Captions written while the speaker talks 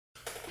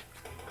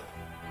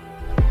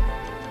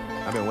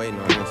I've been waiting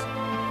on this.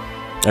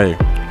 Hey,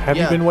 Have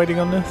you been waiting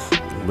on this?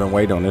 been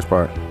waiting on this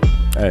part.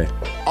 Hey,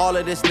 All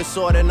of this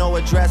disorder, no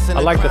addressing.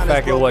 I like the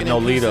fact it wasn't no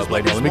lead up.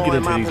 Like, no, let me get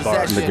into these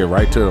bars. let's get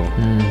right to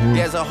them.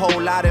 There's a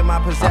whole lot in my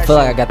possession. I feel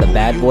like I got the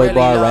bad boy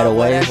bar right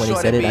away when he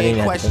said it. I didn't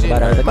even have to think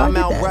about it. I was like,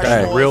 oh, I get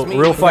that. Hey,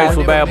 real fights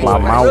with bad My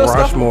boys. Mount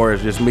Rushmore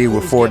is just me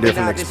with 4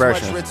 different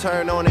expressions.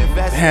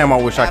 Damn,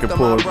 I wish I could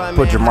put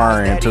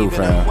Jamar in too,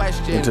 fam,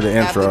 into the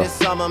intro,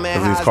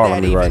 because he's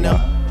calling me right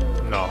now.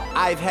 No.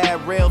 I've had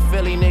real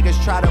Philly niggas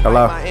try to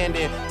Hello? write my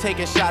ending,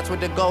 taking shots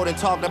with the gold and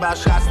talking about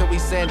shots that we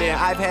send in.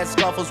 I've had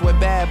scuffles with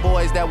bad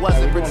boys that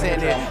wasn't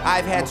pretending.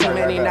 I've had too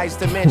many nights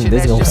to mention.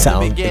 This That's gonna just the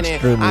sound beginning.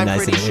 extremely I'm nice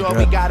pretty in the sure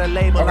intro. we got a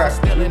label. Okay. I'm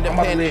still I'm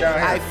about to independent. leave down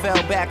here. I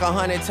fell back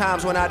 100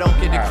 times when I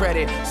don't get the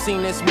credit.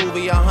 Seen this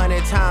movie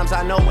 100 times.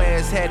 I know where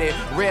it's headed.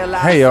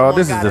 Realize Hey, y'all,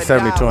 this is someone the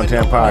gotta 72 and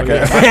 10 die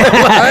with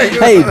podcast.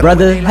 Hey,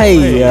 brother. Hey,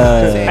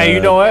 Hey, you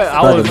know what?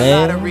 I brother, was,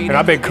 man. and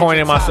I've been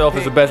coining myself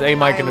as the best A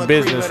mic in the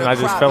business, and I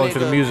just fell into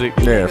the music.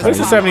 Yeah, This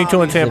is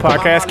 72 and 10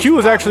 podcast. Q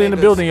is actually in the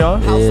building, y'all.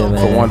 Yeah,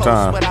 man. For one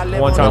time.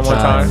 One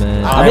time.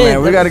 man. I Hey, mean,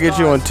 man, we got to get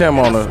you and Tim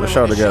on the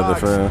show together,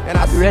 fam.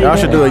 ready Y'all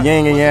to should go. do a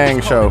yin and yang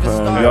show,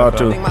 fam. Y'all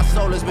too. I'm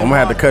going to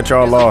have to cut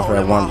y'all off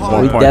at one We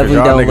point, because definitely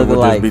y'all don't niggas look would just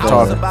alike, be fam.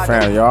 talking.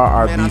 Fam, y'all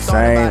are the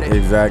same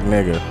exact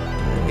nigga.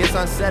 It's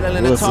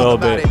unsettling A to talk little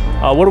about bit.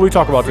 it. What do we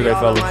talk about today,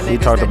 fellas? We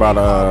talked about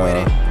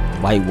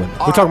white women. We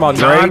talking about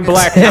Drake.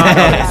 non-black,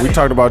 we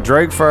talked about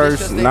Drake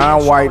first,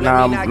 non-white,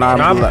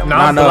 non-other,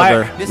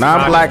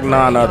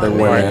 non-other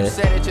women.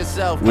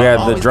 We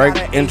had the Drake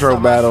intro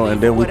battle,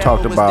 and then we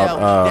talked about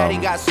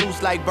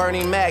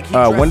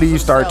when do you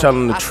start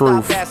telling the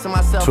truth to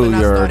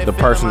the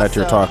person that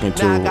you're talking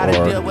to,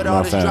 or you know what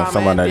I'm saying,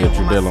 someone that you're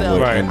dealing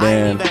with, Right. and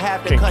then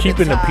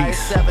keeping the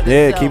peace.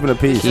 yeah, keeping the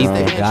peace. Keep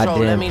man. the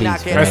goddamn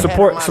peace, And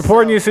man.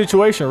 supporting your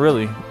situation,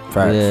 really.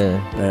 Facts.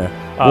 Yeah.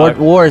 Yeah.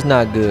 War is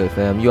not good,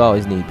 fam. You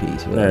always need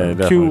peace. Yeah, Man.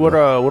 definitely. Q, what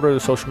are the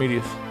social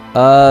medias?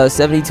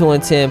 72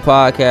 and 10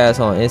 podcast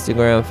on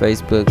Instagram,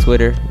 Facebook,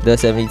 Twitter. The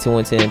 72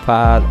 and 10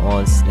 pod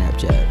on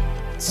Snapchat.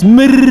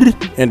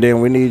 Smrrr. And then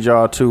we need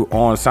y'all to,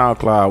 on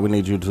SoundCloud, we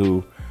need you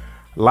to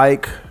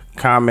like,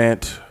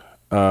 comment,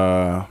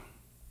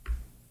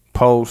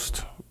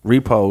 post,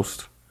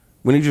 repost.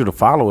 We need you to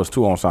follow us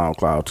too on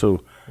SoundCloud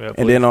too. Yeah,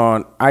 and then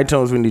on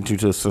iTunes, we need you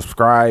to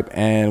subscribe,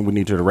 and we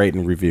need you to rate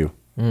and review.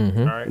 All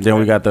right. Then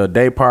we got the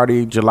day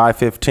party July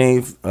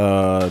 15th,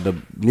 the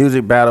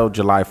music battle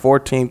July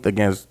 14th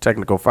against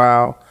Technical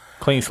Foul.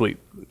 Clean sweep.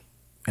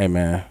 Hey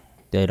man,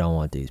 They don't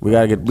want these. we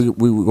gotta get we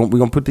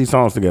gonna put these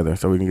songs together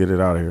so we can get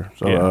it out of here.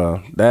 So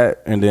Yeah.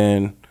 that, and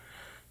then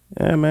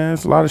yeah, man,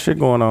 it's a lot of shit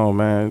going on,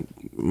 man.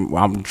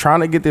 I'm trying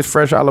to get this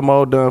Fresh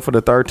Alamo done for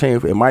the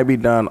 13th. It might be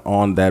done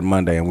on that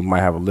Monday, and we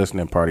might have a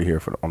listening party here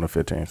on the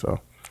 15th. So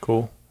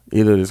Cool.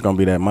 either it's gonna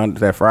be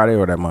that Friday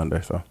or that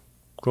Monday. So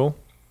Cool.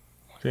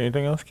 See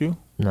anything else, Q?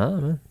 Nah,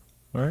 man.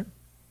 All right.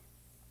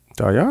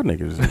 oh, y'all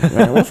niggas,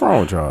 man, what's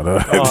wrong with y'all? Though?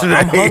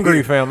 I'm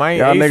hungry, fam. I ain't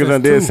Y'all ate niggas since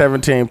done did 2.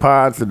 17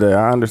 pods today.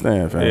 I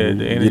understand, fam. Yeah, the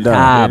you energy- done.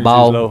 energy's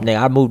Ball. low.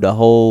 Nigga, I moved the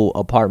whole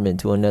apartment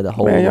to another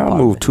whole Man, y'all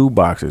apartment. moved 2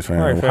 boxes, fam.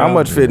 Right, fam. How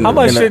much fit in How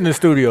much in shit in the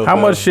studio? How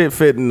fam? much shit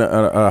fit in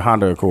a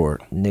Honda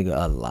Accord? Nigga,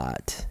 a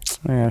lot.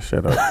 Man,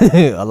 shut up.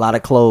 A lot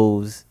of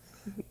clothes.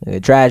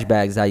 Nigga, trash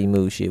bags is how you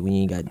move shit when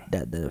you ain't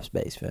got that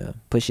space, fam.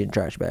 Put shit in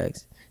trash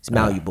bags. It's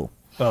malleable.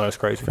 Oh, that's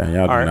crazy. Fam,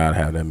 y'all do All right. not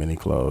have that many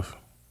clothes.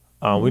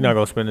 We're not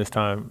gonna spend this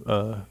time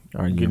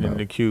getting in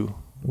the Q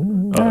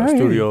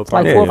studio. like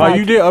apartment. 4 or 5.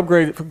 You did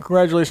upgrade.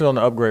 Congratulations on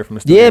the upgrade from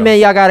the studio. Yeah, man,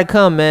 y'all gotta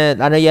come, man.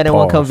 I know y'all didn't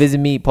want to come Pause. visit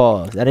me.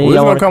 Pause. I know We was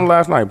y'all gonna want come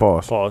last night,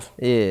 pause. Pause.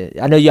 Yeah,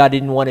 I know y'all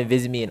didn't want to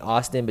visit me in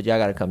Austin, but y'all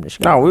gotta come to No,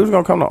 Chicago. we was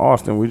gonna come to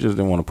Austin. We just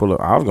didn't want to pull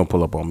up. I was gonna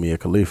pull up on Mia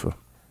Khalifa.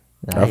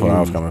 That's what I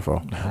was coming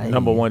for.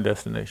 Number one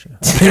destination.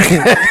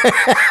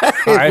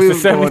 All right, We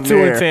it's the was going 72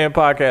 and there. 10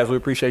 podcast. We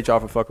appreciate y'all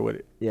for fucking with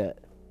it. Yeah.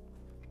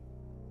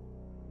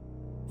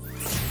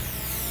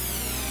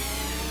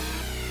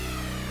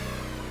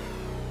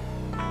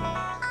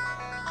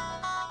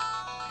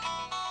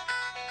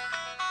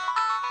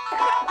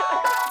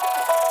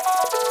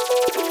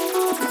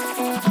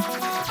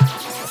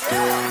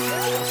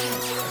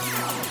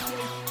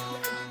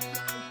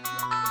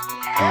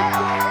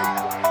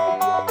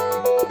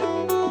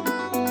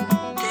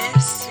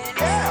 This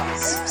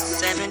is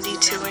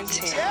 72 and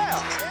 10.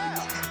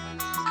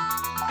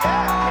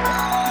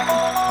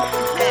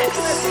 This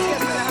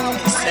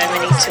is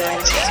 72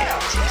 and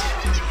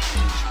 10.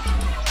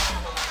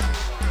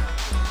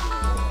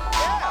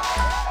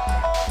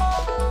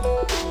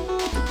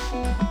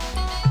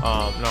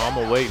 No, I'm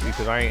gonna wait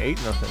because I ain't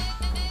ate nothing.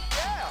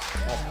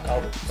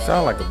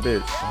 Sound like a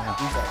bitch.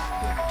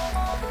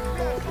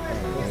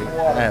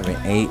 I haven't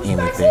ate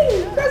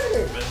anything.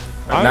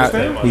 I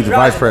understand. He's the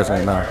vice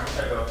president now.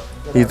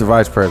 He's the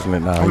vice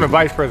president now. I'm the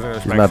vice president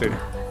of He's Smack not City.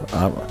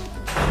 I'm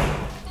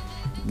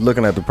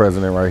looking at the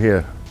president right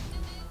here.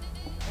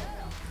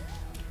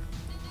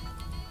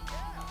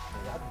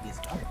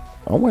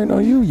 I'm waiting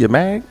on you, you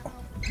mag.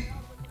 You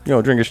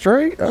don't drink it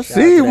straight? I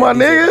see you, my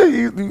nigga.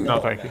 You No,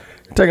 thank you.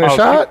 taking a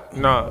shot?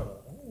 No.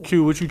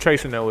 Q, what you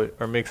chasing that with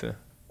or mixing?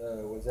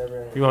 What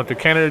You want the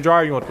Canada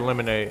Dry or you want the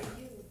lemonade?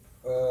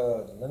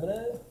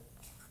 Lemonade?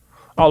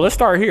 Oh, let's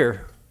start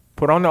here.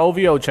 Put on the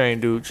OVO chain,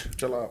 dude.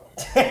 Chill out.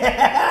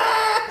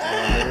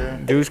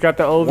 Dude's got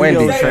the OVO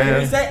Wendy's,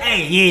 chain.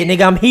 Hey, yeah,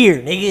 nigga, I'm here,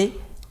 nigga.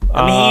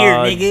 I'm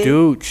here, nigga.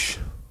 Dooch.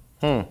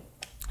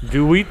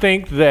 Do we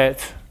think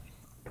that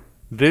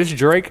this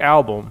Drake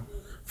album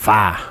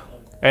Fire.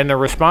 and the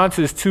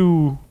responses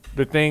to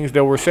the things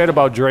that were said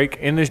about Drake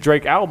in this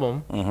Drake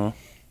album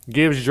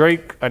gives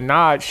Drake a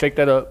nod? Shake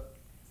that up.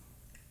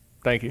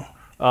 Thank you.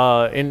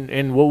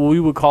 In what we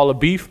would call a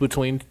beef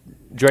between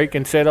Drake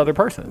and said other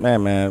person.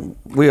 Man,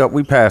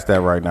 we passed that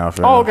right now,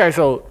 fam. Oh, okay.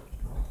 So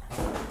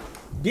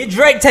Did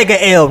Drake take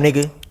a L,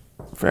 nigga?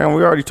 Fam,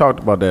 we already talked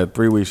about that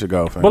 3 weeks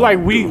ago, fam. but like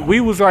we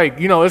was like,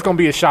 you know, it's gonna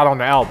be a shot on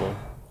the album.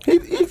 he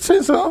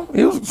said so.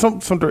 He was some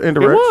indirect.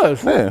 It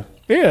was. Yeah.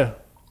 Yeah.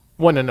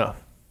 Wasn't enough.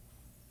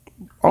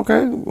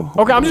 Okay.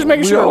 Okay, I'm just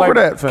making We sure. over Like,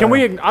 that, fam. can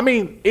we? I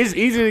mean, it's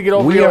easy to get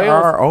over We your L's.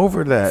 are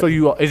over that. So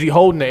is he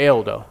holding the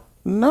L though?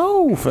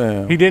 No,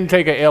 fam. He didn't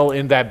take a L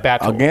in that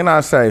battle. Again,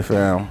 I say,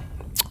 fam.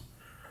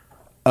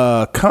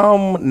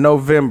 Come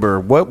November,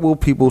 what will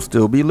people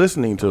still be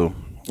listening to?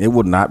 It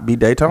will not be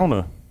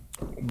Daytona.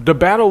 The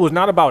battle was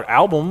not about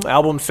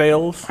album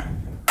sales.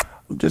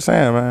 I'm just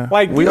saying, man.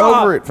 Like we you know over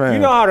how, it, fam. You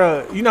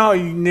know how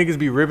you niggas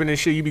be ribbing and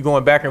shit. You be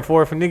going back and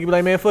forth, and nigga be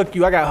like, man, fuck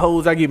you. I got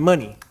hoes. I get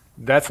money.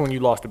 That's when you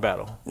lost the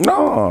battle.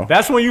 No,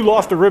 That's when you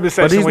lost the ribbon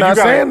section. but he's when not you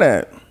got, saying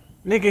that.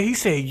 Nigga, he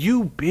said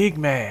you big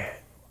mad.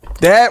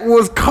 That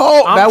was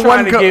cold. I'm that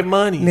trying wasn't to get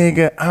money.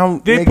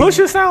 Nigga, Did nigga,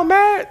 Pusha sound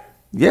mad?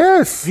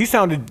 Yes. He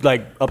sounded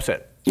like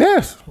upset.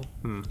 Yes.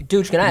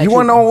 Dude, can I ask You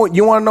want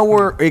to know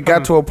where it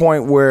got to a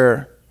point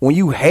where when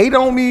you hate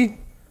on me,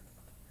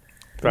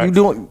 Facts.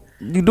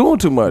 you doing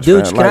too much,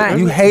 Dude, man. can Like, I-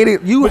 you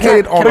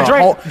hated on but a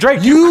Drake- whole.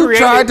 Drake, you you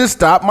created- tried to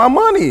stop my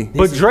money.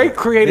 But Drake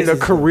created a this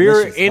is career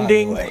delicious, by the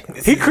ending. way.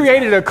 He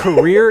created a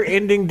career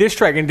ending diss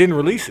track and didn't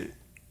release it.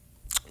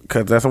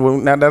 Cause that's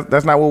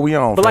not what we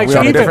on. But like we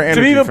on a different to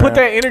energy, even put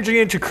fam. that energy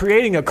into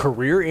creating a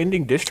career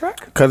ending diss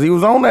track? Cause he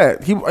was on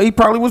that. He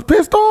probably was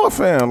pissed off,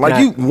 fam. Like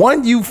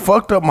you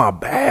fucked up my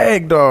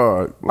bag,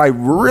 dog. Like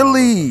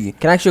really.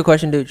 Can I ask you a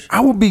question, dude? I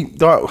would be,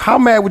 dog. How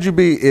mad would you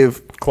be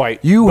if Quite.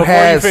 you Before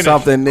had finish.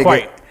 something,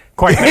 nigga?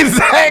 Quite.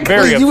 Exactly.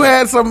 Very You upset.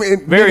 had something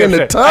in, Very nigga, in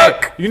the upset.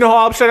 tuck. Hey, you know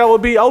how upset I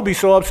would be? I would be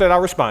so upset I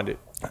responded.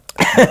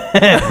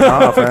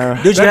 Nah,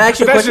 fam. Dude, can I ask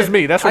you a That's question? just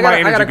me. That's where I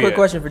got, my I got energy a be quick at.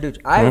 question for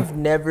Dude. I've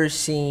never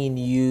seen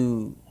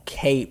you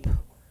cape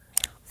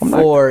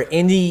for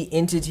any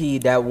entity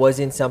that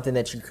wasn't something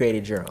that you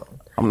created your own.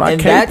 I'm not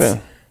and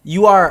caping.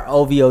 You are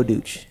OVO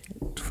douche.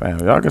 Fam,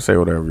 y'all can say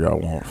whatever y'all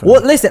want, fam.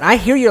 Well, listen, I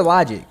hear your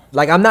logic.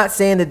 Like, I'm not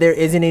saying that there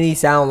isn't any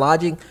sound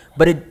logic,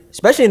 but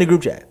especially in the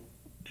group chat,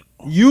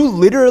 you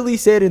literally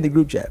said in the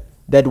group chat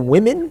that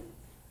women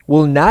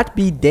will not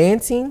be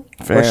dancing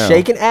or Fam.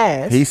 shaking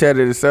ass He said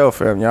it himself,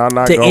 fam. Y'all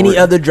not to gonna any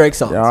other Drake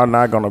songs. Y'all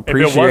not gonna it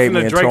appreciate wasn't me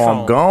a until Drake I'm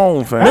song.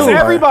 gone, fam. That's Like,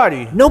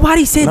 everybody.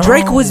 Nobody said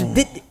Drake was.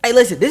 Hey,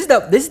 listen, this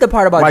is the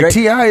part about Like Drake.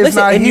 T.I. is Listen,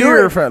 not and here,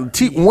 you're- fam.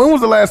 When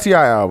was the last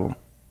T.I. album?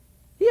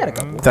 He had a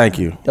couple. Thank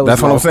you. That was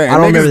That's what low. I'm saying. I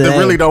don't Niggas remember the that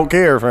really name. don't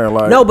care, fam.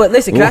 Like, No, but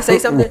listen, can I say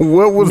something?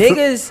 What was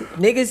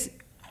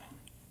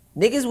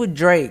niggas with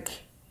Drake?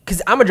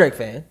 Because I'm a Drake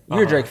fan.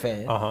 You're a Drake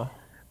fan.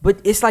 But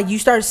it's like you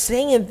start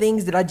saying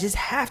things that I just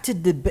have to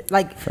debate.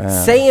 Like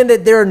saying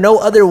that there are no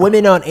other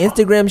women on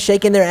Instagram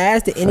shaking their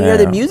ass to any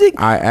other music.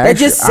 That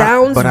just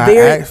sounds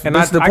very. And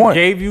That's the I point.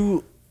 gave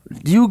you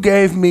You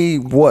gave me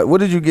what?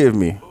 What did you give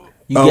me?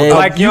 You gave-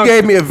 Black you youngster-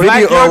 gave me a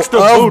Black video youngster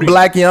of booty.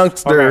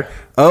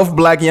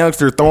 Black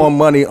youngster throwing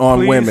money on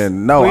Please-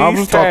 women. No, I please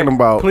was tag- talking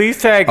about. Please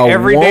tag a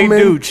everyday woman-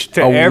 douche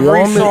to a every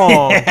woman-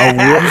 song.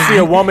 You see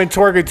a woman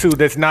twerking to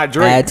that's not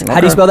Drake. How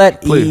do you spell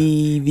that?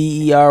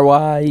 Please.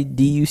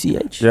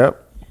 EVERYDUCH. Yep.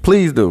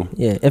 Please do.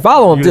 Yeah, and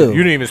follow him You too.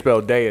 didn't even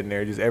spell day in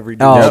there, just every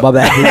day. Oh, my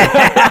bad.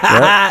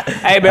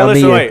 Hey, man, I'll be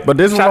listen, here. wait. But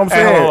this is what I'm Hey,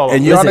 saying. hold on.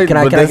 And y'all Listen, didn't- can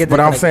I but get this- this- but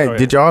I'm can I- saying, go ahead.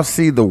 did y'all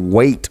see the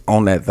weight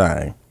on that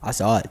thing? I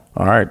saw it.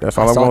 All right, that's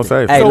all I I'm saw gonna it.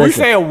 say. Hey, So we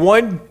listen. saying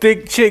one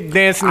thick chick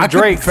dancing to I could-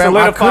 Drake fam,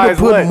 I could solidifies have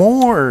put what?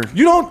 more.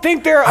 You don't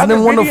think there are I other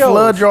didn't want to videos?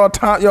 flood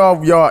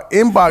y'all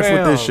inbox Fam,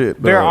 with this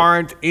shit. There dog.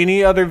 aren't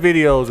any other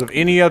videos of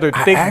any other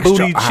thick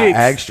booty I chicks.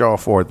 asked y'all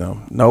for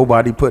them.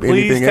 Nobody put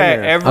Please anything in tag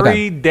there.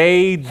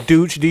 everyday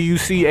douche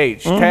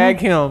DUCH. Tag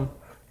him.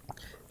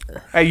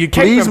 Hey, you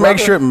Please caping, make brother.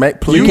 sure.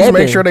 Please caping.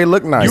 make sure they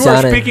look nice. You are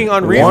sounding- speaking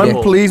One,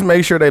 unreasonable. please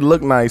make sure they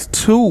look nice.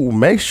 Two,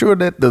 make sure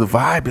that the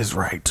vibe is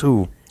right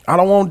too. I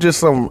don't want just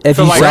some If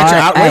you ratchet.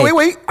 saw it- hey.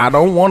 Wait. I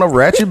don't want a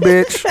ratchet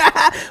bitch.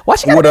 Why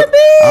she gotta with be a, a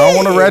bitch? I don't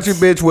want a ratchet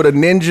bitch with a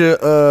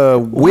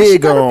ninja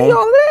wig gotta be on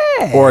all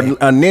that? or a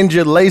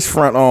ninja lace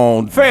front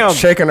on, Fam,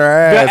 shaking her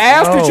ass. The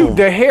ass that No.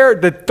 the hair,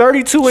 the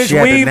 32-inch She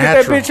had the weave that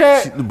natural. bitch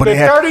had, She- but the it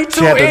had- 32-inch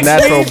she had the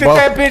natural weave buff.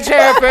 that bitch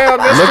had, fam.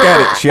 This Look shit-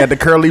 at it. She had the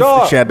curly.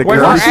 Dog, She had the when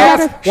curly. her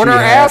ass, when her She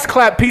had- ass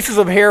clapped, pieces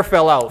of hair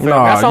fell out. Fam.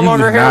 No, That's how you long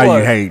her just, hair now was.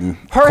 you hating.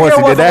 Her Quincy, hair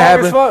did wasn't that long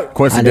happen? as fuck.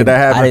 Quincy, did that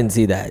happen? I didn't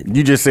see that.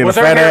 You just seen Was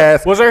a her fat hair,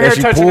 ass. was her hair and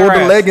she touching pulled her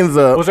the ass? leggings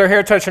up. Was her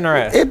hair touching her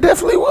ass? It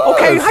definitely was.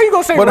 Okay, how you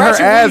gonna say But her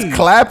ratchet ass weave?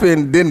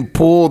 clapping didn't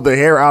pull the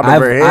hair out of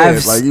I've- her head.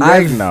 I've- Like you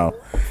I've- hating now.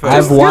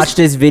 I've watched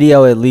this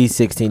video at least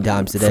 16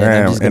 times today. And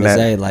I'm just gonna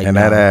say, like, and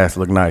that ass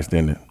looked nice,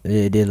 didn't it?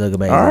 It did look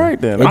amazing. All right,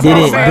 then. It I'm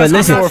didn't. saying- But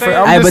listen, I'm just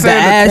but the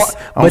saying ass,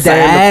 I'm but the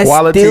saying the ass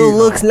quality- still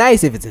looks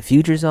nice if it's a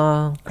Future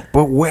song.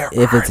 But where?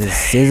 If it's a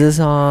SZA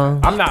song,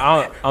 I'm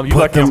not. You Put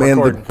lucky I'm them in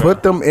the recording.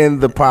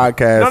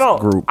 podcast No,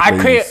 group. I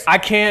please.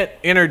 can't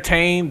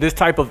entertain this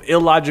type of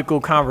illogical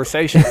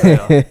conversation.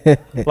 Now.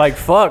 Like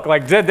fuck,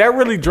 like that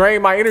really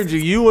drained my energy.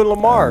 You and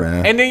Lamar,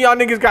 man. and then y'all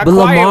niggas got but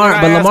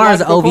quiet. Lamar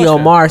is OVO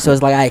Mar, so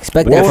it's like I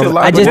expect What that was from. the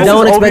I last- just but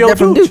don't this is expect OVO that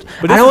from Dooch.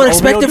 Dooch. But I this don't is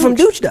expect OVO it from Dooch.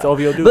 Dooch though. It's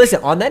OVO Dooch. But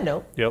listen, on that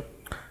note, Yep.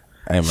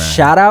 Hey man,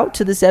 shout out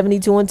to the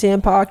 72 and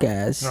 10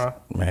 podcast.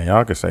 man,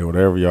 y'all can say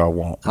whatever y'all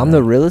want. I'm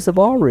the realest of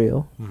all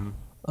real.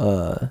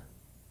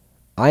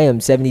 I am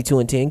 72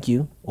 and 10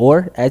 Q,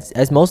 or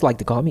as most like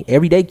to call me,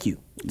 Everyday Q.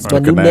 It's my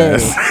new Looking name.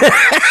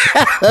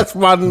 ass. That's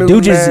my new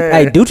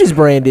Dooch's Dooch's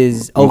brand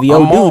is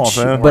OVO I'm off,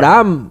 Dooch, man. but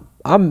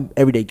I'm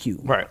Everyday Q.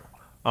 Right.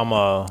 I'm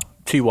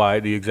Ty,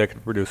 the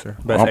executive producer,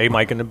 best A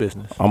mic in the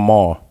business. I'm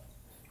all.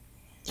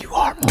 You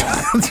are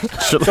Maul.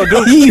 So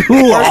dude,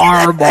 You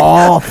are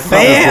Maul,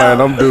 fam.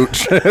 I'm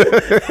Dooch.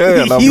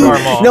 And I'm You,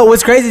 Maul. no,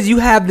 what's crazy is you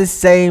have the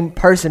same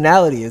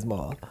personality as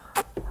Maul.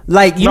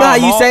 Like, you know how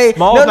you say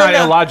Maul's not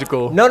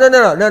illogical. No.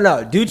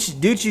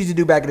 Dooch used to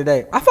do back in the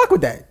day. I fuck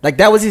with that. Like,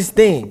 that was his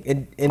thing.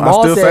 And I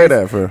Maul still says, say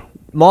that, fam.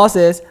 Maul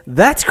says,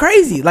 that's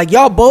crazy. Like,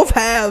 y'all both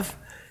have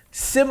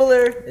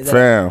similar. Is that-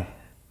 Fam.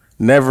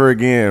 Never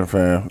again,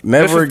 fam.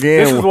 Never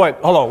again. This is what.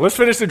 Hold on. Let's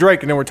finish the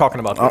Drake and then we're talking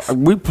about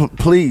this.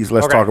 Please,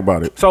 let's Okay. talk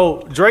about it.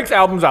 So Drake's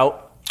album's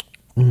out.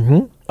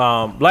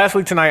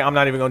 Lastly tonight, I'm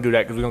not even gonna do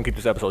that because we're gonna keep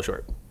this episode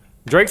short.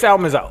 Drake's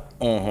album is out.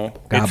 God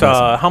It's bless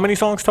him. how many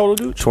songs total,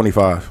 dude?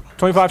 25.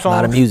 25 songs. A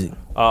lot of music.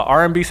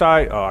 R&B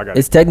side. Oh, I got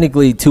It's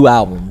technically 2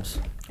 albums.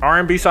 it.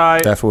 R&B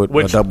side. That's what a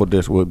which, double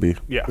disc would be.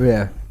 Yeah.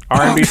 Yeah.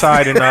 R&B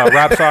side and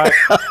rap side.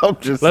 I'm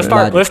just Let's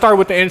saying. start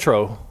with the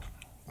intro.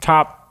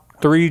 Top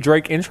 3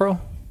 Drake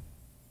intro.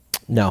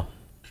 No.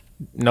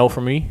 No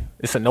for me.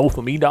 It's a no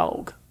for me,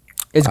 dog.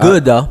 It's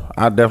good, though.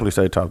 I'd definitely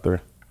say top 3.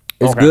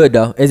 It's Okay. good,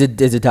 though. Is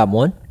it top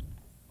 1?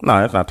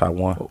 No, it's not top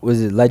 1.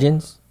 Was it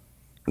Legends?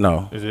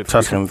 No. Is it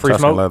Tuscan, Free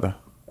Tuscan Smoke? leather?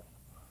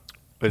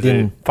 Is Then-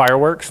 it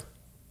Fireworks?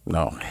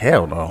 No.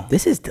 Hell no.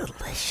 This is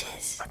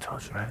delicious. I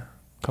told you, man.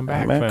 Come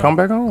back, Man, fam. come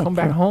back home. Come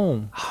back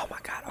home. Oh, my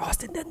God.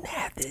 Austin doesn't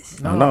have this.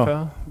 I know.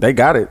 fam. They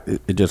got it.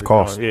 It just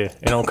costs. Yeah,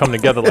 it don't come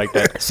together like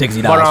that.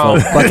 $60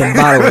 But, for a fucking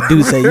bottle of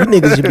Douce. You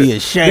niggas should be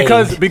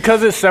ashamed.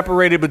 because it's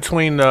separated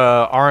between the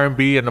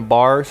R&B and the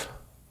bars.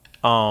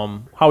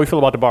 How we feel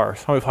about the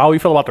bars? How we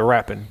feel about the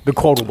rapping? The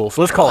quotables.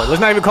 Let's call it.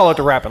 Let's not even call it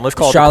the rapping. Let's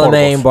call it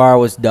Charlemagne the quotables. bar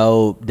was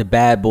dope. The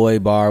Bad Boy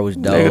bar was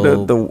dope.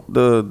 Nigga,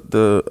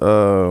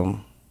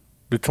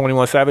 The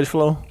 21 Savage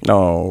flow.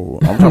 no,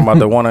 I'm talking about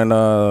the one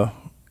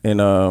in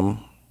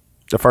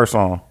the first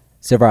song.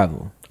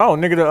 Survival. Oh,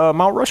 nigga, the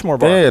Mount Rushmore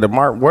bar. Yeah, the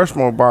Mark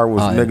Rushmore bar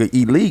was Oh, yeah. nigga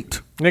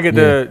elite.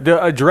 Nigga,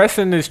 the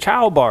addressing this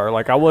child bar.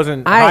 Like I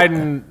wasn't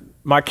hiding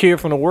my kid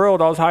from the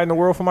world. I was hiding the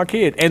world from my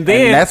kid. And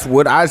then And that's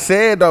what I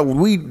said. Though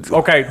he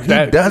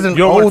doesn't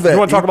you owe wanna, that. You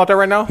want to talk about that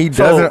right now? He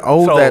doesn't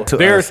owe that to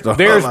there's, us. though.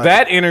 There's Like,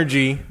 that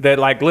energy that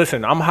like,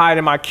 listen, I'm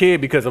hiding my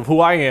kid because of who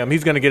I am.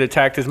 He's gonna get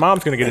attacked. His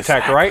mom's gonna get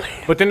attacked, right?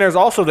 But then there's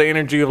also the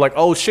energy of like,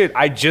 oh shit,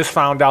 I just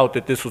found out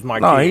that this was my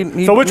No, kid.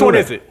 he So which knew one that.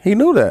 is it? He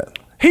knew that.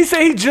 He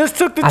said he just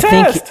took the I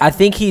test.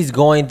 think he's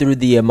going through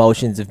the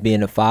emotions of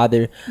being a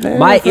father. Yeah,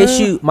 my fam.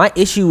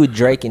 issue with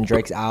Drake and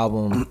Drake's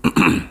album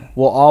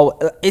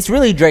it's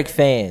really Drake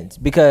fans,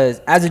 because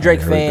as a Drake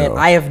Here we fan, go.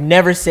 I have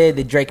never said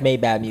that Drake made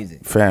bad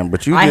music. Fam,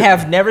 but you I just-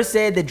 have never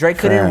said that Drake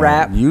couldn't Fam,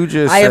 rap. you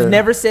just I have said-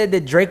 never said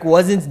that Drake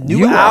wasn't new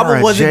you album are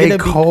a wasn't J.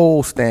 gonna be.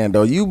 Cole stand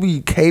though. You be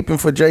caping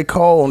for J.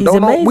 Cole. He's We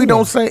amazing.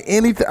 don't say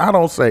anything. I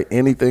don't say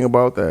anything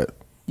about that.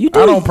 You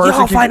do. I don't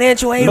Y'all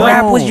financial aid No.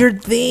 rap was your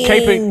thing.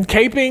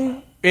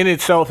 Caping in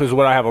itself is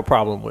what I have a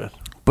problem with.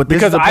 But this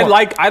Because is the I point.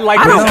 like I his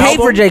don't cape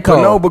album. for J. Cole.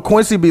 But no, but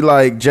Quincy be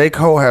like, J.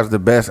 Cole has the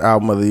best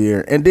album of the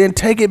year, and then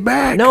take it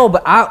back. No,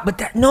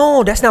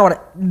 that's not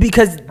what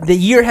because the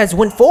year has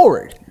went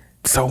forward.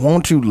 So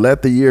won't you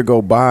let the year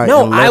go by?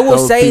 No, and let I will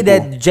those say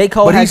people- that J.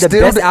 Cole But he had the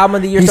still best di- album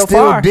of the year he so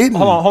still far. Didn't.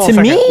 Hold on To a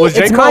second. me, Was J.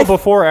 it's Cole my-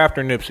 before or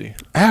after Nipsey?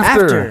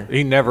 After.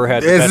 He never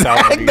had the best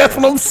album of the year. That's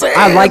what I'm saying.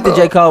 I like the bro.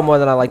 J. Cole more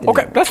than I like the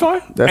Okay, Drake. that's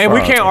fine. That's and we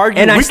fine, can't too.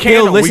 argue. And I we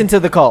still can, listen to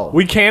the Cole.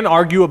 We can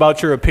argue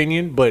about your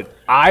opinion, but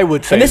I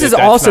would say And this that is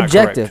that's all not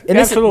subjective. correct. And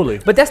this is- Absolutely.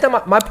 but that's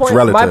not my point.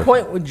 relative. My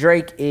point with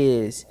Drake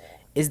is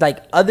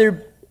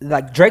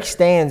like Drake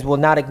stans will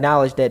not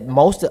acknowledge that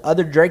most of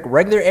other Drake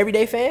regular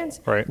everyday fans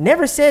Right.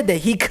 never said that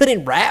he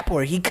couldn't rap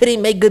or he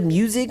couldn't make good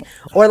music,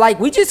 or like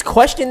we just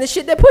questioned the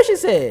shit that Pusha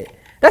said.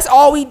 That's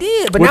all we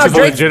did. But Which now is a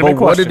Drake, legitimate But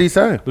what question. did he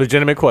say?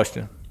 Legitimate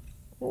question.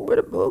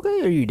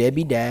 okay, are you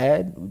deadbeat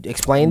dad?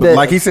 Explain But the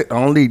like he said,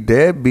 only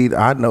deadbeat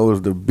I know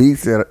is the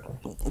beats that.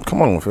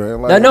 Come on,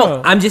 fam. Like,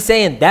 No, I'm just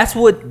saying that's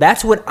what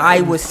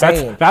I was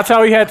saying. That's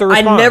how he had to I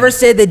respond. never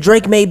said that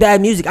Drake made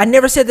bad music. I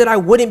never said that I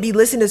wouldn't be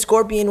listening to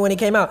Scorpion when it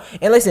came out.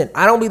 And listen,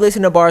 I don't be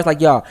listening to bars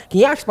like y'all. Can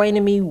y'all explain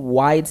to me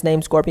why it's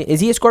named Scorpion? Is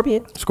he a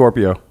Scorpion?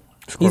 Scorpio.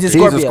 He's a He's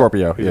Scorpio. a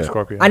Scorpio. He's Yeah. a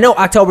Scorpio. I know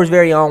October's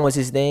very own was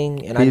his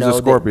thing, and I He's know a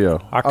Scorpio.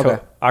 Okay.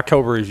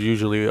 October is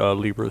usually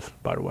Libras,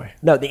 by the way.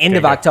 No, the end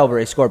of Yeah. October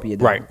is Scorpio,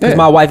 though. Right. Because Yeah.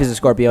 my wife is a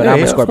Scorpio and Yeah, I'm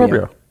a yeah, Scorpio.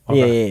 Scorpio.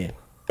 Yeah, yeah, yeah.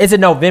 It's a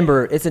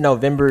November. It's a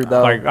November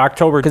though. Like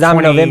October 'Cause I'm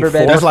a November 24th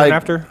baby. That's like- and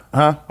after?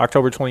 Huh?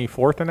 October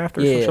 24th and after?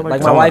 some Yeah, shit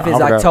like that? my wife is I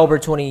forgot. October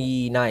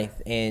 29th,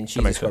 and she's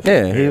a makes sense.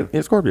 Scorpio. Yeah,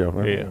 he's Scorpio.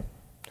 Man. Yeah.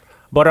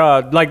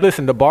 But like,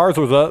 listen, the bars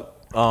was up.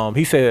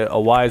 He said a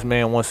wise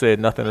man once said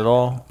nothing at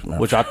all,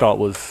 which I thought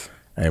was.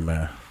 Hey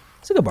man,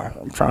 It's a good bar.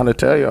 I'm trying to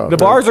tell y'all. The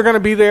bars are gonna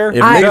be there.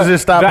 If niggas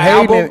just stop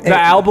hating, the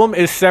album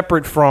is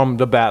separate from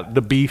the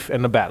beef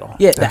and the battle.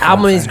 Yeah, the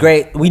album is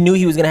great. We knew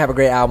he was gonna have a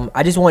great album.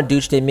 I just want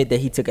Dooch to admit that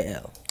he took a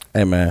L.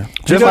 Hey man,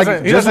 He doesn't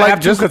have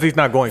to 'cause he's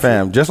not going for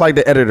fam. Just like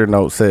the editor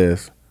note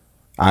says,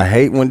 I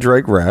hate when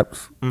Drake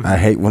raps. Mm-hmm. I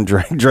hate when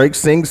Drake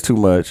sings too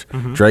much.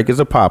 Drake is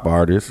a pop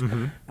artist.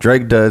 Mm-hmm.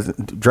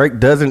 Drake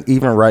doesn't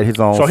even write his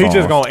own. So he's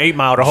just songs. gonna 8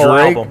 Mile the whole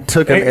Drake album.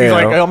 took an He's L.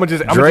 like, I'ma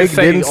just Drake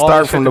say didn't all the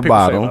start shit from that the people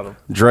say about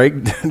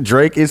bottom. him.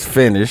 Drake is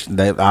finished.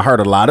 I heard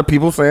a lot of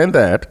people saying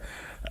that.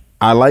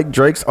 I like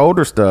Drake's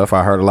older stuff.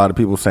 I heard a lot of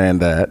people saying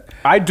that.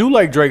 I do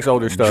like Drake's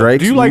older stuff.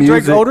 Drake's Do you like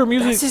Drake's music- older That's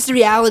music? just the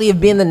reality of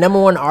being the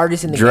 #1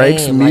 artist in the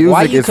Drake's game. Like, why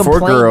music you is for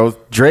complain? girls.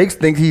 Drake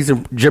thinks he's a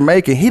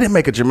Jamaican. He didn't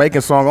make a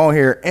Jamaican song on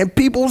here, and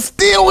people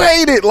still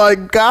hate it.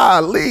 Like,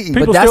 golly.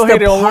 People But that's still hate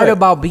the it on part what?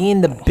 about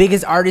being the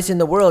biggest artist in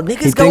the world.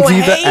 Niggas He go thinks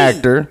he's hate. an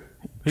actor.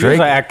 He is an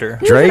actor.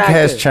 He's Drake an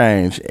has actor.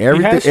 changed. has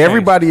changed.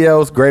 Everybody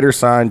else greater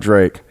signed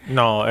Drake.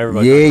 No,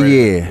 everybody.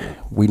 Yeah,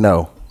 we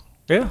know.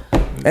 Yeah.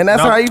 And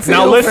that's how he feels.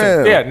 Now listen.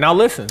 fam. Yeah, now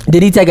listen.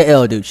 Did he take a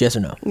L, Dooch? Yes or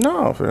no?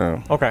 No,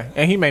 fam. Okay,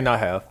 and he may not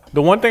have.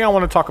 The one thing I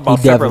want to talk about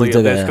He definitely separately of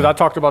took this, it because out. I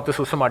talked about this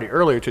with somebody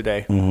earlier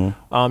today.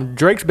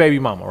 Drake's baby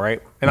mama,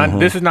 right? And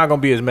this is not going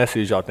to be as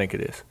messy as y'all think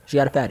it is. She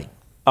got a fatty.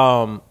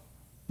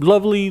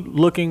 Lovely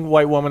looking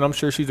white woman. I'm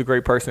sure she's a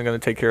great person going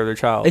to take care of their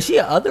child. Is she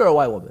a other or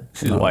white woman?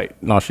 She's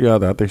white. No, she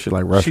other. I think she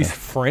like Russian. She's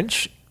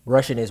French.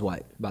 Russian is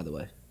white, by the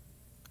way.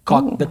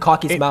 The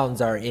Caucasus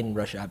Mountains are in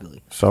Russia, I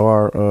believe. So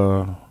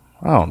our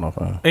I don't know,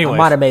 fam. Anyways, I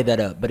might have made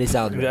that up, but it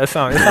sounds right. it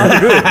sounded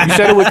good. You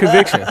said it with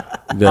conviction.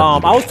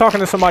 I was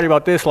talking to somebody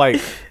about this. Like,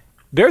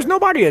 there's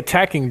nobody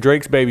attacking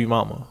Drake's baby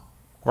mama,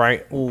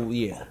 right? Ooh,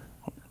 yeah.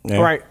 Yeah.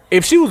 Right.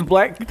 If she was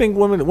black, you think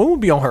women would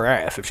be on her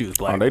ass if she was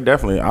black? Oh, they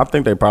definitely. I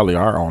think they probably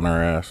are on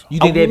her ass. You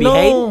think Oh, they'd be no.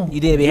 hating?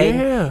 You think they'd be hating?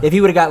 Yeah. If he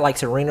would have got like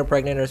Serena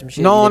pregnant or some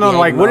shit? No, you think no. they'd be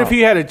Like, hating? what if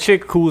he had a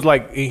chick who was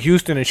like in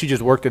Houston and she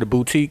just worked at a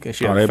boutique and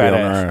she had Oh, a they be fat on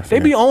her ass? ass, They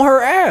be yeah. on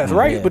her ass,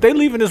 right? Yeah. But they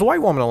leaving this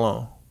white woman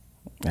alone.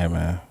 Hey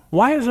man,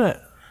 Why is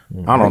that?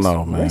 I don't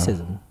know, man.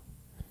 Racism.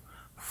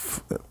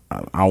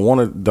 I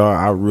want to, dog.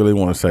 I really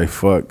want to say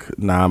fuck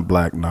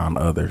non-black,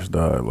 non-others,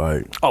 dog.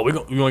 Like, Oh, you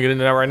want to get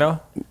into that right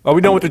now? Are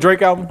we done with the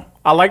Drake album?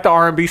 I like the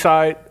R&B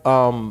side.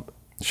 The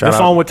Shout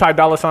song out. with Ty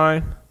Dolla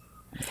 $ign.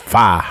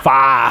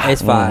 fire.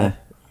 It's fine.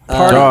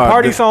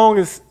 Party the- song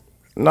is.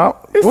 No,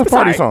 It's what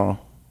party tight. song?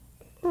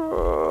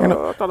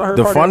 I thought I heard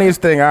The Party.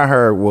 funniest thing I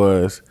heard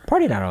was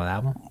Party not on the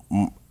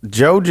album.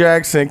 Joe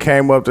Jackson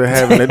came up to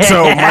heaven and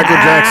told Michael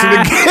Jackson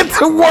to get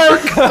to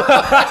work.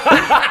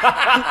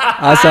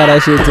 I saw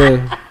that shit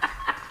too.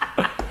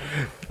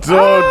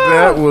 Dog,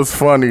 that was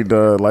funny,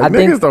 dog. Like, I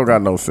niggas think- don't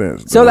got no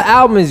sense. So dog. the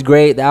album is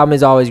great. The album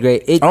is always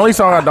great. It, Only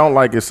song I don't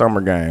like is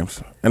Summer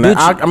Games. And Dude,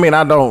 I mean,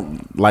 I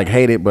don't like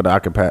hate it, but I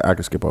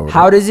could skip over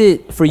how it. does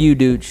it for you,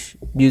 Dooch,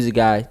 music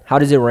guy? How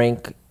does it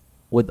rank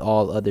with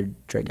all other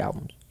Drake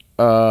albums?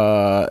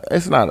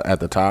 It's not at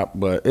the top,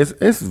 but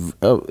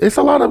it's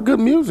a lot of good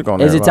music on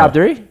there. Is it top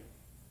 3?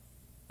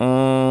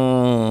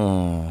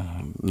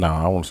 No,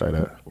 I won't say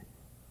that.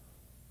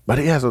 But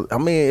he has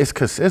it's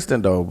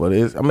consistent though. But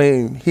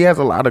he has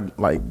a lot of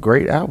like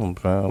great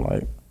albums, man.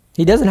 Like,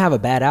 He doesn't have a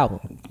bad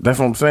album. that's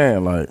what I'm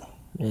saying. Like,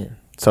 Yeah.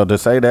 so to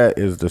say that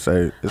is to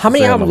say. How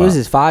many albums was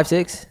this? 5,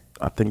 6?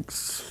 I think.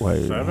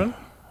 Wait, 7?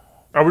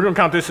 Are we going to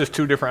count this as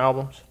 2 different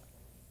albums?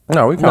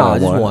 No, we No,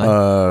 count just one.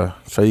 one.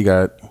 So you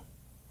got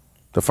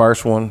the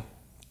first one,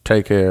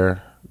 Take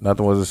Care.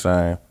 Nothing Was the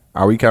Same.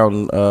 Are we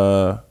counting?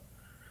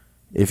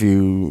 If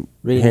you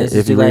Reading hit- this if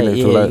is too you late. reading it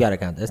Yeah, too late, you gotta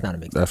count. That's not a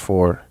big. that's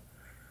 4.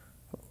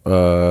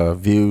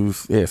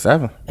 Views,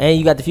 7. And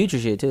you got the future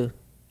shit too.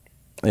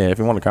 Yeah, if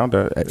you want to count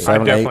that, at I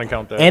 7, definitely 8.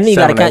 count that. And you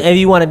gotta 7, count. 8. And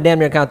you want to damn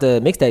near count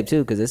the mixtape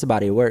too, because it's a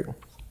body of work.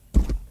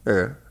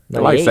 Yeah,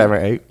 Like like 8.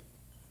 7, 8.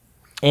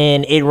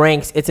 And it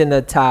ranks. It's in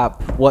the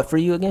top. What for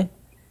you again?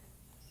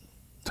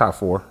 Top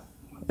 4.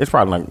 It's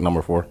probably like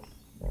number 4.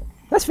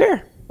 That's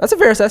fair. That's a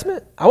fair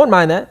assessment. I wouldn't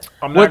mind that.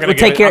 I'm not gonna Take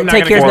give it- care. I'm not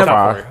Take gonna care's give it number.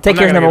 top for you. Take I'm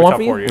care's not gonna number give it 1 top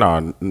for for you. you.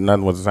 No,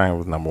 Nothing Was the Same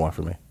was number 1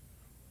 for me.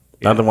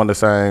 Nothing Was the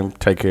Same.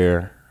 Take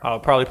Care. I'll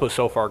probably put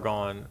So Far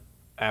Gone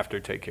after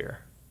Take Care.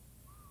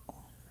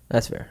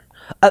 That's fair.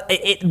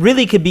 It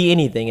really could be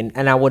anything,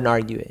 and I wouldn't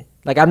argue it.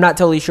 Like, I'm not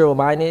totally sure what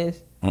mine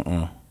is,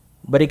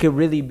 but it could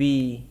really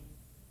be.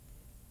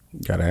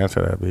 Gotta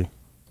answer that, B.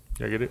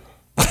 You get it?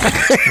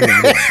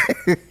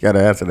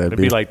 Gotta answer that, It'd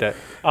B. be like that.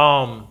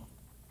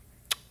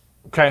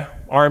 Okay,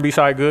 R&B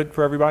side good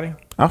for everybody.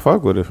 I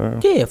fuck with it, fam.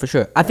 Yeah, for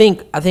sure. I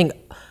think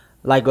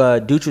like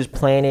Dooch was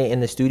playing it in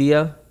the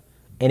studio,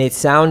 and it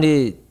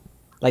sounded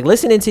Like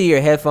listening to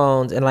your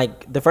headphones, and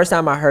like the first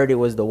time I heard it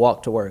was the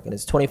walk to work, and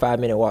it's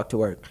 25-minute walk to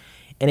work,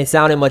 and it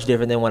sounded much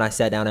different than when I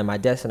sat down at my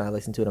desk and I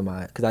listened to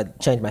it because I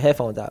changed my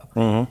headphones out.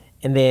 Mm-hmm.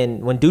 And then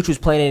when Dooch was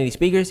playing in these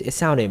speakers, it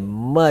sounded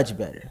much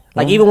better.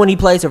 Like even when he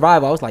played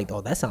Survival, I was like,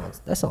 oh, that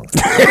sounds.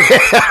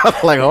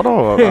 Like, hold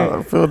on,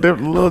 I feel a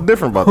little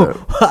different about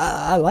that.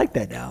 I like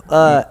that now.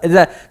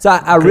 So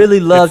I really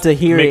love to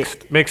hear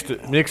it.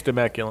 Mixed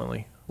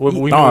immaculately. We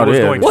knew Oh, it was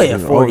yeah. going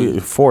Well, to. yeah,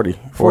 40.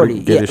 40.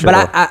 Get Yeah, this shit but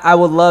off. I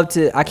would love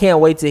to. I can't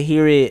wait to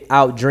hear it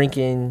out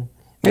drinking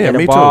Yeah, in a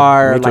me too.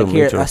 bar. Me too, Like me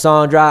hear too. a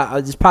song drop.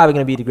 It's probably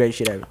gonna be the greatest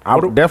shit ever. I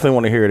would definitely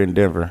want to hear it in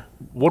Denver.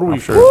 What do we? I'm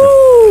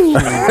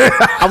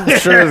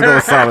sure it's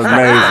gonna sound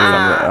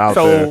amazing out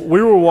So there.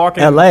 we were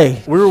walking. LA.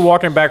 We were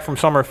walking back from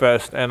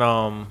Summerfest,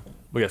 and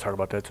we gotta talk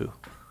about that too.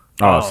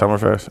 Oh,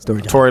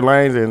 Summerfest. Tory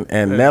Lanez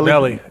and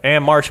Nelly.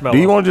 and Marshmello. Do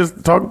you want to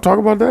just talk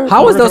about that?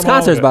 How was We're those talking about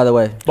concerts, that. by the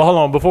way? But hold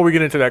on, before we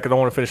get into that, because I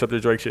want to finish up the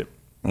Drake shit.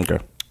 Okay.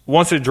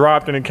 Once it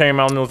dropped and it came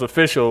out and it was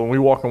official, and we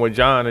walking with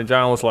John, and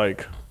John was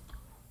like,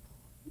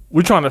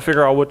 "We trying to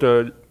figure out what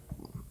the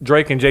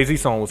Drake and Jay-Z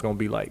song was gonna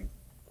be like."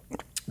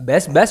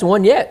 Best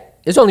one yet.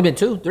 It's only been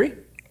 2, 3.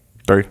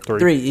 3.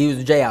 3. He was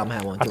the J album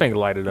had one. I Too. think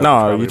Light It Up.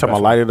 No, you talking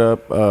about Light It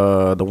Up?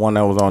 The one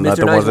that was on Mr.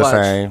 Nothing Nice Was the Watch.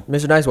 Same.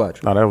 Mr. Nice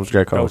Watch. No, that was J.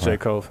 That Cole. was J.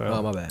 Cole, fam.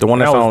 Oh my bad. The one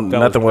that's That was- on that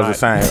Nothing was Was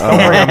the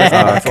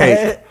not-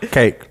 Same.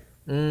 Cake.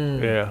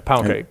 Yeah,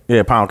 Pound Cake.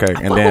 Yeah, Pound Cake.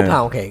 And fuck then with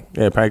Pound Cake.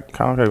 Yeah, Pound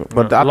Cake.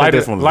 But I think Light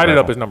this It, one's Light the It best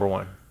Up one. is number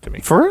one to me.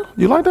 For real?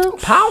 You like that?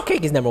 Pound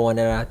Cake is number 1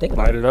 that I think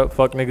about. Light It Up,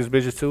 fuck niggas,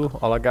 bitches too.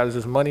 All I got is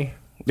this money.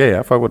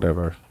 Yeah, I fuck with that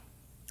verse.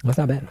 That's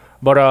not bad.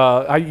 But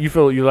how you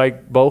feel? You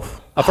like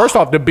both? First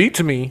off, the beat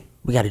to me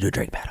We got to do a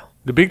Drake battle.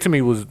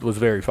 was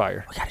very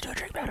fire. We got to do a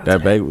Drake battle.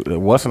 That baby,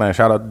 what's the name?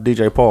 Shout out to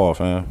DJ Paul,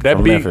 fam. That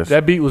from beat Memphis.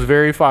 that beat was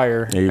very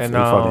fire. Yeah, he and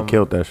fucking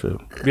killed that shit.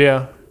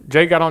 Yeah,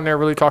 Jay got on there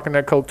really talking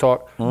that coke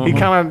talk. He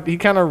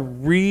kind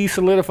of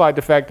re-solidified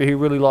the fact that he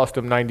really lost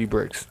them 90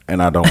 bricks.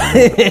 And I don't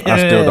believe it. I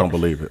still don't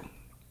believe it.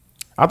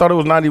 I thought it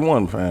was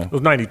 91, fam. It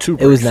was 92.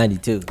 It was bricks.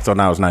 92. So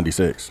now it's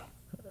 96.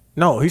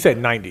 No, he said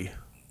 90.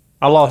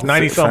 I lost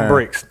 90 something Fam.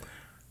 bricks.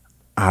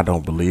 I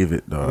don't believe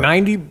it, dog.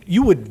 90.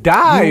 You would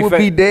die. You would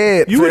be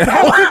dead. You would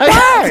fam.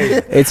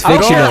 die. It's I don't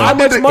fictional. care how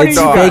much money It's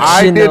you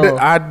got. fictional.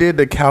 I did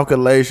the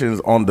calculations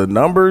on the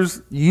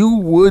numbers. You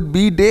would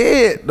be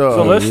dead, dog.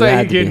 So let's you say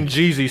had he to getting be.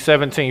 Jeezy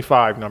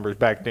 17.5 numbers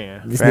back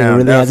then. This Fam, nigga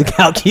really that's- has a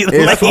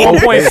calculator. That's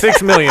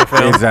 1.6 million,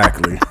 fam.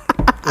 Exactly.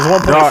 It's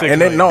 1.6 Dog, and then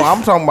million. no,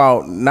 I'm talking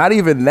about not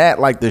even that,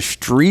 like the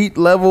street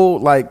level.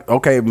 Like,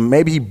 okay,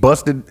 maybe he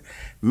busted.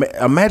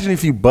 Imagine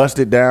if you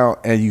busted down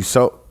and you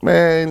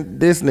man,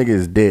 this nigga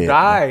is dead.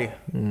 Die.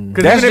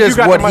 'Cause That's even if you just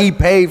got what the mon- he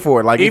paid for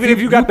it. Like, Even if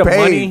you got the paid,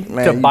 money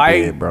man, to you buy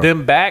dead, bro.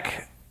 them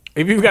back,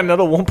 if you got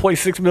another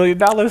 $1.6 million,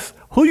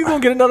 who you gonna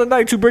get another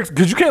 92 bricks?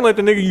 Because you can't let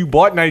the nigga you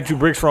bought 92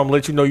 bricks from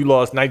let you know you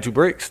lost 92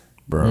 bricks.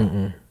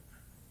 bro.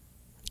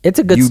 It's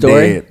a good You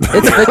story. dead.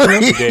 It's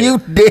fictional. You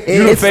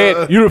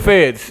dead. You the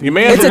feds. Your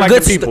man's It's look a like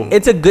good. the people.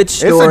 It's a good It's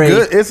story.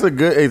 a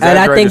good and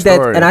I think exaggerated that,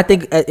 story. and I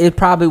think it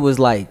probably was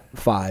like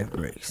 5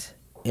 bricks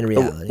in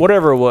reality.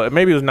 Whatever it was.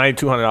 Maybe it was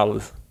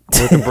 $9,200.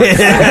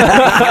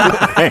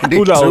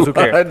 Who knows? Who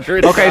cares?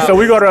 Okay, so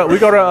we go to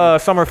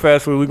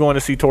Summerfest where we going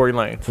to see Tory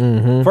Lanez.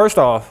 Mm-hmm. First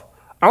off,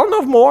 I don't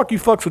know if Milwaukee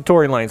fucks with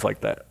Tory Lanez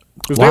like that.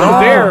 Because they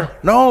was there.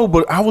 No,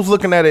 but I was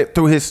looking at it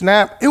through his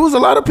snap. It was a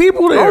lot of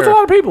people there. There was a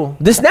lot of people.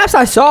 The snaps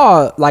I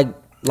saw, like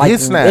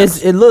His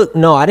snaps. It looked.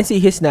 No, I didn't see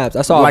his snaps.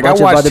 I saw a Like, I bunch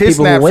of watched other his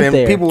people who snaps went and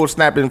there. people were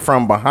snapping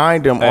from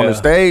behind him on the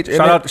stage. And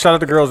Shout out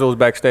the girls that was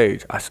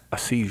backstage. I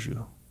sees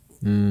you.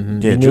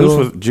 yeah,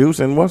 Juice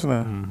and what's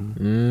that? And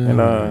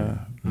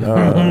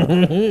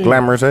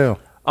Glamorous Hell.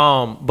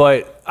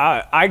 But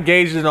I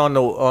gauged it on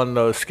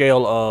the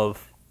scale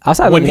of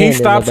Outside when looking he in, they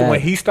stops look bad.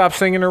 when he stops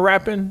singing and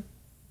rapping.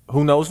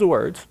 Who knows the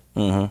words?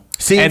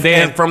 See, And and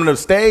then- from the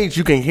stage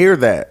you can hear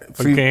that.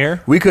 Oh, you can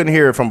hear? We couldn't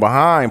hear it from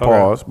behind,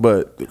 pause,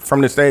 but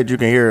from the stage you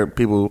can hear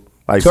people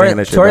like singing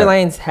that shit. Tory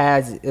back. Lanez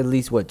has at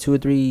least 2 or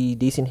 3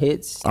 decent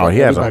hits. Oh, he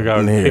has He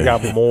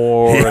got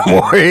more. He got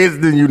more hits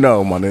than you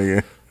know, my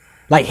nigga.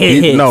 like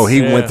hits. He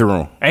Yeah. went through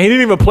them. And he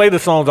didn't even play the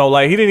songs though.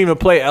 Like he didn't even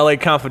play LA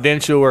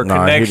Confidential or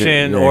Nah, he Connection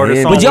didn't. Yeah, or the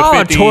he song didn't. But y'all with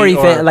are 50 Tory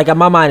or- fan. Like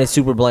my mind is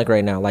super blank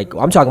right now. Like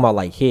I'm talking about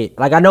like hit.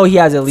 Like I know he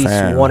has at least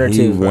Fam, 1 or he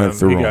 2. went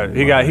through He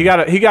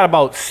them. got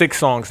about 6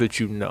 songs that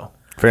you know.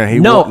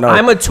 Fam, No,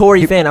 I'm a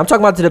Tory fan. I'm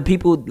talking about to the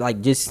people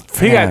like just.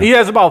 He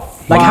has about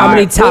Like, how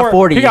many top 4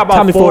 40? He got Tell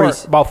about me 4.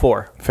 40s. About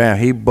 4. Fam,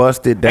 he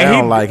busted And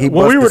down like he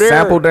when busted we were the there,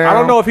 sample down. I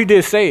don't know if he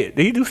did say it.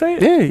 Did he do say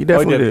it? Yeah, he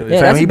definitely did. Yeah,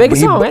 Fam, that's the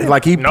biggest song, ain't it?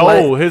 Like he No,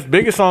 played his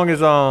biggest song is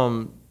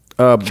Trapping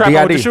with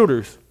B.I.D. the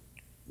Shooters.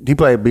 He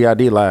played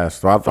B.I.D.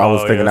 last, so I was Oh,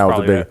 thinking yeah, that was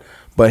that's the probably big.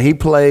 But he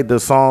played the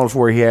songs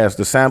where he has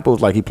the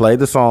samples. Like he played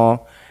the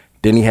song,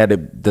 then he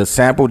had the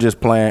sample just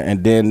playing,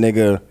 and then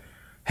nigga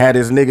had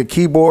his nigga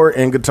keyboard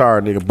and guitar,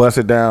 nigga bust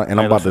it down, and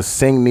I'm about to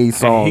sing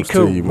these And he songs to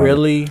could you, man.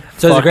 really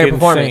So it's a great fucking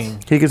performance.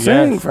 sing. He can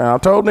sing, Yes. fam. I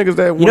told niggas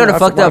that. You know the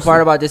fucked up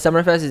part about this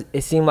Summerfest is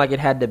it seemed like it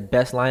had the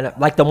best lineup.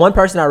 Like the one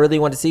person I really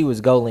wanted to see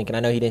was Go Link, and I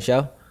know he didn't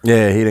show.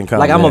 Yeah, he didn't come.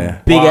 Like I'm yeah.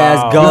 a big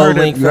ass Wow. Go You heard,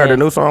 Link you heard the fan.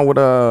 new song with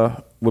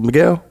with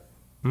Miguel?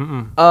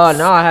 No,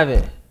 I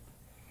haven't.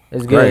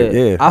 It's good.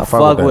 Great, yeah, I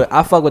fuck with that.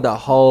 I fuck with the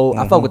whole.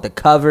 I fuck with the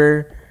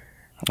cover.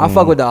 I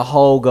fuck with the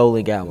whole Gold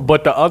Link album.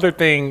 But the other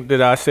thing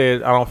that I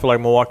said, I don't feel like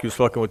Milwaukee was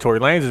fucking with Tory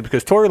Lanez is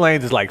because Tory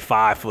Lanez is like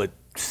 5'6",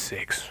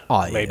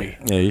 Oh, yeah. maybe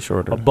Yeah, he's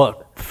short. a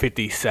buck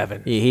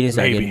 57. Yeah, he didn't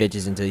start maybe. getting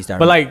bitches until he started.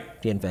 But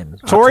like getting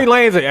famous. Tory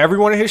Lanez at every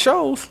one of his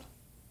shows,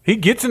 he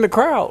gets in the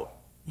crowd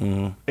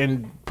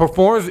and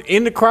performs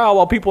in the crowd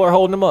while people are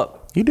holding him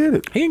up. He did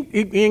it. He ain't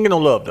get no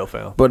love though,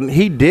 fam. But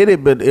he did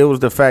it, but it was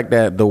the fact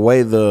that the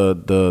way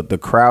the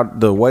crowd,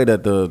 the way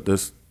that the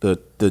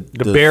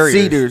barriers.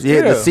 seaters, the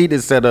Yeah. seat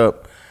is set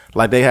up,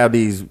 like they have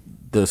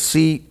the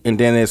seat, and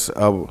then it's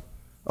a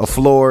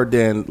floor,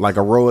 then like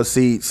a row of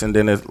seats, and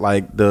then it's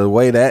like the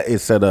way that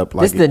is set up.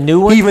 Like This the new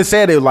one? He even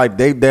said it like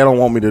they don't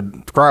want me to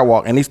crowd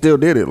walk, and he still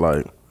did it.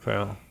 Like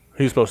Fam,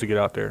 he was supposed to get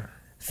out there.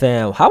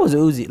 Fam, how was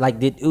Uzi? Like,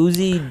 did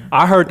Uzi?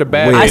 I heard the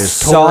bad Wiz. guys I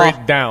saw- tore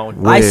it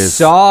down.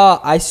 Wiz.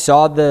 I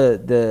saw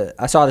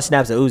the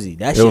snaps of Uzi.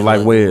 That shit was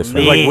like Wiz. It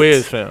was like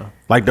Wiz, fam.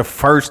 like the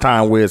first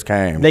time Wiz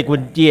came, Like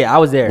when I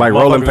was there. like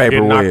Motherfuckers rolling paper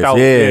getting knocked Wiz. out.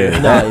 Yeah, Yeah.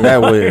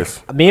 that Wiz.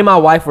 Me and my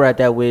wife were at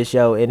that Wiz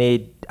show, and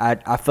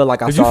I feel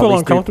like I Did saw you at feel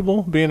least three-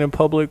 uncomfortable being in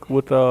public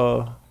with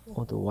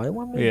With the white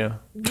woman? yeah?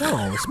 No, it's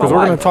my Because we're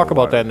gonna wife. talk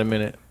about that in a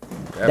minute.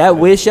 That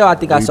Wiz show, I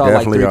think I We saw like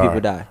definitely 3 are. people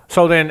die.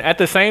 So then at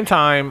the same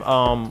time,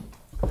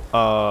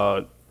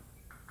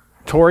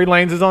 Tory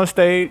Lanez is on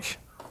stage,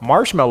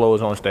 Marshmello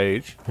is on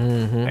stage,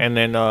 and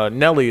then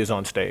Nelly is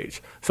on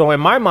stage. So in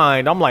my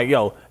mind, I'm like,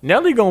 yo,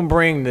 Nelly gonna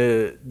bring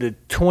the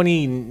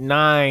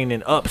 29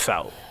 and ups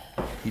out.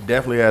 He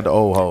definitely had the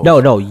old hoes.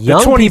 No, The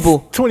young 20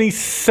 people.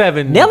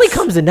 27. Nelly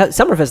comes to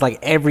Summerfest like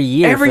every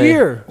year. Every fam.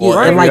 year, Yeah,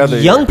 right? and like Every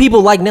other young year.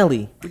 people like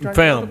Nelly.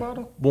 Fam,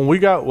 when we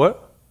got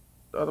what?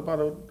 The other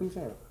bottle, do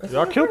something.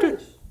 Y'all killed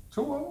it.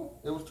 2 of them.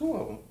 It was 2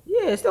 of them.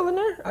 Yeah, it's still in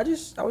there. I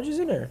was just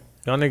in there.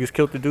 Y'all niggas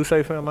killed the Duce,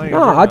 fam. I ain't No,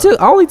 drunk now.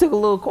 I only took a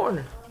little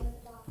corner.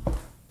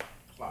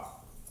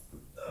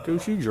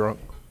 Dude, you drunk.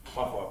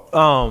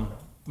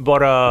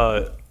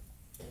 But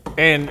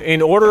and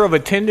in order of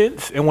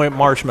attendance, it went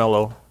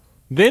Marshmello,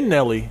 then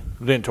Nelly,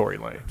 then Tory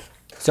Lanez.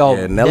 So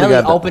Yeah, Nelly Nelly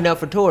got the- opened up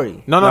for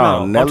Tory. No.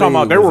 I'm Nelly talking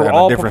about they was were at a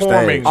all different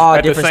performing stage. Oh, at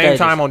the different same stages.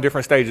 time on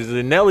different stages.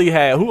 And Nelly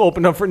had who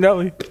opened up for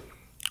Nelly?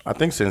 I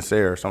think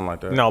Sincere or something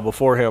like that. No,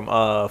 before him,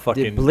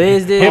 fucking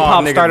Blizz did? Hip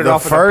hop nigga, started the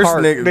off first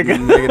in the park,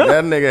 nigga,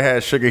 that nigga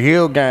had Sugar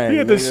Hill Gang. He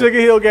had the nigga, Sugar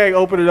Hill Gang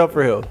open it up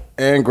for him.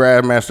 and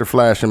Grandmaster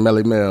Flash and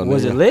Melly Mel.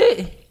 Was nigga. it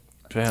lit?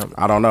 Fam.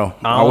 I don't know.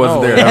 I don't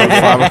wasn't know. there.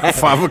 That was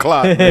 5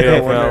 o'clock. Yeah, I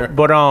wasn't there. fam.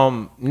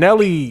 But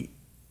Nelly,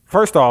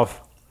 first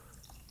off,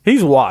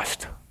 he's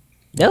washed.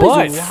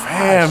 Nelly's But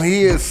Damn,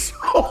 he is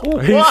so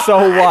he's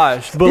so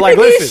washed. But like,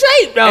 Nigga in listen,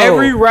 shape, though.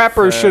 every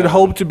rapper should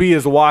hope to be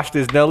as washed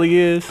as Nelly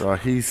is.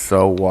 He's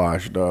so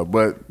washed up.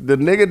 But the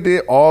nigga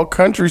did all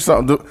country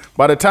songs.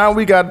 By the time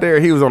we got there,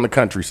 he was on the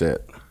country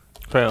set.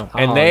 Fam.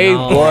 And Oh, they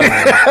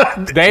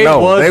no.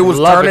 was they was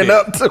turning loving it.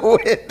 up to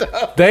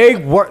it. They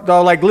were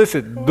though, like,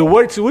 listen,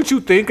 what you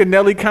think a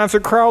Nelly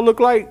concert crowd look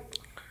like?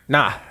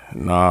 Nah.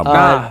 Nah,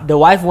 Nah. The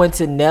wife went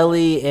to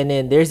Nelly, and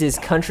then there's this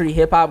country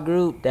hip hop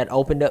group that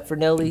opened up for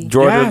Nelly.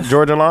 Yes.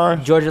 Georgia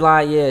Line. Georgia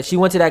Line, yeah. She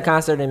went to that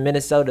concert in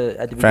Minnesota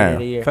at the beginning Fam. of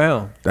the year.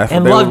 Fam. That's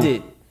And what they loved were-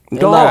 it. And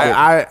Dog, loved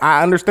it.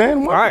 I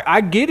understand. All right,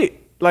 I get it.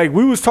 Like,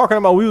 we was talking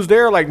about, we was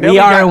there. Like, Nelly We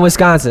are got- in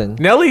Wisconsin.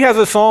 Nelly has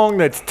a song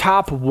that's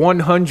top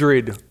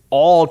 100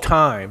 all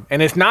time,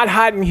 and it's not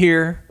Hot in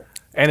Here,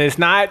 and it's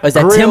not. Is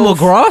that Tim Grills.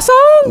 McGraw song?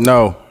 Oh.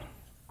 No,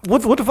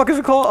 What the fuck is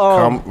it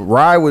called?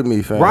 ride with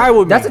me, fam. Ride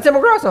with me. That's a Tim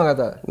McGraw song, I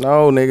thought.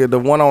 No, nigga, the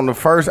one on the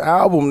first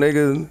album,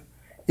 nigga.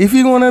 If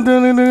you wanna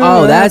do it,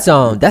 Oh, that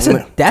song. That's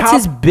Top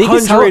his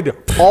biggest song. 100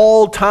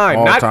 all time.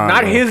 All not time,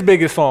 not bro. his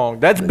biggest song.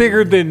 That's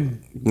bigger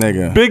than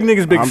nigga. Big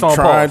nigga's big I'm song.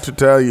 trying Pause. to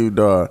tell you,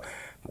 dog.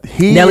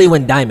 He Nelly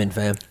went diamond,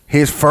 fam.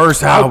 his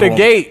first Out album the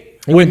gate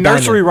He with went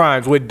nursery diamond.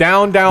 rhymes with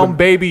Down Down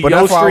Baby, But Yo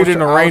that's why Street,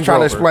 and the I was Range trying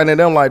to Rover. explain to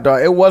them like,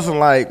 dog, it wasn't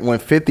like when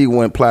 50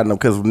 went platinum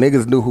because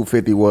niggas knew who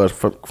 50 was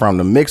from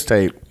the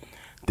mixtape.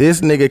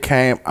 This nigga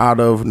came out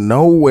of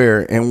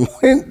nowhere and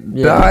went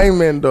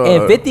diamond, dog.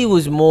 And 50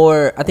 was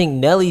more, I think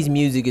Nelly's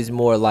music is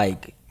more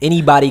like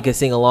anybody could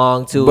sing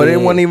along to But it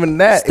wasn't even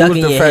that. Stuck It was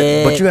in the your fact.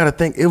 head. But you got to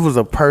think, it was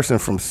a person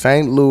from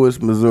St.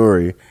 Louis,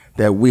 Missouri,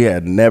 that we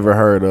had never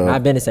heard of.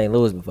 I've been to St.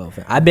 Louis before,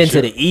 fam. I've been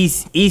to the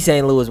East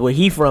St. Louis where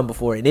he from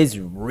before, and it's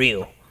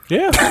real.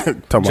 Yeah.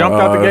 Talking Jumped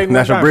about, out the gate and went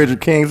National diamond. Bridge of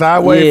Kings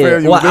Highway. Yeah.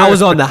 fam, you Well, I there?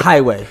 was on the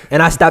highway,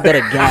 and I stopped at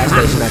a gas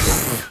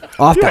station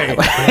off the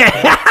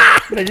highway.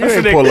 You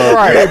ain't pull up.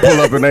 Right. You ain't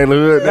pull up in their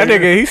hood. That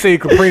nigga, he seen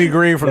Caprini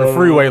Green from the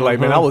freeway. Like,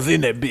 man, I was in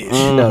that bitch.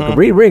 No,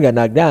 Capri Ring got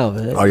knocked down,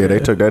 man. Oh yeah, they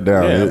took that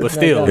down. Yeah, it, but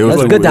still, it was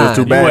That's too, a good it was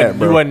too time. bad,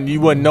 bro.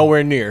 You wasn't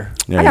nowhere near.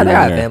 Yeah, I got you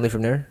a in family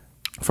from there.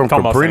 From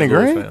Talking about Caprini St.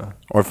 Louis, Green fam.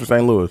 or from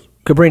St. Louis.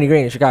 Cabrini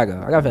Green in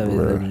Chicago. I got family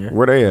that live in there.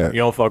 Where they at? You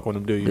don't fuck with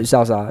them, do you? The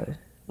South Side.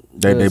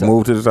 They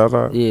moved to the south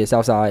side. Yeah,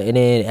 South Side. And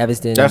then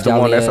Evanston. That's the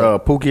one that's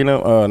Joliet,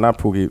 Pookie. Not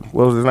Pookie.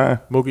 What was his name?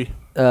 Mookie.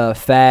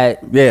 Fat.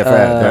 Yeah,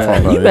 Fat.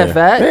 That's all You right, met yeah.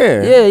 Fat?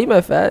 Yeah. Yeah, you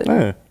met Fat.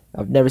 Yeah.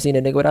 I've never seen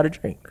a nigga without a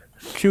drink.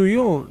 Q, you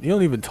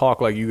don't even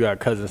talk like you got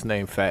cousins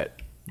named Fat.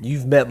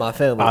 You've met my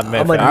family. I've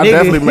met I'm a family. I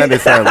definitely met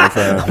his family,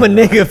 fam. I'm a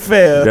nigga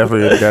fam.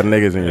 Definitely got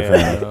niggas in your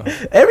family.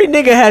 Every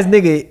nigga has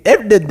nigga.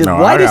 The No,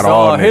 I whitest. got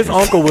all His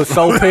niggas. uncle was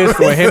so pissed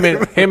when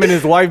him and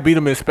his wife beat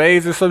him in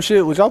spades or some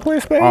shit. Was y'all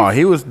playing spades? Oh,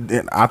 he was.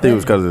 I think it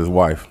was because of his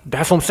wife.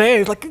 That's what I'm saying.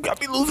 He's like, you got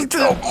me losing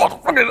to a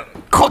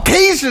motherfucking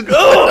Caucasian.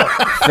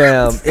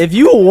 Fam, if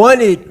you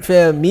wanted,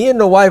 fam, me and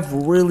the wife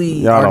really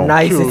Y'all are don't-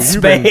 nice Dude, in you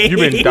spades.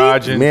 been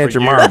dodging. Me and for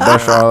Jamar years,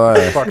 bust man. y'all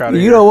ass. Fuck outta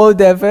You here. don't want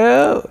that,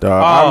 fam.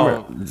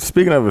 Dog, I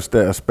speaking of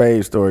a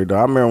spade story, though,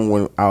 I remember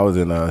when I was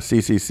in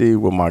CCC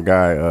with my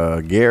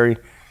guy Gary.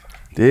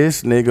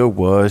 This nigga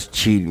was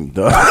cheating,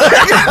 dog.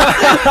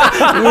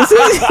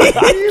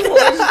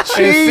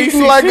 cheating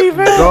CCC, like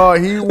man? dog.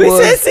 He We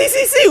said was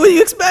CCC. What do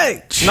you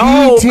expect?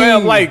 No, cheating.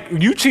 man, like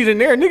you cheating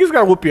there, niggas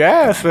gotta whoop your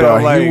ass, fam.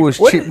 Dog, like, he was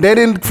what- cheating. They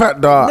didn't,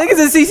 dog. Niggas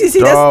in CCC.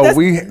 Dog, That's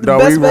we the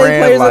best we spade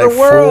ran players like in the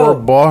world.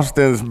 4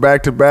 Bostons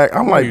back to back.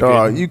 I'm like, you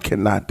dog, didn't. you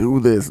cannot do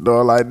this,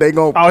 dog. Like they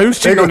gon' Oh, he was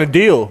they cheating on gon- the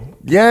deal.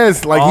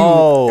 Yes, like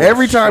Oh, he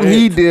every time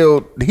he shit.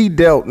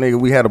 dealt, nigga.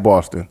 We had a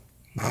Boston.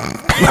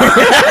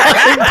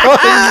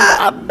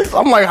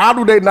 I'm like, how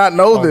do they not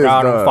know Oh, this?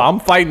 God, dog? I'm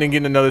fighting and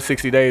getting another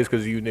 60 days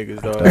because of you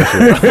niggas, dog.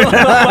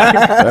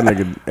 That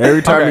nigga,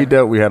 every time Okay. he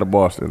dealt, we had a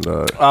Boston,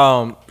 dog.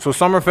 So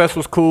Summerfest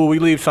was cool. We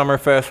leave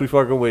Summerfest. We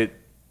fucking with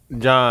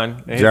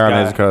John. And his John guy.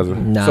 and his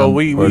cousin. Nah. So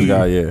we Or his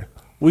guy, yeah.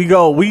 we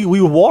go we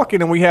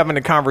walking and we having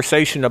a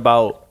conversation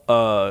about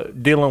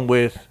dealing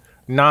with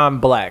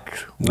non-black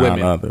women.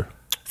 None other.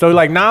 So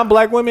like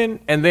non-black women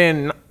and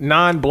then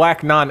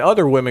non-black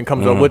non-other women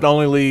comes up with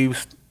only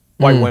leaves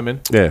white women.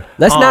 Yeah.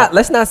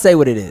 Let's not say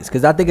what it is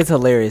because I think it's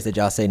hilarious that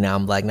y'all say now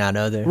I'm black, not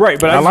other. Right,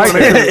 but I just like wanna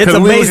make it. sure- It's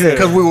amazing.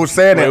 Because we were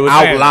saying Right, it we were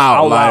out saying it loud.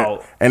 out like,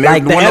 loud. And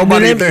Like there wasn't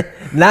nobody there.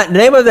 the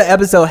name of the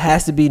episode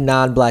has to be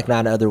non-black,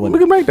 non-other We women.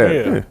 can make that.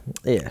 Yeah. Yeah.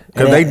 Yeah,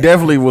 Because And they that-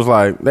 definitely was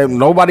like,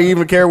 nobody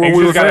even cared what You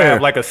we just were gotta saying.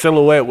 have like a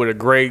silhouette with a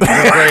gray in the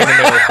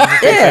middle.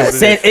 Yeah,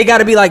 it got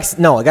to be like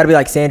it got to be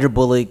like Sandra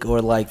Bullock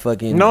or like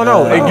fucking. No,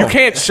 you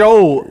can't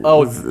show a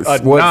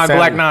what non-black,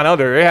 Sam-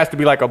 non-other. It has to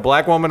be like a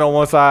black woman on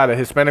one side, a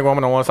Hispanic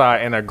woman on one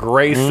side, and a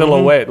gray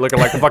silhouette looking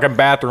like a fucking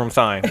bathroom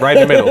sign right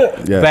in the middle.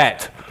 Yeah.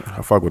 That.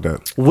 I fuck with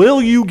that.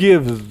 Will you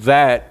give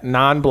that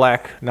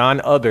non-black,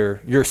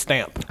 non-other your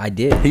stamp? I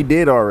did. He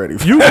did already.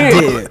 You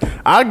did.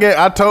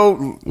 I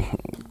told.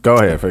 Go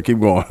ahead, Fred. Keep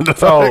going.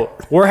 So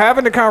we're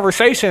having the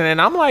conversation,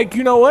 and I'm like,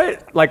 you know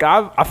what? Like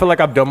I feel like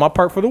I've done my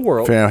part for the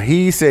world. Fam,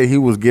 he said he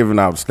was giving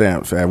out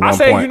stamps at one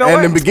said, point. you know In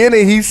what? the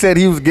beginning, he said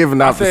he was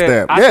giving out the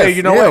stamp. I Yes, said,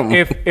 you know him.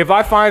 what? If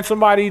I find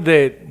somebody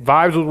that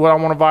vibes with what I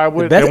want to vibe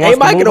with, Best that wants A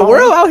to mic in move the on,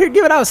 world out here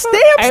giving out stamps.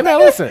 Hey man,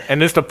 nigga. listen, and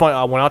this is the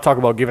point when I talk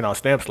about giving out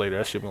stamps later.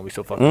 That shit gonna be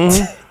so fucking.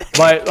 Fun.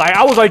 But like,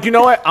 I was like, you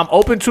know what? I'm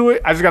open to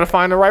it. I just gotta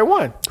find the right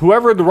one.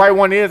 Whoever the right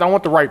one is, I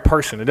want the right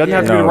person. It doesn't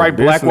have to be the right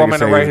this black nigga woman,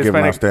 said the he right was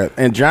giving out Hispanic.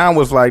 stamps. And John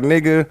was like,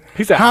 nigga,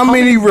 He said, how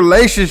many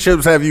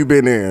relationships have you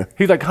been in?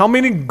 He's like, how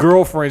many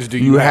girlfriends do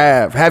you You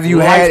have. Have you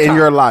had in Lifetime.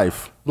 your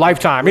life?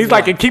 Lifetime. He's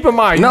like, and keep in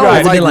mind, you No,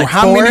 guys, like, been like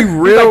how 4? many He's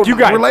real like, you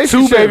got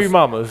relationships? 2 baby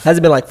mamas. Has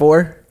it been like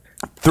 4?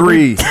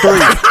 3.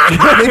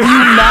 Nigga,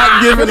 you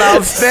not giving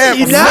out stamps.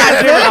 You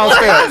not Giving out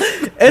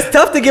stamps. It's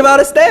tough to give out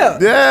a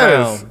stamp.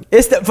 Yes.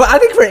 I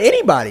think for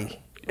anybody.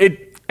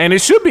 And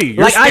it should be.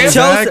 Your Like I chose.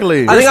 stamp-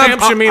 Exactly. I think Your I've-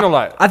 stamp should mean a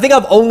lot. I think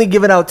I've only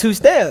given out 2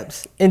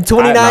 stamps in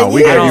 29 No,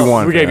 we years. gave you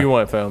one. We gave fam. you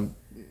one, fam.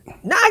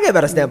 Nah, I gave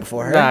out a stamp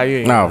before her. Nah, you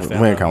ain't. No, giving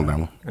we a ain't stamp. count that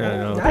one. Yeah,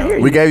 no. I hear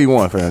you. We gave you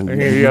one, fam. Yeah,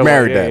 You yeah,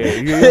 married yeah, that. yeah.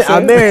 You know what I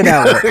I'm married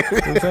that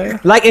one. saying?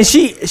 Like, and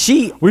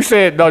she. We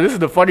said no. This is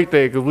the funny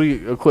thing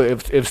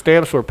because if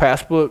stamps were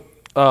passport,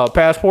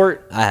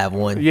 I have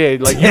one. yeah,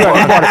 like you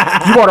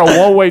bought a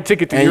one-way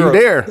ticket to And you Europe.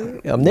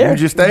 there. I'm there. You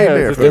just stayed Yeah,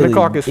 there, just fam. in the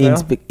caucus, eating,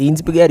 fam. eating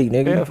spaghetti,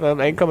 nigga. Yeah, fam,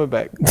 ain't coming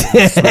back.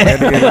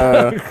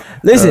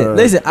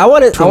 Listen. I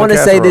want to tuna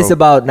say this casserole.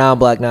 about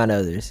non-black,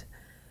 non-others.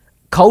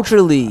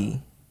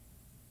 Culturally,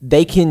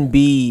 they can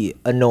be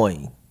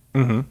annoying.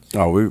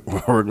 Oh, we're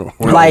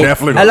Like,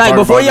 definitely and gonna like talk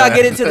before about y'all that.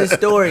 get into the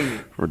story,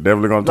 We're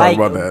definitely gonna talk like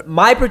about that.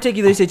 my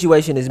particular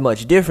situation is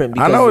much different.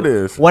 Because know it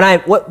is.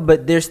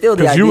 But there's still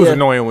the Because idea. you was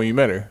annoying when you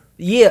met her.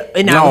 Yeah,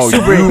 and I No, was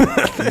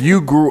super.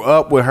 you grew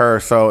up with her,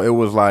 so it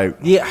was like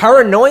Yeah,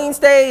 her annoying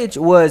stage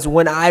was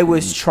when I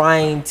was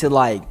trying to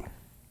like,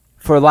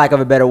 for lack of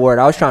a better word,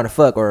 I was trying to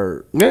fuck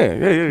or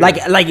yeah.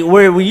 like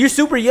where when you're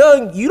super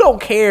young, you don't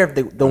care if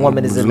the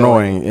woman is It's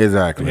annoying.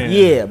 exactly.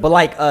 Yeah, but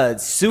like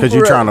super. Because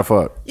you're trying to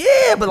fuck.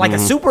 Yeah, but like a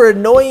super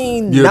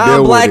annoying You deal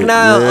non-black, with it,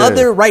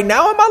 non-other right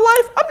now in my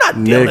life, I'm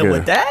not dealing Nigga.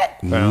 with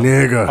that.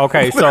 Nigga.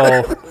 Okay,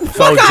 so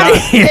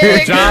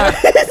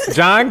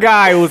John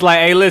Guy was like,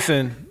 "Hey,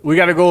 listen, we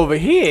got to go over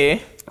here.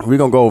 We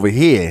gonna go over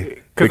here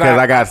because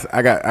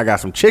I got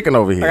some chicken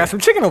over here. I got some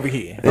chicken over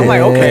here." I'm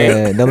like, "Okay."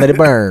 Yeah, don't let it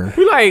burn.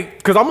 We like,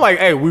 because I'm like,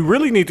 "Hey, we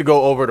really need to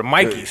go over to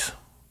Mikey's."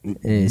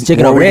 It's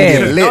chicken Where over we can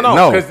there. get lit. No,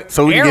 No, 'cause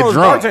so we can Aaron get was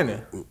drunk.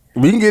 bartending.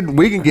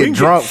 We can get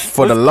drunk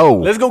for the let's- low.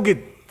 Let's go get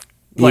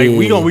like Yeah.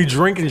 we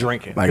drinking.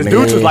 Like, Because nigga,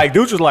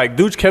 Dude was like,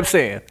 Dude kept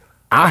saying,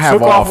 I have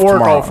took off off work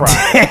tomorrow. on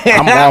Friday.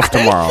 I'm off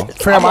tomorrow.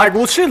 I'm like,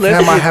 well, shit, let's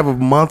Fam, I get- have a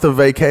month of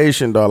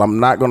vacation, dog.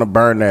 I'm not gonna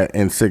burn that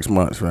in 6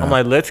 months, man. I'm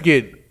like, let's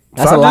get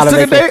That's So a lot of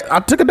took vacation. I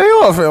took a day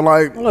off and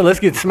like Well, let's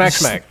get smack.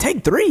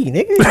 Take 3,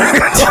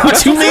 nigga.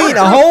 What you mean?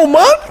 A whole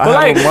month? I had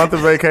like- a month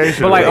of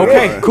vacation. But like, Yeah.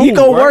 okay, cool. You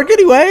gonna right? work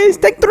anyways?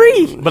 Take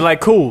 3. But like,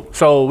 cool.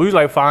 So we was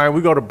like, fine.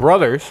 We go to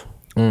Brothers.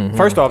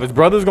 First off, is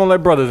Brothers gonna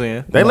let Brothers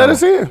in? They let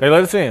us in. They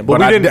let us in, but, But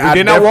we I didn't. d- I we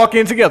did not def- walk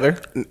in together.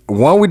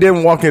 One, we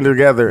didn't walk in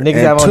together. Niggas and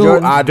have on 2,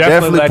 Jordans? I Definitely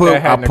definitely let put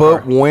that hat in the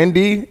car.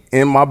 Wendy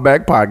in my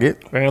back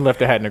pocket, And left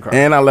the hat in the car.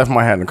 and I left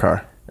my hat in the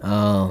car.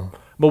 Oh.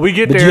 But we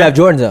get But there. you have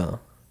Jordans on.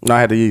 No,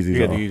 I had the Yeezys You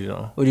got on. to use it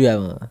on What do you have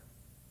on?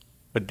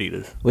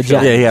 Adidas. With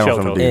John. Yeah, he had on Shell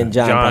some toe. Adidas. And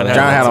John. John probably had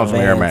John had some on some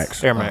Air Vans.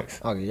 Max. Air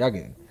Max. Okay, y'all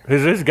good.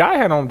 This guy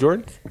had on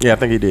Jordans. Yeah, I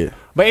think he did.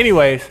 But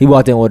anyways, He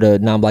walked in with a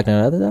non-black and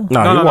another though.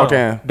 No, he walked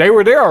in. They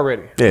were there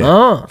already.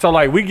 Yeah. So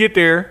like we get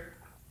there,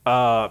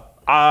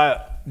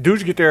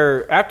 dudes get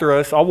there after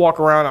us. I walk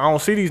around. I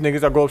don't see these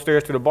niggas. I go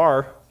upstairs to the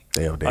bar.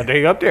 They up there.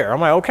 They up there.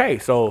 I'm like, okay.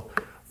 So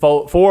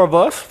four of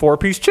us,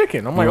 4-piece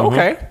chicken. I'm like,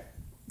 okay,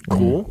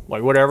 cool.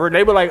 Like whatever.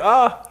 They were like,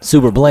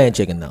 Super bland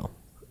chicken though.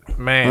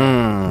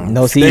 man.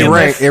 No It seasoning.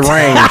 ranged. Like,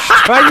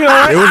 you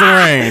know, It was a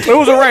range. it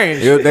was a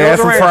range. They It had was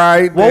a some range.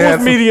 fried. One they had was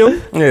some-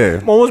 medium. Yeah.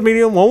 One was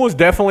medium. One was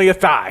definitely a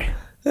thigh.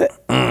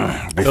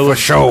 For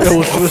sure. It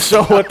was for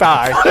sure a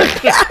thigh.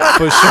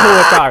 For sure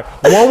a thigh.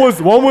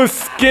 One was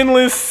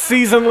skinless,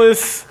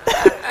 seasonless.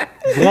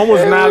 One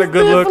was not a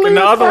good look, and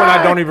the other one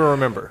I don't even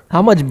remember.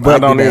 How much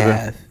butt don't did they either.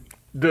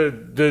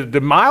 have? The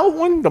mild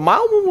one,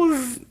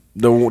 was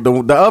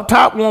The up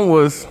top one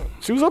was.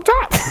 she was up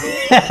top.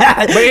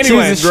 But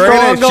anyway,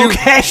 strong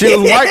She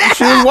was white.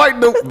 She was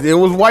white. It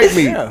was white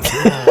meat.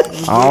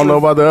 I don't know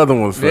about the other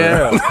ones.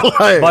 fam.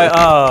 yeah. Like,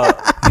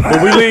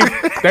 But we leave.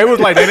 They was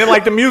like they didn't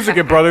like the music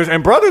at Brothers,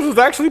 and Brothers was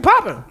actually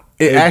popping.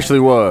 it actually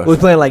was. We was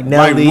playing like Like,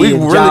 Nelly we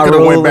and really Ja could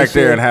have Rule went back and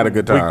there shit. and had a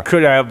good We time.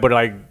 could have, but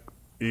like,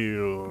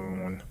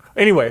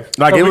 anyway,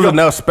 Like so it we was go-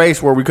 enough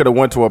space where we could have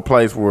went to a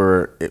place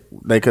where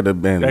they could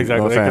have been. Exactly.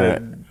 You know They what I'm could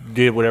saying? have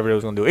did whatever they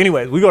was gonna do.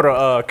 Anyways, we go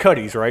to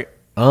Cuddy's, right?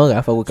 Oh,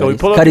 I fuck with So we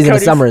Cuddy's. pull up Cuddy's to in the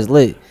Cuddy's. summer is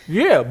lit.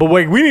 Yeah, but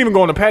wait, we didn't even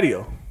go on the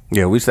patio.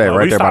 Yeah, we stayed We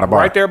right there by the stopped bar.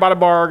 Right there by the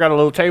bar, got a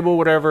little table,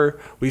 whatever.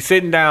 We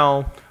sitting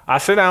down. I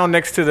sit down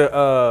next to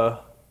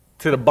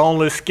the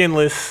boneless,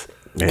 skinless,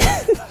 Yeah.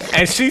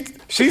 and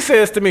she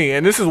says to me,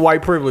 and this is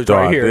white privilege Dog,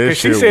 right here. this 'Cause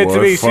she shit said to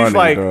was me, funny, she's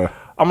like, dog.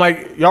 I'm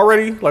like, y'all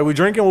ready? Like we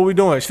drinking? What we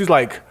doing? She's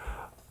like,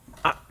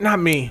 not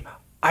me.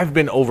 I've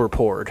been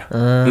overpoured.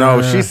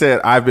 No, she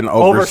said I've been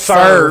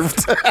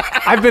overserved.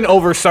 I've been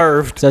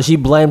overserved. So she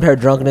blamed her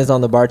drunkenness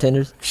on the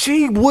bartenders.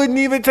 She wouldn't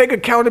even take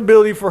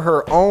accountability for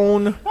her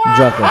own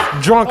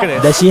Drunkenness.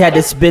 drunkenness. That she had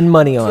to spend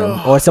money on,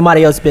 or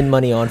somebody else spend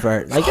money on for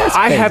her. Like that's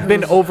I crazy. have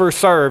been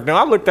overserved. Now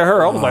I looked at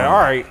her. I was like, all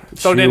right.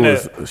 So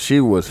she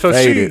was so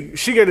faded.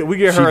 she get we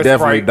get She her a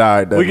definitely Sprite.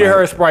 died that We get her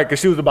night. a Sprite because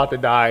she was about to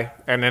die,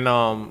 and then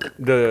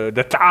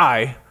the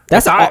thigh.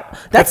 That's the thigh-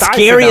 that's the thigh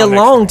scary sit down next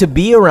alone to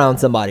be around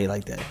somebody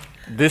like that.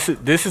 This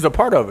is a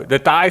part of it. The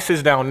thigh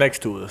sits down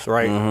next to us,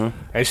 right?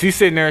 And she's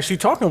sitting there and she's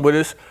talking with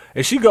us,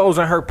 and she goes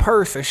in her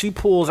purse and she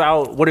pulls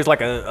out what is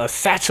like a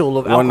satchel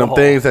of alcohol. One of them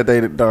things that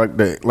they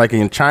like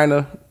in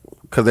China,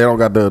 because they don't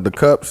got the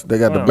cups, they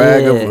got the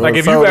bag Yeah. of Like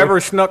if you soda. ever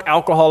snuck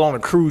alcohol on a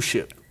cruise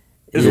ship,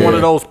 it's Yeah. one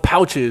of those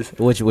pouches.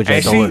 Which and I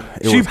she don't-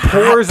 it she was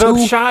pours hot, up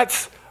too.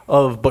 shots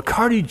of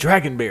Bacardi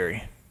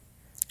Dragonberry.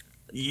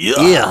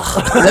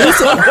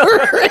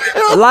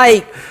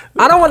 Like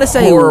I don't want to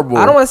say Horrible.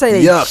 I don't want to say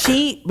they Yuck.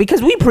 cheat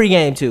because we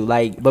pregame too.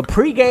 Like, but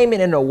pregaming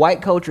in the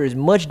white culture is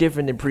much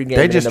different than pregaming.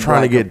 They in just the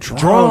trying to black get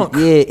culture. drunk.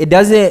 Yeah, it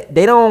doesn't.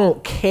 They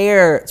don't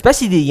care,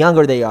 especially the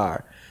younger they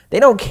are. They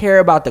don't care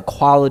about the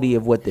quality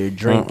of what they're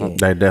drinking.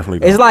 They definitely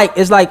It's don't.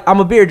 like I'm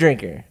a beer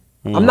drinker.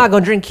 I'm not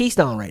gonna drink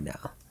Keystone right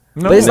now.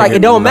 But it's like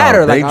it don't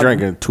matter. They Like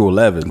drinking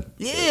 211.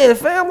 yeah,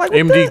 fam. Like what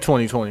MD the-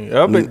 2020.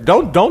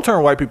 Don't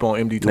turn white people on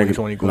MD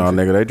 2020. No,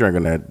 nigga, they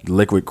drinking that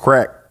liquid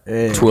crack.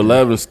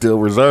 211 still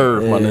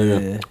reserved, my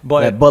nigga.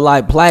 But But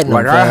like platinum.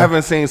 Like I fam.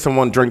 haven't seen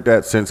someone drink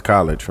that since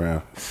college,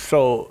 fam.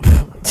 so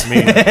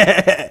me,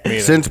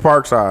 Since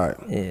Parkside,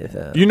 Yeah,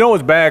 fam. you know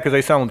it's bad because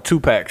they sell them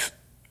 2-packs.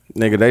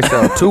 nigga, they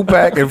sell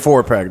 2-pack and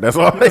 4-pack. That's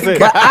all they it.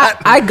 got. But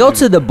I go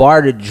to the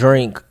bar to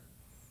drink,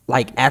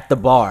 like at the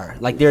bar.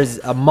 Like there's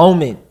a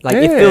moment, like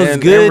it Yeah, feels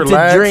and good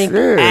relax, to drink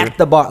yeah. at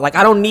the bar. Like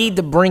I don't need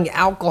to bring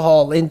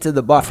alcohol into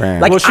the bar.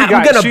 Fam. Like Well, she I'm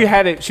gonna. she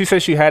had it. She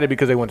said she had it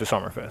because they went to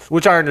Summerfest,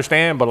 which I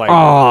understand. But like,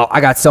 Oh, I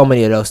got so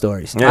many of those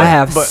stories. Yeah, I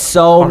have but-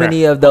 so okay,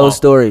 many of hold those on.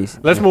 stories.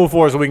 let's move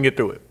forward so we can get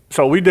through it.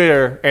 So we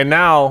there, and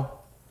now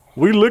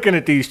we looking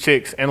at these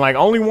chicks, and like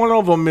only one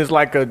of them is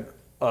like a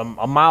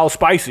mild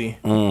spicy,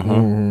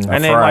 and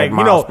then like fried you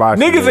know mild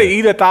spicy, niggas that yeah.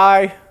 eat a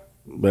thigh.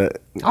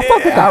 But I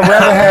fuck with I'd that.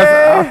 rather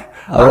have.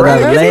 I would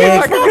have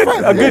Like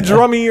legs. a good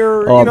drummy or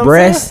Or you know what I'm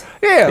breast.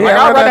 saying? Yeah, like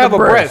Yeah, I'd rather have a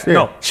breast, breast. yeah.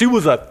 No, she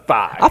was a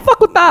thigh. I fuck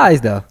with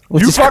thighs though,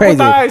 which You is fuck crazy. with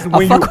thighs I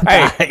when you fuck with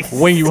hey, thighs.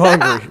 when you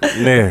hungry.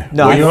 Yeah.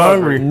 No, when I you fuck-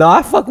 hungry No,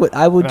 I fuck with.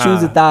 I would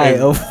choose a Nah, thigh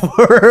and-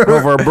 over.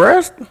 over a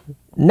breast.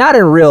 Not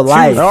in real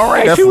life, All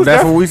right, Hey, that's, she was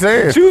that's def- what we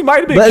said. She was might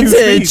have been but cute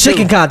in speed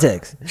chicken too.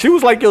 context. She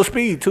was like your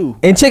speed too.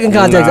 In chicken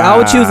context, I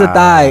would choose a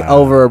thigh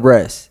over a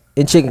breast.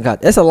 In chicken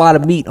context, that's a lot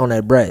of meat on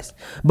that breast.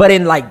 But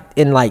in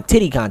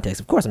titty context,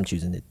 of course, I'm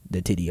choosing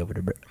the titty over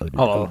the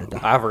Hold over the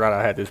on. I forgot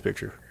I had this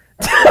picture.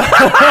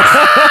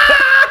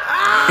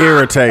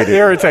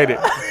 Irritated.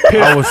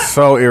 I was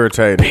so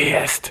irritated.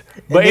 Pissed.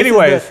 But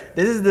anyways,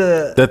 this is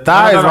the The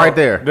thigh is right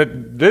there.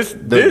 This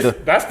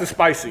that's the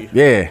spicy.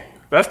 Yeah.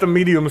 That's the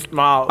medium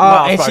mild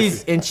and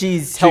spicy.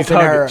 she's helping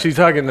her. She's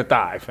hugging the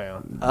thigh,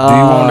 fam. Do you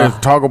want to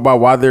talk about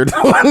why they're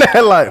doing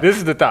that? Like, This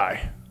is the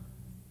thigh.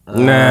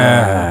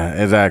 nah,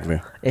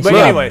 exactly. and But she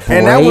got anyways.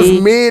 And that was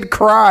braids. mid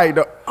cry.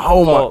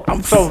 Oh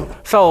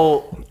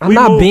So my! I'm we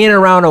not moved- being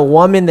around a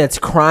woman that's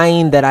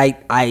crying that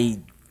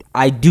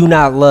I do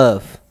not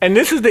love. And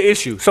this is the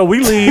issue. So we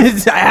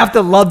leave. I have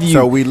to love you.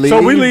 So we leave.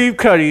 So we leave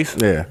Cuddy's.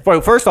 Yeah.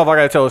 Well, first off, I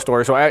gotta tell a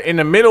story. So in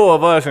the middle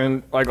of us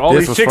and like all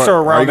This these was chicks fun. are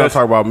Are you around gonna us.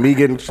 talk about me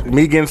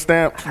getting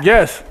stamped?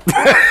 Yes.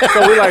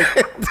 So we like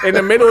in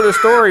the middle of the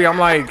story. I'm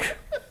like,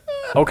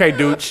 okay,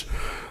 dude.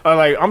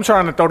 I'm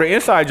trying to throw the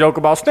inside joke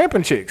about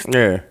stamping chicks.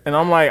 Yeah. And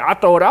I'm like, I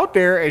throw it out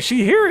there, and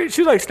she hear it.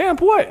 She's like, stamp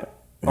what?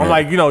 I'm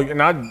like,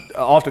 and I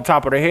off the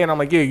top of the head, I'm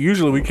like, yeah.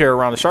 Usually we carry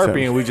around a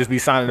Sharpie and we just be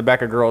signing the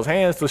back of girls'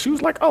 hands. So she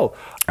was like, oh,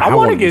 I want to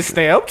wanna get be-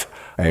 stamped.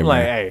 Hey, I'm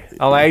like,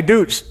 man. hey,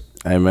 dudes.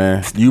 Hey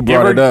man, you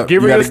brought her- it up.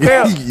 give her you your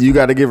gotta stamp. you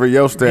got to give her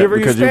your stamp Give her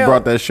your because you stamp.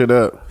 brought that shit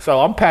up. So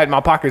I'm patting my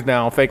pockets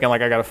down, faking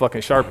like I got a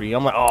fucking Sharpie.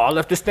 I'm like, oh, I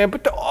left the stamp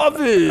at the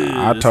office.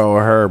 I told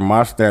her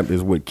my stamp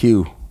is with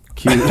Q.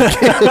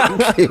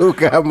 Q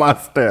got my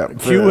stamp.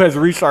 Q has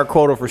reached our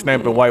quota for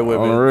stamping white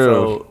women. On the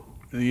real.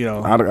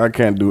 So, I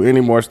can't do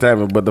any more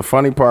stamping. But the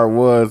funny part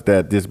was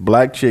that this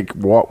black chick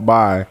walked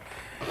by,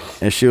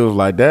 and she was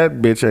like, "That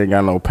bitch ain't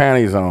got no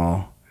panties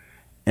on,"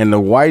 and the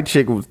white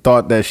chick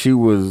thought that she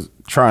was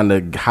trying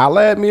to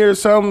holler at me or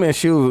something, and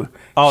she she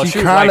was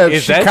kind of like,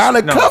 "Is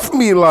that- no." cuffed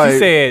me like. She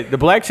said, the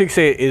black chick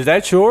said, is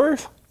that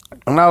yours?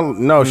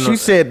 No, she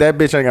said that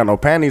bitch ain't got no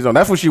panties on.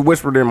 That's what she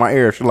whispered in my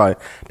ear. She like,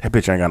 that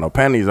bitch ain't got no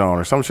panties on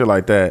or some shit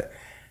like that.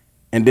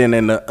 And then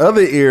in the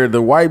other ear,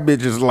 the white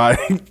bitch is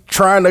like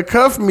trying to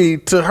cuff me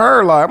to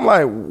her. Like, I'm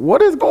like,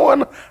 what is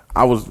going on?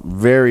 I was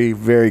very,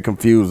 very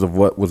confused of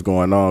what was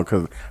going on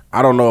because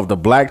I don't know if the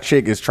black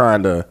chick is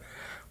trying to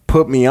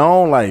put me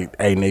on. Like,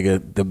 hey,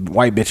 nigga, the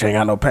white bitch ain't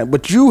got no pants.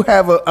 But you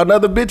have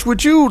another bitch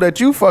with you that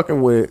you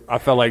fucking with. I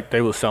felt like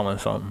they was selling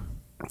something.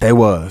 They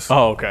was.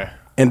 Oh, okay.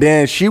 And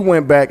then she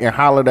went back and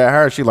hollered at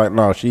her. She like,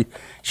 no, she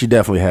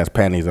definitely has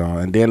panties on.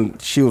 And then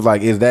she was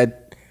like, is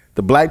that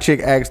the black chick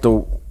asked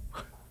the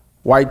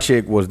white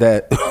chick was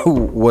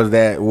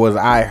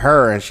I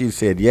her? And she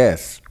said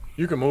yes.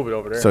 You can move it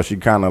over there. So she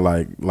kind of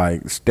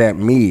like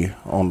stamped me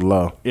on the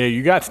low. Yeah,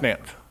 you got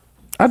stamped.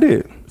 I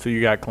did. So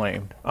you got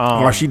claimed.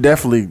 Like she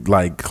definitely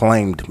like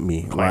claimed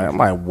me. Like, I'm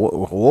like,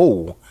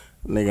 whoa,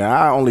 nigga,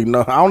 I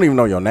don't even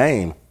know your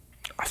name.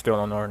 I still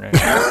don't know her name.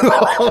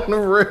 On the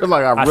real,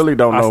 like I really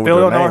don't know. I still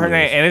what don't know your her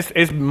name, is.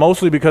 and it's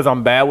mostly because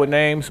I'm bad with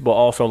names, but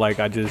also like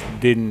I just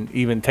didn't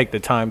even take the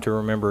time to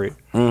remember it.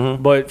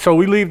 Mm-hmm. But so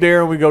we leave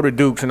there and we go to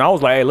Duke's, and I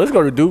was like, hey, let's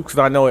go to Duke's because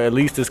I know at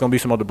least there's gonna be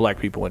some other black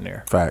people in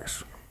there.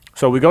 Facts.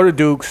 So we go to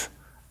Duke's,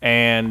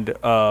 and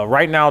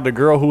right now the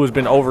girl who has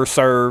been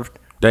overserved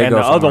They and go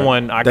the other somewhere.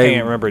 one I They-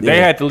 can't remember. They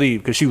yeah. had to leave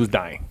because she was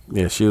dying.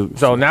 Yeah, she.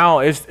 So now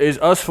it's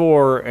us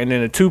four and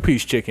then a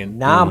 2-piece chicken.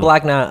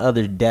 Non-black,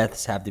 non-other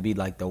deaths have to be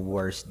like the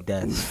worst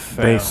deaths.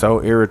 They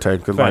so irritated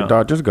because Fam. like,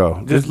 dog, just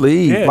go, just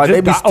leave. Yeah, like just they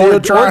be die- still or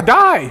trying.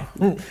 die.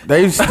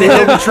 They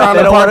still be trying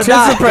to don't wanna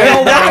die. participate. They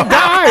don't want to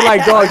die.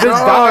 Like dog, just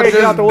die. Dog,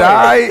 Get out the way.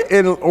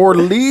 die or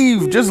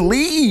leave. Just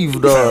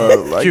leave,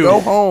 dog. Like Q. go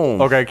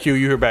home. Okay, Q,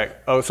 you hear back.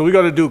 Oh, so we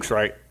go to Duke's,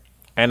 right?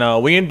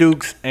 And we in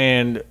Duke's,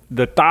 and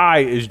the thigh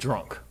is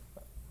drunk.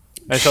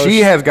 And so She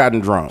has gotten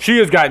drunk. She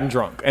has gotten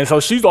drunk, and so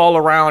she's all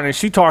around, and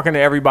she talking to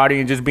everybody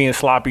and just being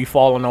sloppy,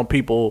 falling on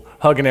people,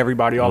 hugging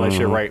everybody, all that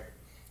shit, Mm-hmm. right?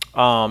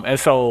 And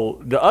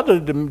so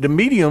the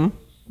medium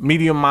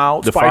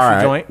mild The spicy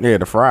fried, joint, yeah,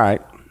 the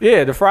fried.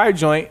 yeah, the fried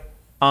joint.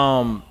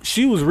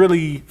 She was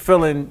really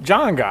feeling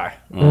John guy.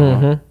 You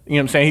know what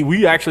I'm saying?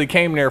 We actually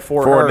came there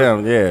for For her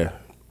them, yeah,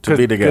 to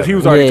be together. because he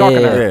was already Yeah, talking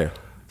to yeah, her. yeah.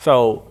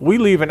 So we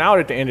leaving out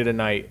at the end of the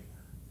night,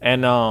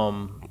 and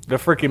the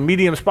freaking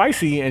medium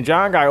spicy and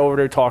John guy over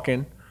there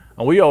talking,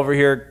 and we over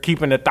here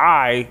keeping the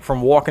thigh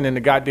from walking in the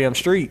goddamn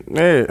street.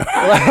 Yeah,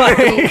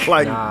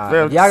 like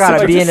Y'all gotta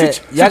like, be in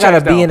just a sit y'all gotta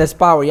your ass be in down. a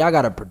spot where y'all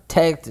gotta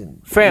protect and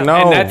Fam, no,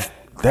 and that's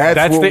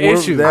what the we're-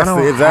 issue. That's I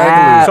the, don't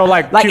exactly. So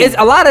like, like Q, it's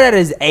a lot of that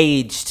is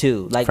age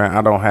too. Like Fam,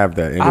 I don't have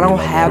that. I don't anymore.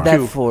 have that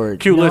Q, for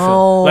Q,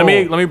 no.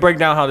 listen. Let me break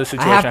down how this I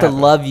situation have to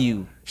happened. love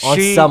you on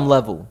She- some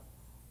level.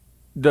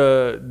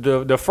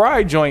 The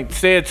fried joint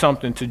said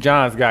something to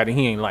John's guy that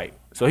he ain't like.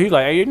 So he's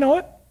like, hey, you know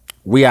what?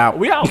 We out.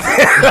 We out.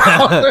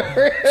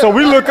 So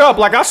we look up,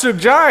 like I shook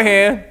John's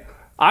hand.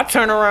 I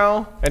turn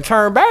around and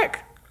turn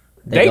back.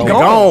 They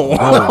gone.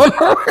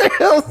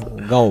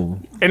 gone. Go.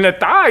 And the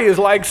thigh is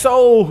like,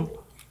 so.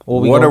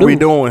 What are we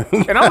doing,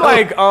 And I'm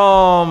like,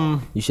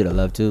 You should have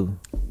loved too.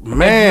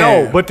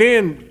 man? no. But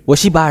then Was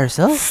she by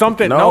herself?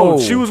 something, No. no,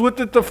 she was with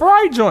the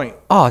fried joint.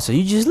 Oh, so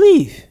you just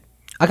leave.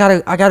 I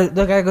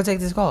gotta go take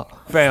this call.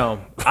 Fam,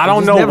 I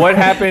don't know what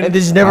happened. And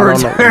this never I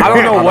don't know. returned. I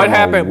don't know what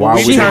happened. why but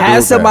we we She didn't turned, do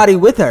has that. somebody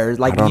with her.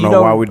 Like I don't you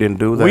know why we didn't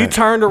do that. we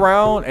turned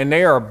around and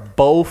they are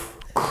both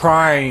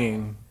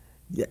crying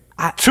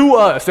I- to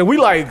us, and we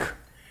like,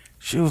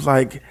 She was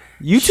like,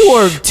 You two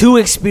are too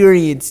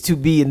experienced to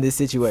be in this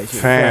situation.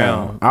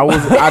 fam. I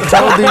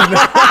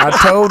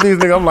told these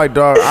niggas, I'm like,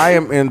 dog, I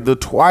am in the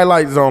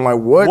twilight zone. Like,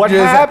 what What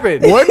just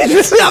happened? What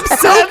just I'm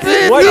so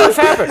pissed. what just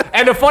happened?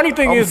 And the funny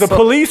thing is, the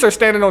police are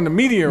standing on the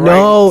median, right?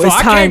 No, it's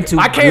I time can't, to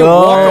I can't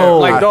go. walk her.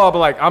 Like, dog, but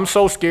like, I'm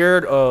so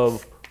scared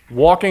of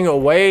walking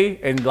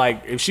away, and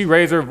like, if she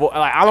raises her voice,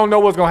 like, I don't know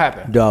what's gonna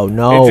happen.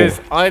 No. It's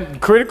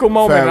just critical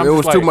moment. Fam, I'm it just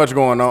was like, too much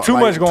going on. Too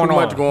Like, much going Too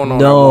on. much going on.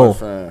 No. That was,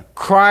 fam.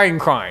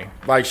 Crying.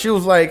 Like, she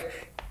was like,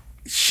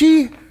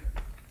 she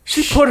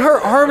Put her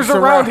arms It's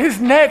around around- his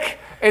neck,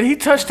 and he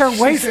touched her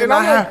waist, said, and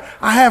I'm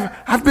like,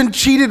 I've been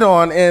cheated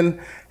on, and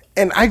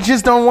I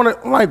just don't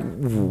want to. Like,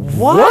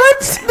 what,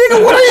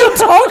 nigga? What are you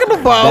talking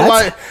about?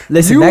 Like,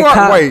 Listen, you that are,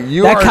 cop, wait,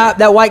 you that are, cop,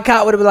 that white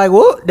cop would have been like,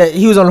 "What? That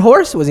he was on a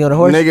horse? Was he on a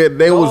horse?" nigga.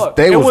 They Dog, was it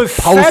posted. was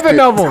 7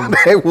 of 'em.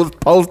 They was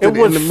posted it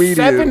was in the media.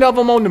 7 of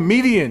them on the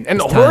median, and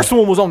the time. horse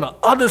one was on the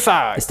other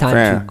side. It's time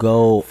Fam. to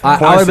go. I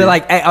would have been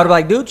like, hey, I would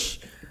have been like, Dooch,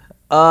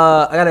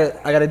 I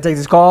gotta take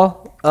this call.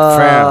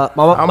 Fam,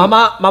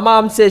 My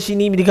mom said she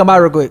need me to come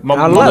out real quick.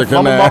 I left.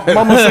 Mama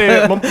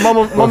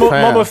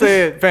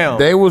said, fam.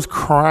 They was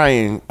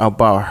crying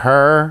about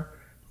her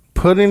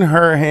putting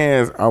her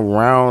hands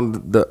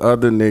around the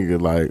other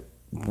nigga. Like,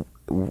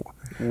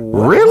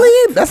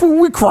 really? That's what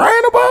we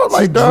crying about?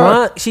 Like, She's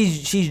dog. drunk.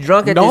 She's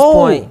drunk at this no,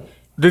 point.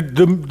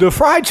 the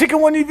fried chicken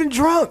wasn't even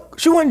drunk.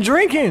 She wasn't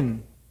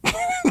drinking.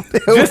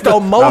 Just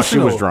emotional. No, she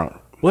was drunk.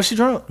 Was she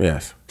drunk?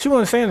 Yes, She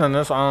wasn't saying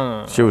nothing. So I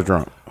don't know. she was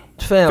drunk.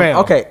 Fam.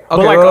 Okay. But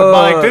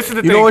like this is the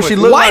You thing. know what she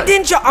Quincy. looked Why like?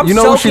 didn't y'all- I'm you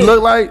know what she soaking.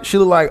 looked like? She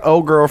looked like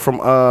old girl from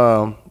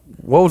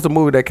what was the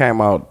movie that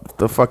came out?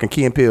 The fucking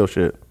Key and Peele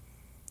shit.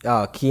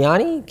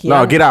 Kiani?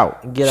 No, Get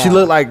Out. Get She Out.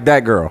 looked like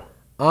that girl.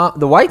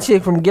 The white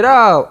chick from Get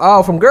Out.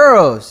 Oh, from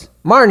Girls.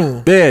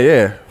 Marnie.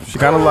 Yeah. She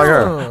kind of like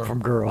her. From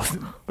girls.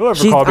 Whoever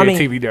She's- called me I mean- a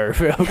TV nerd,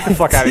 get the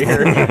fuck out of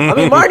here. I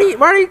mean,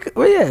 Marnie.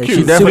 Well, yeah. She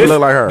She's definitely This-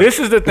 looked like her. This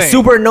is the thing.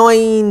 super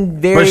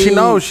annoying. Very. But she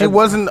knows she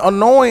wasn't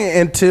annoying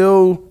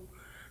until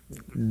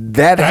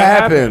that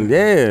happened.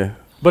 Yeah.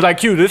 But like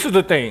Q, this is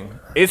the thing.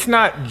 It's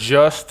not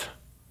just.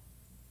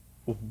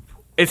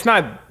 It's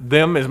not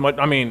them as much.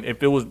 I mean,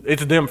 if it was,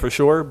 it's them for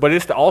sure. But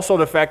it's also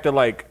the fact that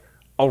like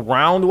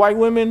around white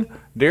women,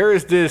 there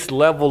is this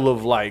level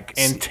of like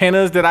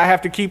antennas that I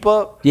have to keep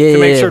up Yeah, to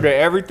make yeah. sure that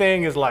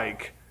everything is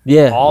like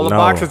Yeah. all the No.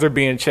 boxes are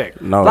being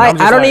checked. No. Like I'm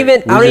just I don't like,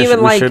 even. I we don't just- even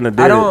we like. shouldn't have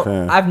I did it, don't.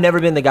 fam. I've never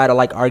been the guy to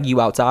like argue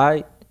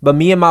outside. But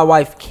me and my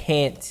wife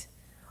can't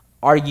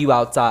argue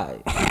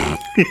outside.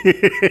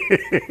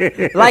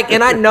 Like,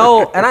 and I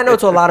know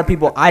to a lot of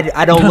people,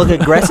 I don't look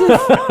aggressive.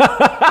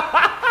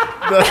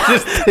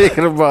 Just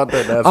thinking about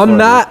that. That's I'm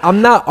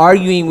funny. not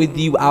arguing with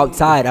you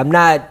outside. I'm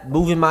not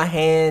moving my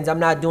hands. I'm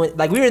not doing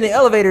like we were in the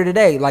elevator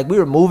today. Like we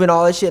were moving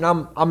all this shit.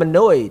 And I'm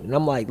annoyed, and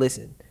I'm like,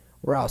 listen,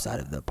 we're outside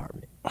of the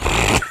apartment.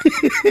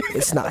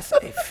 It's not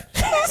safe.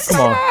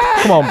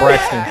 Come on,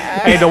 Braxton.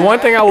 Hey, the one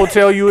thing I will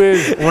tell you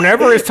is,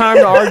 whenever it's time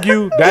to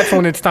argue, that's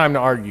when it's time to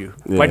argue.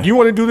 Yeah. Like, you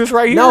want to do this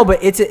right here? No,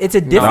 but it's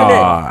a different.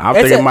 I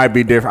think it might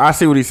be different. I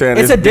see what he's saying.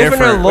 It's a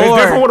different allure.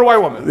 It's different with a white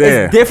woman.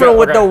 Yeah. It's different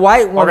with Okay. the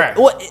white one. Okay.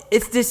 Well,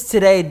 it's this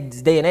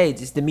today's day and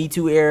age. It's the Me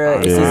Too era.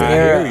 It's this Yeah. I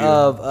era hear you.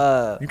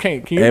 of You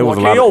can't. Can It you? was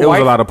a Can lot. your It was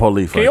wife- a lot of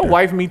police. Can Right your there.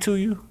 wife me to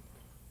you?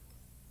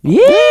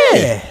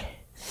 yeah.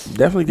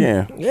 Definitely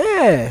can.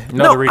 Yeah.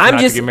 Another reason not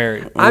to get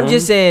married. I'm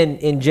just saying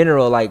in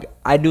general, like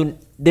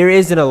there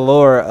is an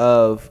allure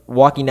of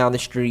walking down the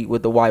street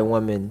with a white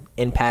woman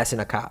and passing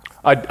a cop.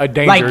 A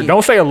danger. Like-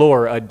 Don't say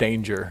allure. A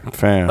danger.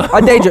 Fam.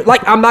 A danger.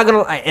 Like I'm not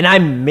gonna and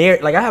I'm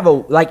married like I have a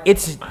like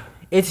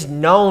it's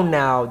known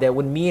now that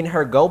when me and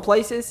her go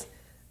places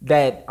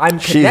that I'm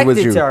She's connected with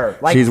you. to her.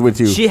 Like She's with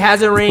you. She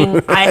has a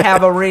ring, I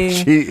have a ring.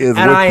 She is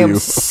and with I am you.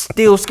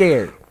 still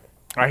scared.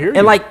 I hear you.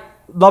 And like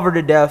love her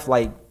to death,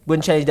 like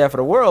wouldn't change that for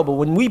the world. But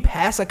when we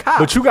pass a cop,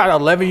 but you got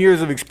 11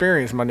 years of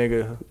experience, my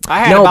nigga. I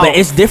had no, about, but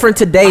it's different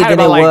I today had than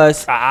it about, like,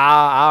 was. an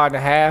hour and a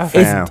half.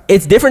 Damn.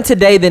 It's different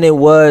today than it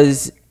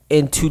was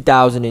in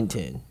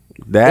 2010.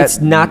 That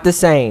It's not the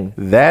same.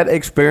 That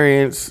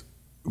experience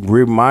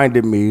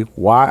reminded me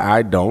why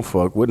I don't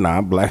fuck with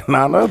non-black,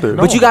 non-other.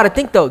 But you got to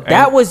think though.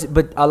 That was.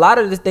 But a lot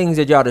of the things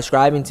that y'all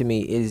describing to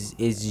me is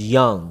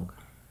young.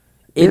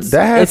 It's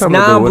that has it's something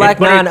to do with non-black,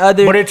 But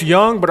non-other. but it's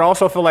young, but I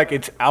also feel like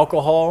it's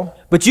alcohol.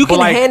 But you can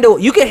like,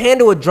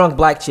 handle a drunk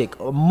black chick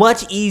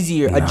much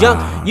easier. A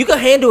drunk you can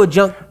handle a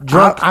drunk.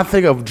 I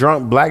think of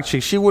drunk black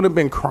chick. She would have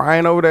been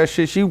crying over that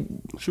shit.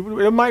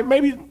 It might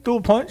maybe do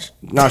a punch.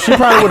 No, she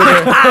probably would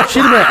have been. She'd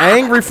have been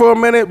angry for a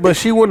minute, but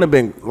she wouldn't have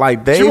been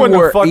like they She wouldn't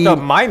were. have fucked up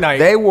my night.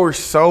 They were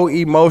so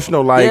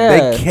emotional, like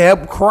Yeah. they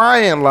kept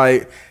crying,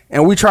 like,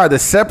 and we tried to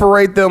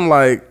separate them,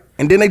 like,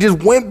 and then they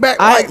just went back.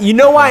 You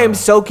know why I'm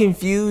so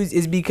confused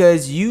is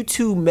because you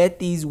two met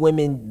these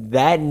women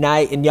that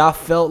night and y'all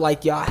felt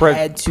like y'all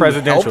had to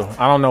presidential. help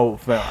I don't know.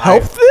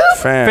 them.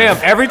 Fam,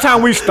 every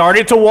time we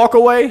started to walk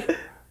away,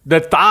 the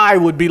thigh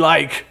would be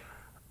like,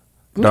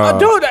 no,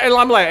 dude. And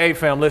I'm like, hey,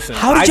 fam, listen.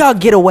 How did y'all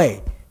get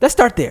away? Let's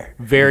start there.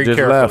 Very just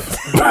careful.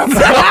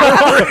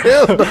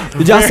 left.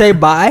 Did y'all say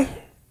bye?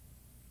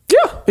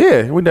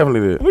 Yeah, we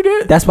definitely did. We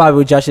did. That's probably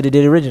what y'all should have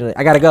did originally.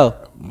 I gotta go.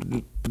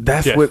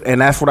 That's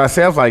what I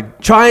said. I was like,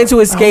 Trying to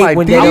escape like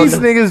when they these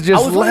don't. niggas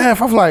just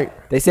left. I'm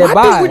like, They said why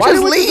bye. didn't we Why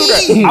just Why would you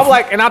do leave? that? I'm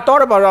like, and I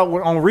thought about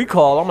it on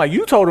recall. I'm like,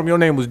 you told him your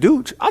name was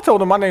Dooch. I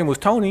told him my name was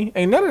Tony.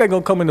 Ain't none of that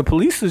gonna come in the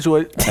police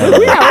situation.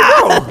 We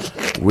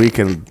gotta go. We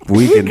can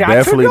got to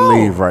definitely go.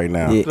 leave right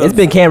now. Yeah, it's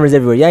been cameras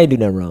everywhere. Y'all ain't do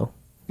nothing wrong.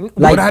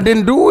 But I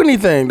didn't do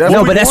anything. That's No,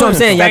 what but that's what I'm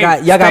saying.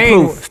 Y'all got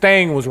proof.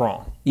 Staying was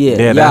wrong.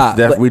 Yeah,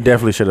 but- we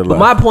definitely should have But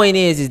left. my point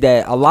is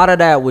that a lot of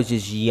that was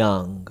just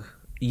young.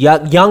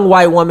 Young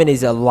white woman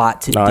is a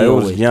lot to No, it deal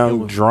was with.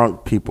 young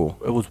drunk people.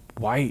 It was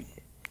white.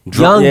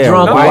 Young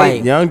drunk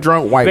white. Young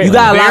drunk white. They- You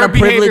got a women. lot of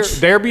behavior- privilege.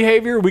 Their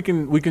behavior, we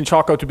can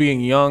chalk up to being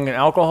young and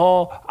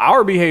alcohol.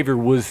 Our behavior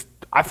was,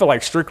 I feel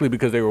like, strictly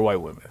because they were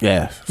white women.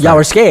 Yes. Y'all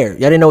were scared.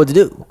 Y'all didn't know what to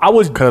do. I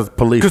was Because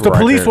police because the were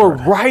right police there. were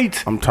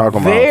right. I'm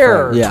talking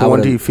there. about Yeah, I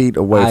 20 would've- feet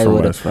away I from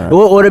would've- us, fam. It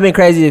would have been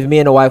crazy if me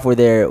and the wife were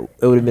there.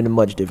 It would have been a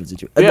much different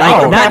situation. Yeah, Like, I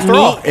would've not passed her me.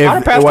 off. I'd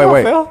have passed her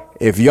off, Phil.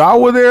 If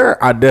y'all were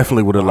there, I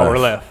definitely would have I left. would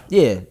have left.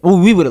 Yeah, well,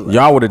 we would have.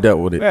 Y'all would have dealt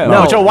with it. Yeah,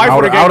 No, but your wife I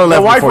would would've- I have would've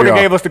left the wife before would have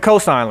y'all. gave us the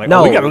cosign. Like,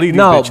 No, we gotta leave these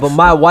no, bitches. but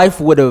my wife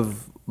would have.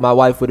 My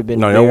wife would have been.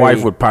 No, your very-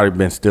 wife would probably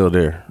been still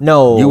there.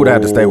 No, You would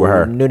have to stay with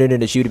her. No.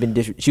 She would have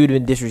been. She would have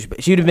been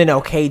disrespect. She would have been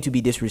okay to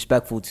be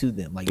disrespectful to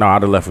them. Like No,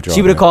 I'd have left with y'all.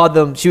 she would have man. called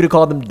them. She would have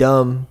called them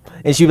dumb,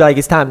 and she'd be like,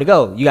 "It's time to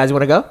go. You guys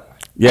want to go?"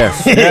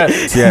 Yes.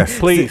 Yes. Yes.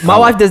 Please. My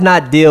wife does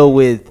not deal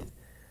with.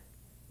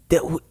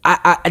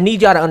 I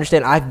need y'all to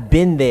understand. I've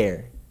been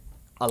there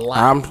a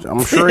lot.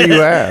 I'm sure you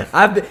have.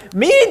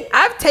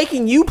 I've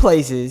taken you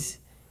places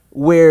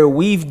where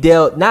we've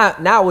dealt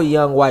not with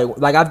young white.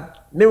 Like I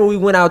remember we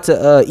went out to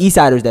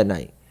Eastsiders that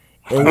night,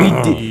 and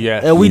we did,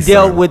 Yes. and we Eastside.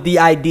 dealt with the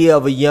idea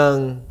of a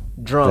young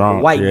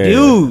drunk white yeah.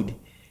 dude.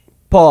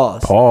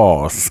 Pause.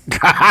 Pause.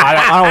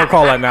 I don't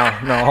recall that now.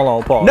 No, hold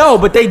on, pause. No,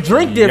 but they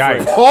drink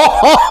different, Yikes.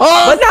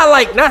 but not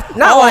like not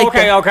like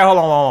okay, that. okay, hold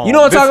on. You know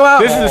what I'm talking about?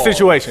 This is the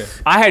situation.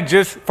 I had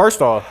just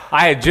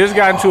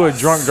gotten to a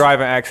drunk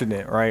driving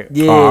accident, right?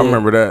 Yeah, Oh, I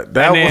remember that.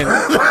 That And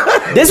was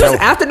then this was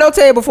after No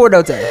Tay or before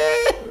No Tay?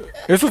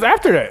 this was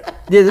after that.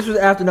 Yeah, this was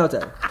after No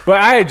Tay. But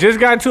I had just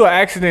gotten to an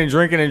accident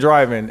drinking and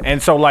driving. And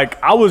so like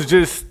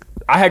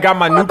I had got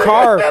my new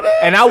car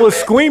and I was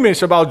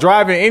squeamish about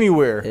driving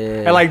anywhere.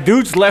 And like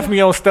dudes left me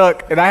on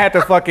stuck and I had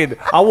to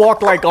I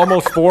walked like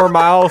almost 4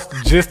 miles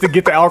just to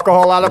get the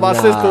alcohol out of my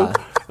system.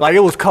 Like it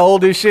was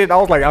cold as shit. I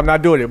was like, I'm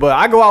not doing it. But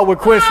I go out with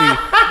Quincy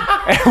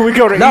and we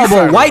go to No,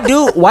 Eastside.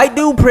 but white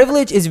dude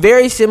privilege is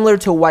very similar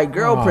to white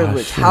girl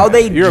privilege. How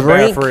they You're a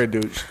drink. bad friend,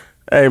 dude.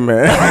 Hey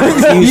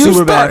man, You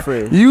super bad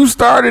friend. You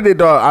started it,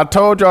 dog. I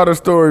told y'all the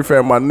story,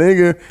 fam. My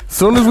nigga.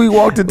 Soon as we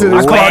walked into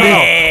this party,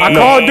 I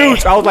called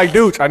Dooch. I was like,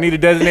 Dooch, I need a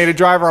designated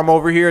driver. I'm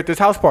over here at this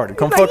house party.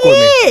 Come fuck with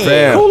me.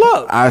 fam. Pull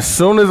up. As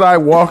soon as I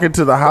walk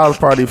into the house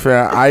party,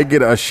 fam, I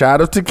get a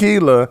shot of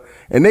tequila,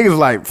 and niggas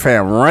like,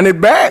 fam, run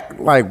it back.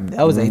 Like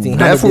That was 1800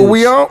 That's what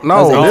we on.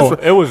 No,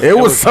 That was it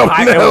was something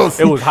high, else.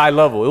 It was high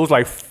level. It was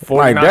like $49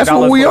 like that's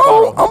what we for a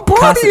on. bottle.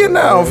 I'm partying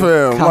now,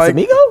 fam. Like,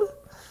 Casamigo?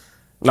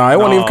 no, it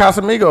wasn't even No.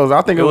 Casamigos.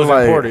 I think it, It was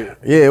like imported.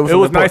 Yeah, it was. It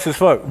was imported. nice as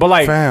fuck. But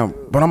like, fam.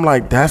 But I'm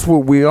like, that's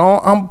what we on.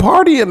 I'm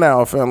partying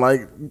now, fam.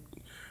 Like,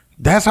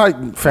 that's how,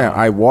 fam.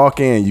 I walk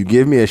in, you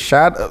give me a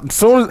shot. As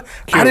soon as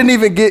I didn't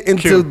even get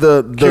into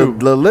the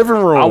living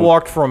room. I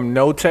walked from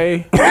Note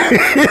to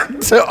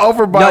to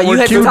over by No, you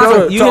had to Q talk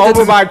Dope. to- you had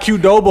over by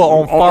Qdoba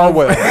on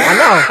Farwell.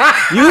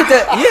 I know. You hit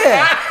the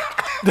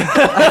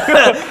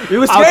You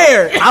was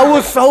scared. I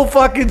was so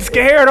fucking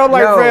scared. I'm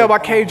like, No. fam, I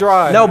can't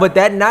drive. No, but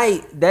that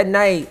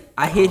night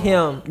I hit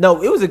him.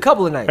 No, it was a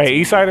couple of nights. Hey,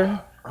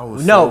 Eastsider?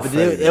 No, but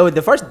it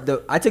was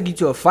I took you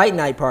to a fight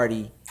night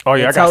party. Oh,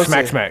 yeah, in I got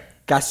Tulsa. smack.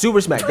 Got super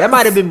smacked. That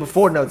might have been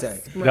before No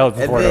Tay. That was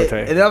before and then, No Tay.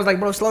 And then I was like,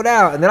 bro, slow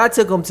down. And then I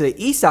took him to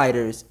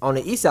Eastsiders on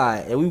the East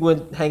Side, and we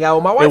went hang out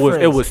with my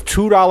wife. It was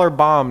 $2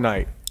 bomb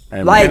night.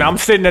 Like- And I'm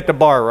sitting at the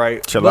bar,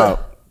 right? Chill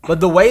out. But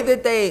the way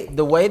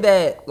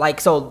that like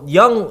so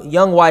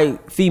young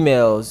white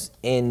females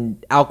in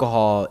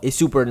alcohol is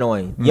super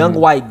annoying. Young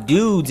white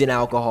dudes in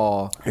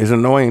alcohol It's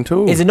annoying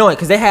too. is annoying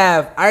because they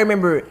have. I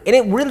remember, and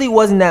it really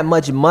wasn't that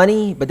much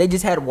money, but they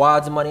just had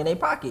wads of money in their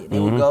pocket. They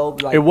would go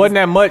like, It wasn't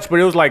that much,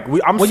 but it was like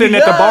I'm When sitting you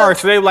at the young. bar,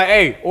 so they were like,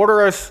 "Hey,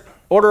 order us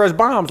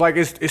bombs. Like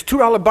it's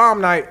 $2 bomb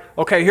night.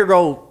 Okay, here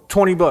go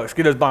 $20.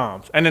 Get us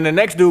bombs." And then the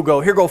next dude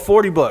go, "Here go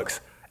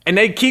 $40." And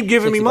they keep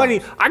giving me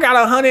money. I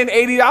got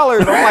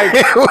 $180. I'm like,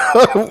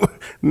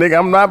 Nigga,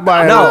 I'm not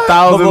buying No,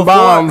 1,000 but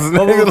bombs.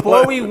 But nigga.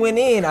 before we went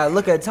in, I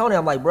look at Tony.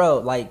 I'm like, bro,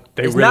 like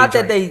They it's really not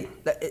that drink.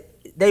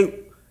 they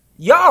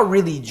y'all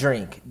really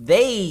drink.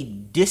 They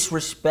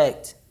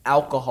disrespect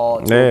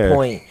alcohol to Yeah. a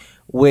point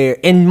where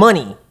and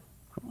money.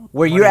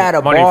 where you're at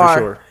a money for bar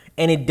sure.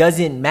 and it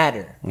doesn't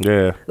matter.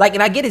 Yeah. Like,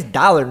 and I get it's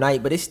dollar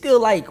night, but it's still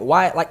like,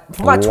 why? Like,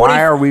 for my 20,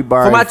 Why are we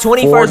buying for my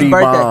 21st 40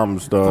 birthday?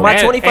 bombs, though? For my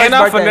 21st And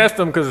I birthday, finessed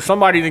them because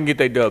somebody didn't get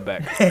their dub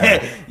back.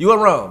 you were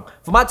wrong.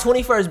 For my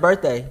 21st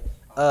birthday,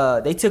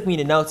 they took me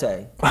to Note.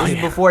 This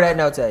is before that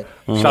Note.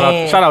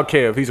 Shout out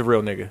Kev. He's a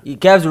real nigga.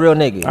 Kev's a real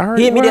nigga. I heard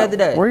He hit me the where- other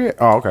day. Where you?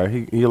 Oh,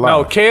 okay. He No,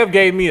 allowed. Kev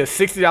gave me a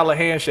 $60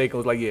 handshake and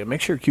was like, yeah,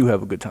 make sure Q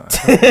have a good time.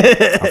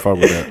 I fuck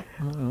with that.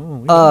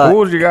 Who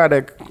was your guy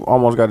that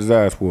almost got his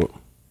ass whooped?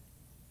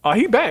 Oh,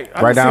 he back.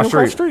 I Right just down seen him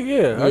across street. the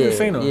street. Yeah, I just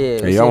seen him.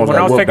 Yeah, He almost When I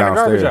got was whooped taking the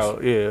garbage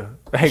downstairs. out.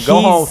 Yeah. Hey,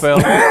 go home,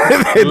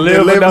 fella.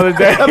 Live another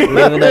day.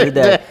 Live another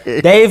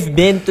day. They've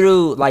been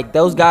through, like,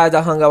 those guys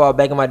I hung out with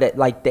back in my day,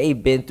 like, they've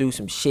been through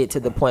some shit to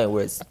the point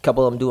where it's a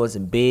couple of them doing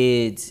some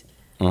bids.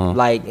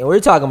 Like, and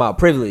we're talking about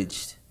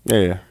privileged.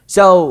 Yeah.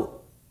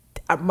 So,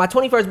 my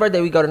 21st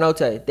birthday, we go to Note.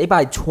 They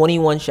buy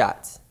 21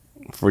 shots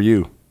For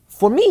you.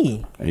 for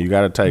me. And you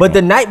got to take But the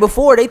them. night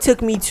before, they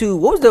took me to,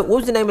 what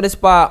was the name of the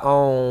spot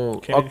on?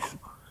 Kennedy's?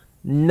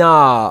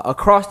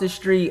 Across the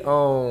street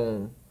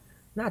on,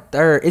 not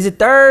Third. Is it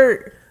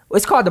Third?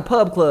 It's called the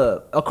Pub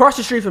Club. Across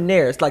the street from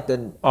there, it's like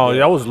the. Oh,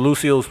 that was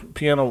Lucille's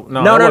piano.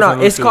 No. that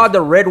wasn't It's Lucille's. called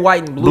the Red,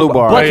 White, and Blue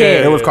Bar.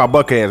 Buckhead. It was called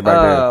Buckheads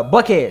back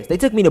Buckheads. They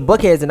took me to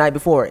Buckheads the night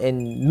before,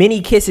 and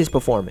Mini Kisses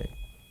performing.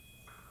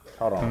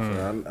 there. Hold on,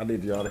 man. I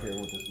need y'all to hear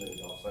what this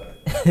nigga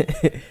gonna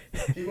say.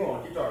 Keep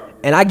going. Keep talking.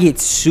 And I get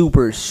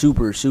super,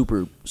 super,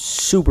 super,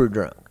 super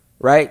drunk,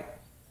 right?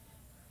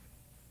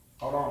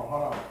 Hold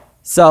on.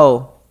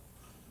 So,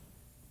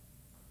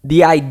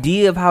 the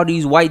idea of how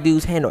these white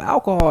dudes handle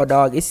alcohol,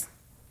 dog, it's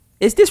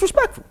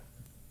disrespectful.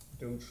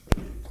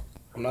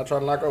 I'm not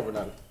trying to knock over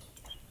nothing.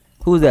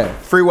 Who's that?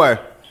 Freeway.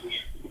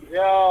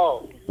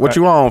 Yo, What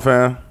you on,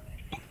 fam?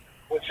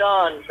 what's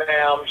on,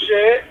 fam?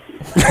 Shit.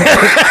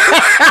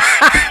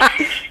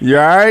 You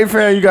all right,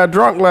 fam? You got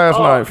drunk last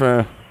night,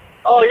 fam.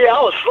 Oh yeah,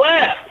 I was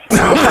slapped.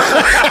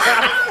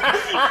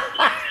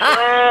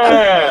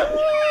 Man.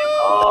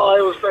 Oh,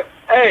 it was.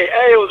 Hey,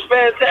 it was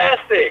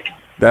fantastic.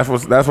 That's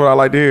what I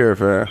like to hear,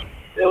 fam.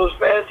 It was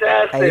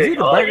fantastic. Hey, is he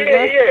the Oh burger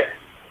yeah, guy? yeah.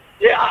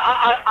 Yeah,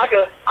 I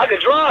could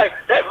drive.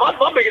 That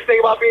my biggest thing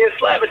about being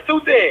slapped is two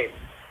things.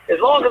 As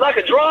long as I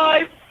could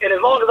drive, and as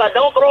long as I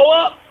don't throw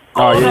up,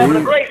 I'm having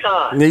a great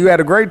time. Yeah, you had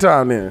a great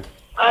time then.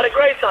 I had a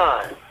great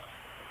time.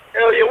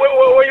 Hell yeah,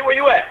 where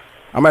you at?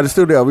 I'm at the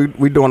studio.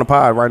 We doing a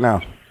pod right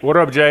now. What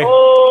up, Jay?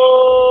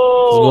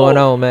 Oh, What's going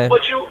on, man?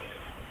 What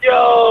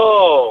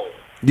yo?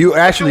 You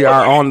actually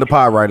are on the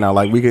pod right now.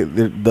 Like we could,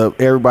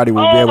 everybody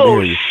will be able to Oh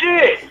hear you.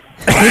 shit!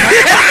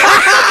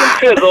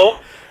 Tizzle,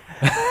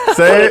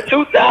 Say it.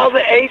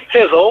 2008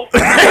 Tizzle,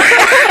 and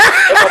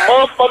my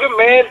motherfucking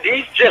man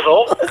D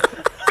Jizzle,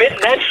 spitting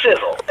that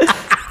shizzle.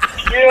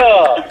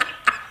 Yeah,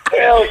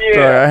 hell yeah.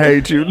 Sorry, I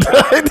hate you.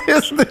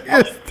 This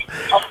nigga.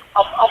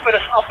 I'm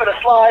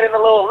finna slide in a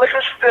little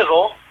liquor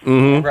sizzle.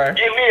 Mm-hmm.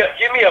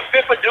 Give me a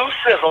fifth of deuce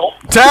sizzle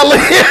Tell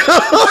him.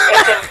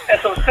 and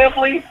some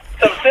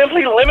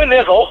simply lemon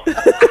nizzle.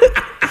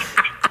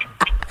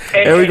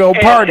 There we go,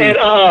 party. And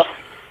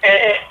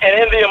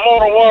in the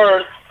immortal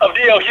words of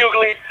D.L.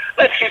 Hughley,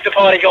 let's keep the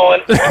party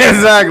going.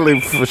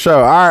 Exactly, for sure.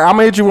 All right, I'm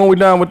gonna hit you when we're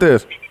done with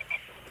this.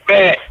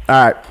 Man,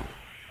 All right.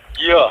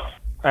 yeah.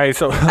 Hey,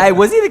 so Hey,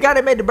 was he the guy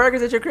that made the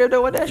burgers at your crib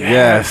though one day?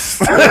 Yes.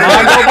 this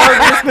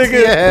nigga.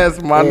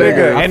 Yes, my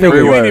nigga. And nigga,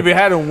 you ain't Freeway. even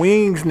had them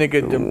wings,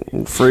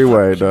 nigga.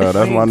 Freeway, dog.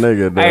 That's my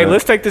nigga, dog. Hey,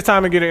 let's take this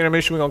time and get an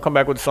intermission. We're gonna come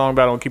back with a song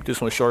battle and keep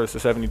this one short. It's the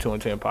 72 and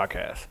 10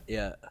 podcast.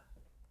 Yeah.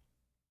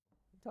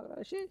 Talk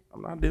about shit.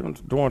 I'm not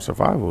doing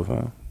survival,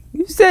 fam.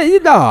 You said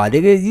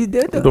nigga. You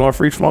did. I'm doing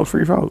free smoke,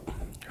 free vote.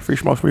 Free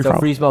smoke, free So vote.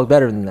 free smoke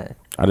better than that.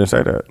 I didn't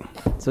say that.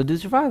 So do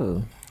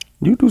survival.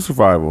 You do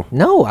survival.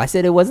 No, I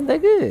said it wasn't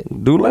that good.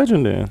 Do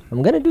legend then.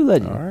 I'm gonna do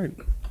legend. All right.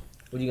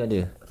 What you gonna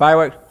do?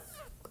 Fireworks.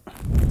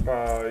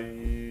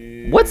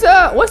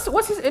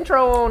 What's his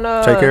intro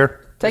on? Take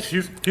care.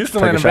 Houston Take a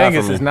Land shot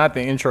Vegas from is me. not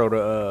the intro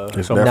to.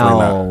 It's so- definitely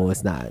No,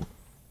 it's not.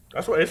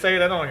 That's what they say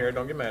that on here.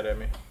 Don't get mad at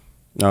me.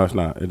 No, it's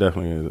not. It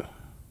definitely isn't.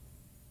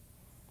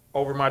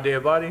 Over my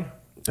dead body.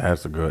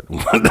 That's a good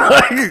one.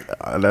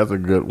 That's a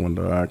good one,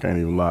 though. I can't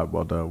even lie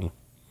about that one.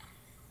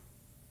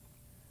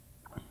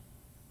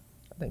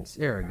 I think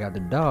Sarah got the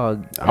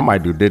dog. I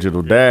might do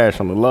digital dash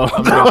on the low.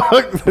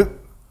 dog.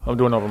 I'm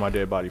doing over my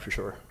dead body for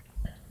sure.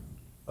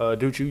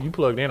 Dude, you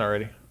plugged in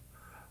already.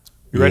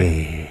 You ready?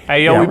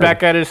 Hey, yo, Yeah, we I'm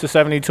back at it. It's the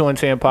 72 and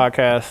 10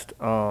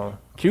 podcast.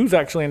 Q's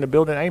actually in the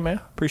building. Hey, man,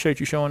 appreciate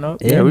you showing up.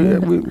 Yeah,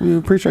 man. we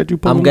appreciate you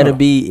pulling I'm gonna up.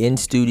 be in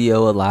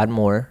studio a lot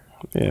more.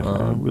 Yeah,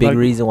 man. We Big like-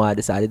 reason why I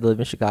decided to live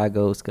in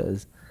Chicago is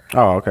because,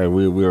 Oh, okay.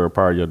 We were a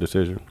part of your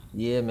decision.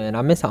 yeah, man,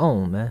 I miss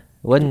home, man.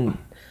 Wasn't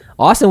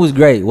Austin was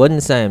great. Wasn't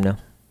the same though.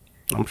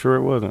 I'm sure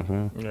it wasn't,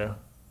 man. Yeah.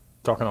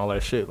 Talking all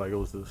that shit like it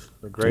was the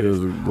It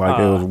greatest. was like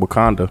it was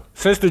Wakanda.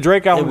 Since the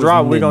Drake It album was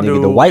dropped, we're going to nigga,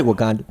 do the white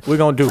Wakanda. We're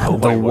going to do the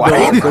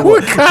White The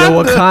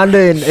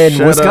Wakanda in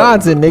Shut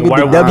Wisconsin, nigga. White,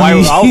 The W.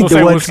 I also the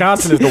say one-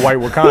 Wisconsin is the white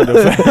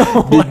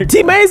Wakanda.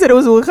 T Main said it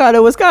was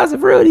Wakanda, Wisconsin.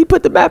 For real, he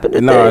put the map in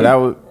the No, thing. that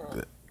was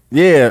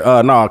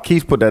No,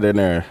 Keith put that in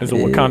there. Is it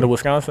Wakanda,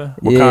 Wisconsin?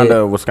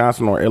 Wakanda,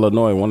 Wisconsin, or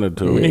Illinois, one of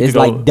the two. need It's to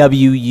go- like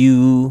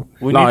WU.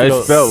 We No, need to it's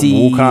go, spelled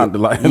C- Wakanda.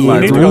 Like, we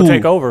like, need to go Ooh.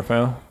 take over,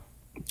 fam.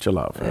 chill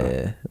out,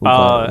 fam.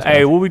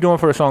 Hey, what we doing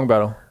for a song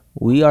battle?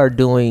 We are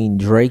doing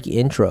Drake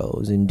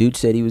intros, and Dude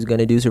said he was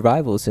gonna do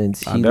survival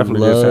since I he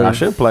definitely did say I loves.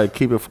 should play.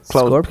 Keep it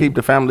close. Scorpion. Keep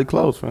the family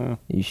close, fam.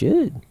 You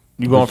should,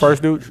 You going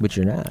first, dude? but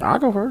you're not. I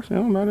go first. It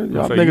don't matter.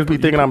 Y'all So niggas you- be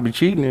thinking I'm be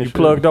cheating and shit.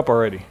 Plugged up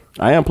already.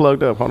 I am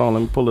plugged up. Hold on, let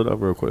me pull it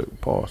up real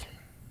quick. Pause.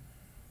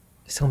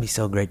 It's gonna be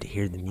so great to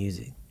hear the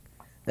music.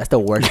 That's the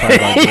worst part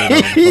about doing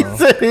it on He the phone.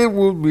 said it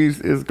would be.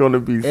 It's gonna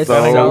be It's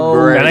so so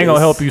great. That ain't gonna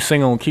help you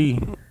sing on key.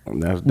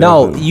 That's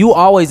No, definitely- you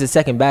always a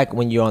second back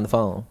when you're on the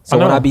phone. So I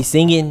when know. I be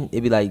singing,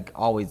 it'd be like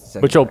always a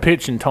second. But your back.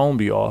 pitch and tone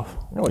be off.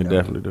 No, You it don't.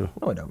 definitely do.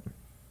 No, it don't.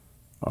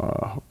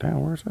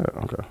 Damn, where's that?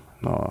 Okay.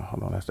 No,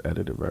 hold on. That's the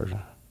edited version.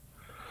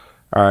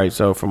 All right.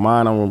 So for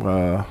mine,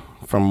 I'm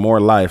from More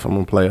Life. I'm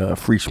gonna play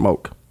Free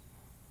Smoke.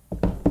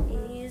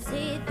 Is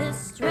it the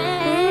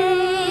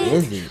strength?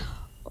 Is it?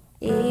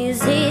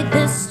 Is it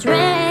the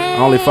strength?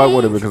 I only fuck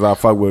with it because I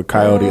fuck with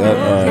Hiatus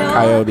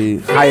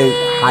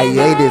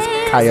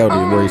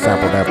Coyote, where he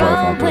sampled that part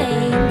from too.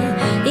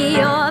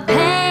 Your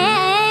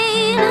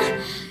pain,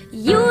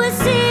 you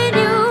said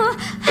you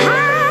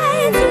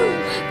had to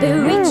be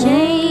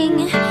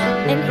reaching,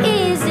 and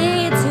is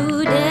it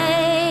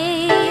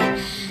today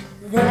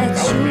that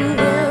you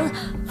will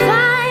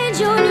find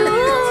your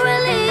new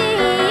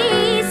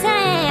release,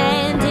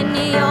 and in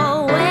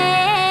your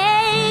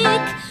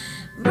wake,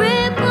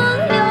 ripple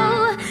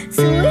your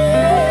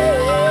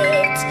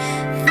sweet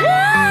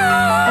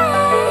flight.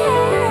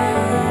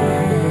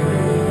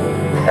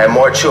 And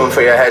more tune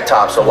for your head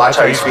top, so watch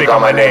how you speak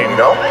on my name, you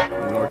know?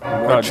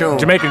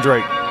 Jamaican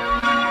Drake.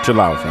 Chill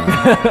out, fam.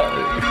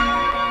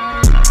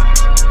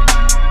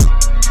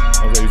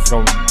 Okay, you just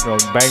gonna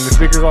bang the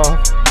speakers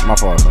off? My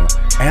fault, man.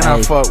 And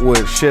I fuck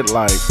with shit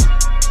like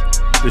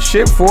the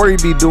shit 40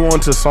 be doing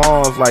to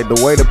songs, like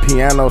the way the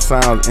piano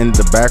sounds in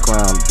the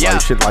background, Yeah.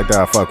 like shit like that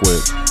I fuck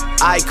with.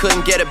 I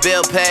couldn't get a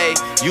bill paid,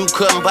 you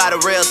couldn't buy the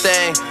real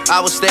thing.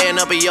 I was staying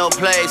up at your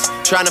place,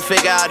 trying to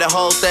figure out the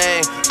whole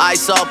thing. I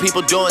saw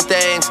people doing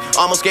things,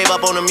 almost gave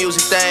up on the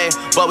music thing.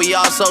 But we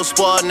all so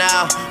spoiled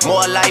now,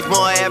 more life,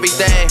 more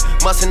everything.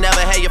 Must've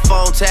never had your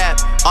phone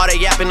tapped, all they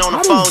yapping on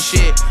the phone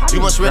shit. You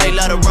must really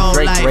love the road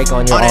Drake life, break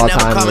on your all that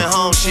never all-time coming list?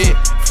 home shit.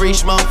 Free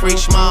smoke, ayy.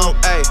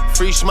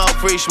 Free smoke,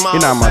 He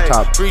not in my ayy.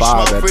 top Free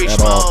five smoke, free at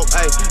all.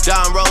 smoke, ayy.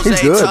 Don Rose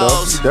He's good, though.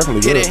 toes. He's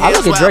definitely Hit good. it I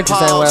look heels at where Drake the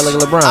same way I look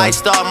at LeBron. I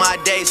start my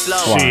day slow.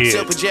 Shit.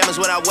 Silk pajamas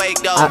when I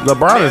wake though.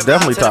 LeBron is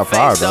definitely Marathon top to the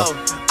five, face, though.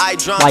 I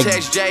drunk Like,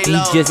 text J-Lo.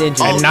 he just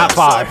injured. And not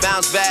so I five.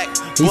 bounce back.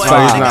 He's Boy, five.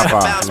 nigga, He's not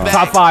five, bounce no. back.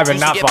 Top five and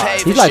Used to not get five.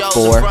 paid He's for like shows,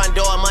 four. front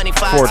door money,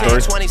 5, 4, 10,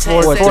 3. 20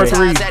 cents, 4, 10 3.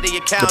 times out of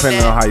your count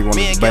Depending that. on how you wanna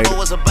Me and debate Gibber it.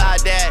 was about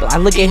that. I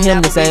look at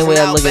him the same way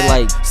I look at,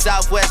 like,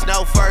 Southwest,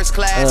 no first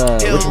class.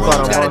 what Hilton you call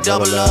rooms him? got a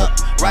double up.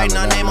 Writing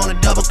our name on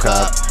a double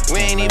cup. We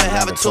ain't even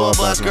have a tour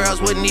bus. Girls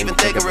wouldn't even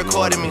think of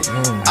recording me.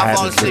 I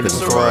fall asleep in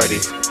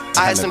sororities.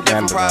 I had some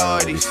different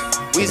priorities.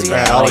 Weezy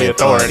had all the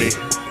authority.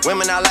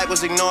 Women I like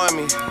was ignoring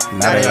me.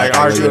 Now they like,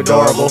 are you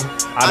adorable?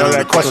 I know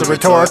that question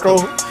rhetorical.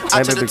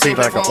 I took the team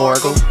like an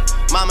oracle.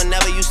 Mama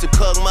never used to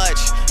cook much.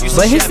 Used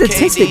But to his chef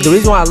statistic, KD. the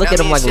reason why I look Now at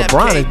him me like and Chef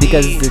LeBron is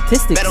because KD. his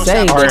statistics Bet on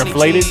say Chef Are Tony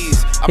inflated?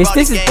 Cheese. I his brought the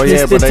statistics, game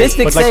yeah, his but they-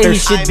 statistics but like say he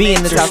there's- should be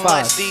in the I top make too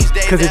five. much these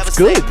days, 'Cause it's never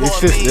good. say It's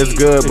just- poor It's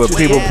good, but me.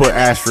 people Yeah, put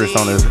that's asterisks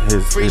on easy.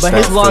 his Free But smoke,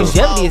 his stats,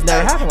 longevity too. has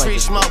never happened like Free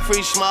this. smoke,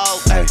 free smoke,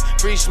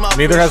 free smoke.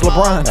 Neither free has smoke.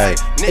 LeBron. Hey.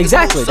 Niggas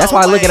Exactly. move That's so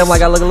why I look at him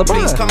like I look at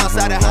Please LeBron. come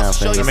outside the house,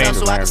 show I mean, yourself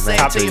so I can say it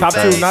top to your two,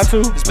 face. not two?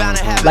 It's bound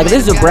to happen, Like,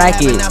 this is a niggas gotta have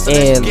bracket, it now, so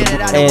let's and- get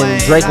it out the and way.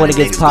 Drake when it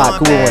Niggas gets Pac, going who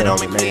will bad win? on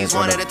me, please,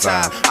 one at a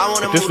time. I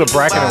wanna This move the the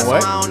bracket vibes, and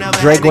what? so I don't ever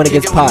Drake have to when it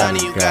kick gets it with Pac. none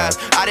of you guys.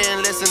 I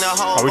didn't listen to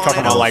whole Are we talking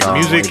phone about like and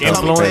music don't be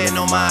influence? paying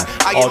no mind.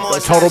 I get Oh, more the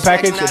total satisfaction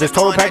package? out If it's of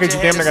total knowing that package,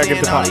 your you damn near head gotta give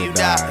is the seeing all Pac. you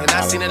die. And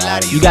I seen a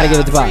lot of You gotta give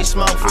it to Free Pac.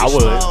 smoke, free I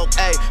would. smoke,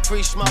 ayy,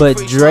 free smoke, But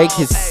free Drake smoke,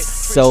 has ayy,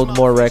 free sold smoke,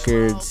 more free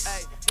records,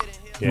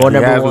 smoke, more He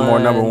number has ones. more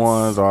number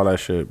ones, all that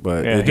shit.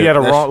 But Yeah, it he had a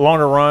just- that's-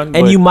 longer run. and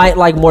but- you might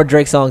like more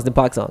Drake songs than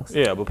Pac songs.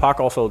 Yeah, but Pac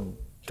also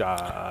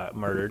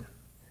murdered.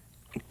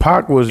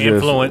 Pac was just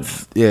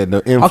Influence. Yeah, the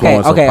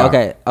influence. Okay, of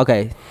Pac,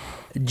 okay.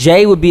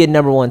 Jay would be a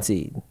number one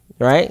seed,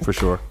 right? for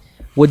sure.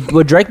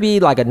 Would Drake be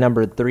like a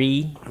number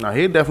 3? No,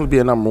 he'd definitely be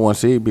a number one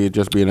seed. Be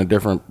just be in a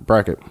different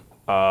bracket.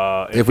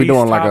 If we he's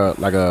doing like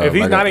top- a if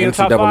he's like not a in your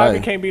top NCAA. five, he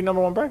can't be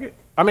number one bracket.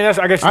 I mean, that's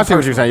I guess. I see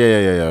what you're saying.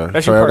 Yeah.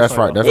 That's So your that's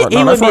personal right. That's though. right. He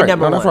No, that's would be right.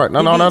 number No, that's one. right.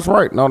 No, He'd be- that's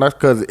right. No, that's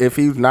because if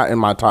he's not in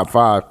my top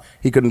 5,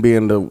 he couldn't be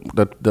in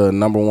the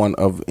number one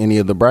of any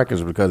of the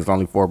brackets because it's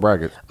only 4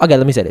 brackets. Okay,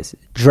 let me say this: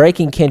 Drake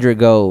and Kendrick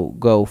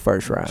go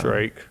first round.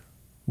 Drake.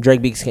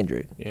 Drake beats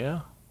Kendrick. Yeah.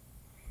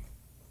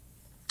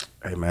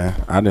 Hey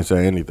man, I didn't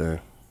say anything.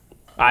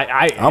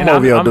 I'm I'm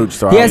over your dude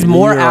star. He has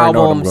more You already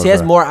know what I'm albums. gonna He has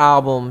say. more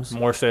albums.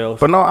 More sales.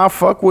 But no, I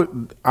fuck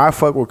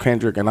with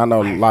Kendrick, and I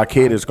know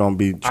Lockheed is gonna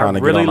be trying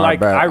to really get on our like-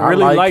 back. I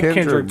really like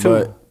Kendrick, too.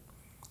 but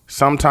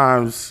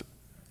sometimes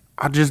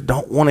I just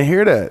don't want to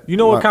hear that. You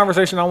know what Like,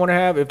 conversation I want to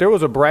have? If there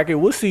was a bracket,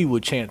 what seed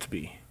would Chance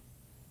be?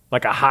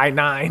 like a high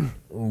 9.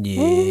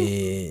 Yeah.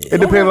 It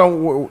depends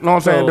on. Know what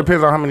I'm saying? It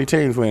depends on how many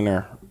teams we in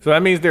there. So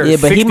that means there's Yeah,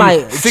 but he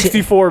might-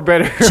 64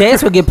 better.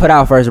 Chance would get put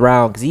out first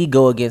round because he'd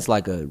go against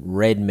like a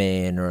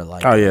Redman or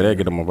like. Oh yeah, they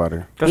get him up out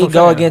there. That's He'd what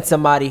go I'm saying. against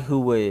somebody who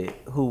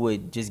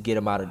would just get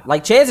him out of.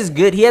 Like Chance is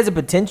good. He has a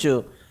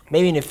potential.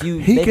 Maybe in a few.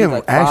 He maybe can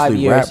like 5 actually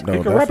years. rap though.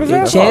 He can rap his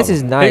That's- ass Chance off.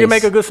 is nice. He can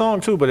make a good song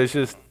too, but it's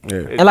just. Yeah.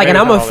 it- And like, and maybe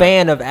I'm not a all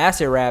fan of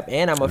acid rap,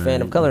 and I'm a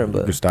fan of coloring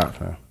Good book. stop,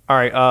 man. that. All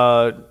right,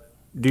 I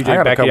DJ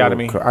got a couple.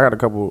 Bacchiotomy. I got a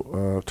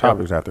couple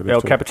topics after this.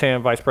 El too.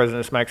 Capitan, Vice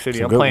President, Smack City.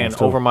 Some I'm good playing ones,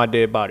 too. Over My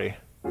Dead Body.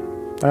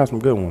 I have some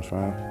good ones,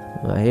 man.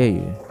 I hear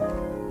you.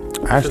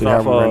 I actually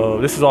have them.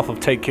 written- This is off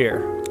of Take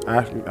Care.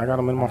 I got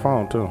them in my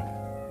phone too.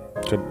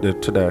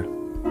 Today.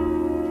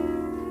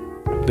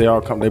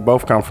 They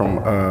both come from.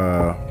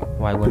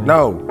 White women.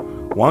 No,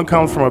 one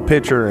comes from a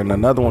picture and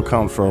another one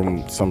comes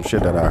from some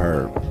shit that I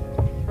heard.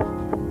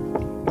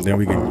 Then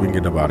we can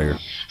get up out of here.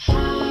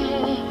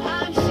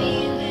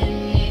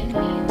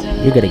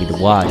 You're gonna get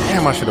to watch.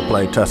 Damn, I should have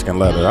played Tuscan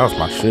Leather. That was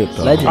my shit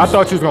though. Legend. I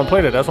thought you was gonna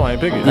play that. That's why I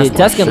ain't picking it. Yeah, my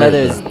Tuscan shit, Leather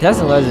is.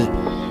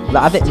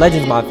 I think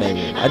Legend's my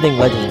favorite. I think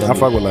Legend's. I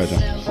fuck with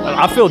Legend.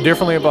 I feel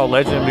differently about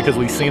Legend because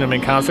we seen him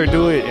in concert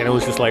do it, and it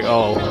was just like,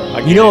 oh, I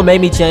get You know it. what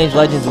made me change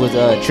Legends was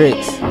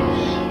Tricks.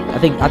 I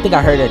think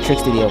I heard at Trick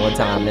Studio one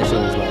time. That shit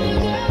was like.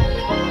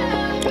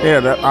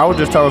 Yeah, I was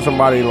just telling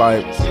somebody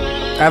like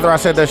after I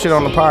said that shit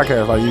on the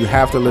podcast, like you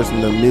have to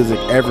listen to music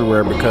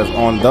everywhere because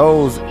on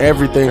those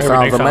everything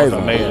sounds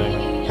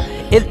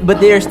amazing. But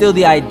there's still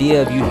the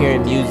idea of you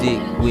hearing music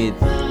with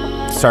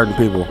Certain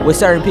people.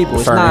 certain people.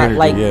 It's Certain not energy,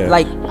 like yeah.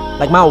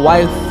 like my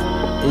wife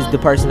is the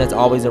person that's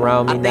always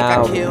around me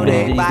now. You know,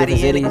 in these different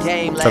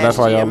cities. So that's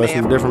why y'all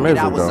listen to different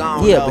music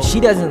though. Yeah, but she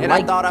doesn't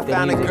like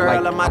the music.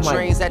 Like, I'm like,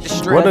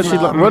 What does she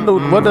like?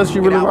 What does she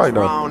really like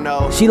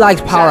though? she likes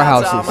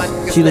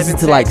powerhouses. She listens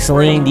to like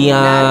Celine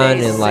Dion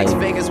and like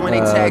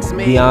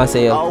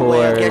Beyonce, of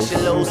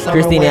course.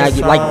 Christina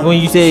Aguilera. Like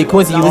when you say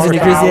Quincy, you listen to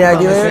Christina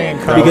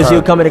Aguilera because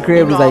she'll come in the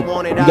crib and was like,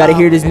 you gotta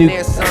hear this new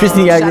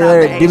Christina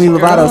Aguilera, Demi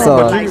Lovato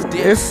song.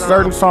 It's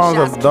certain songs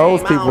of those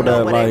people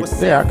that like,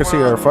 yeah, I can see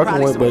her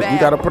fucking with, but you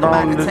gotta put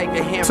on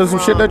to some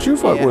shit that you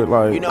fuck with.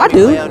 Like, I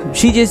do.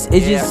 She just,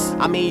 it's just,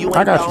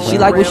 I got you. she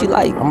like what she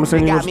like. I'm gonna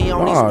send you.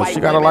 She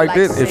gotta like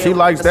this. If she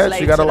likes that,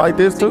 she gotta like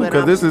this too,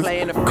 because this is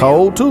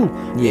cold too.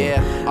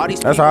 Yeah.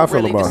 That's how I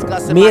feel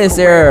about it. Me and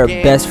Sarah are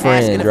best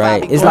friends,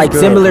 right? It's like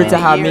similar to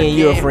how me and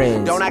you are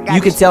friends.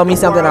 You can tell me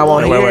something I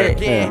want to hear it.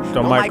 Yeah.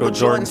 So Michael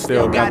Jordan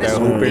still got that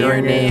hoop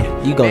earring in.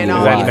 You gonna get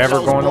Is that washed. never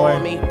going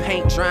away?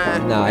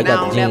 Nah, I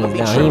got the jeans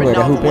now. He ain't wear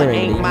the hoop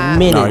earring in a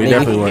minute, No, he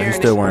definitely nigga. wearing. He's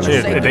still wearing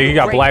Yeah, that. he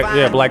got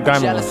black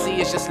diamond ones.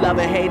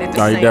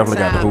 No, he definitely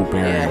got the hoop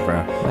earring,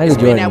 bro. Michael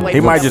Jordan. He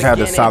might just have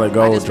the solid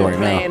gold joint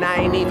now. I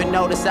ain't even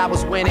noticed I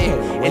was winning.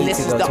 And this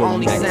is go the to a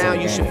only United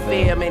sound you States should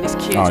game. fear. Man, these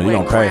kids Oh, you wear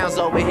gonna pay. crowns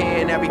over here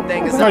and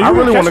everything is No, you I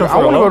really want catch to. him I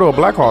for want to the go to a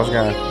Blackhawks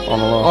game on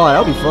the low. Oh,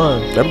 that'll be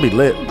fun. That'd be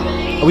lit.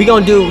 We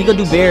gonna do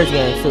Bears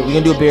game. So we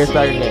gonna do a Bears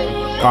Packers game.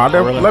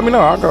 Oh, let me know.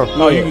 I'll go.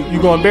 Oh, you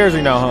going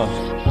Bearsy now,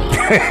 huh?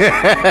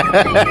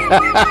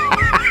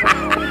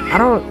 I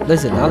don't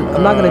listen.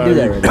 I'm not gonna do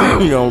that right now.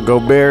 You gonna go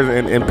Bears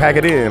and pack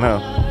it in, huh?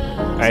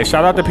 Hey,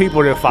 shout out to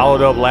people that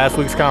followed up last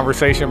week's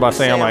conversation by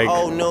saying like,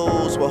 like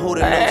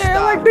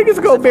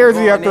niggas go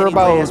Bearsy after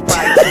about.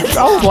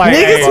 I was like,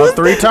 hey, About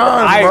 3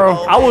 times, bro.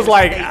 I was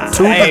like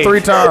 2 hey, to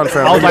 3 times,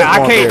 fam. I was Niggas like, I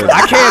going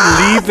Bears.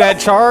 can't leave that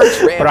charge,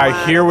 but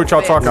I hear what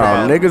y'all talking No,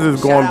 about. niggas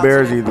is going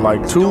Bears either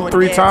like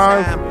 2-3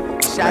 times.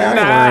 Man,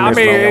 Nah, I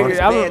mean, this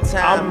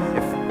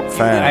I'm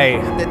fam.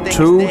 hey,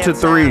 2 to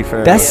 3,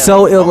 fam. That's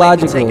so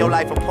illogical.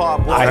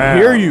 I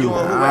hear you.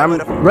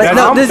 Right,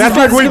 no, this That's is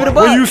like just give it a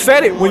buck. when you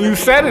said it. When you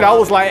said it, I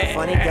was like,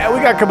 we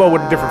gotta come up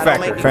with a different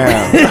factor.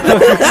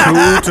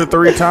 Fam, 2 to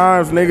 3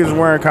 times, niggas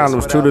wearing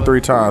condoms 2 to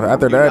 3 times.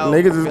 After that,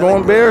 niggas is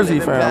going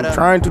Bearsy, fam. I'm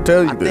trying to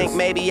tell you this.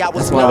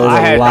 That's why I there's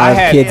had- a lot I of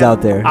had- kids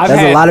out there. I've There's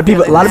a had- lot of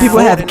people. A lot of people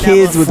have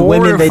kids with 4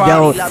 women to they 5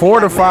 don't. 4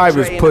 to 5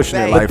 is pushing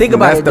it. But Like, think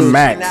about that's it. the dude.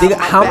 max. Think,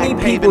 how many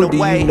people do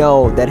you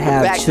know that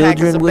have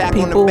children with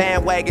people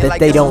that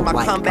they don't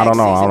like? I don't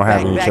know. I don't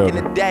have any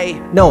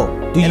children.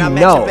 No, do you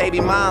know?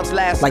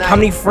 Like, how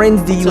many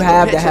friends do you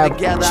have that have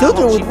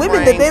children with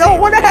women that they don't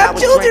want to have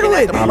children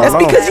with? I don't That's know.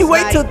 because you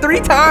wait till 3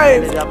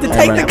 times to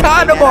take man. the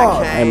condom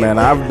off. Hey, man,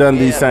 I've done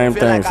these same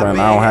things, man.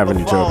 I don't have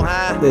any children.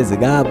 Listen,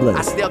 God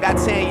bless. Still got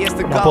 10 years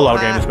to go. My pull-out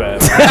game is bad.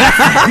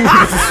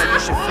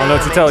 I don't know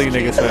what to tell you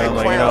niggas, man.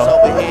 Like, you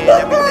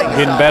know,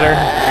 getting better. You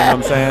know what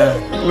I'm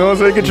saying? You know what I'm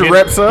saying? Get your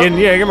reps up.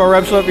 Get my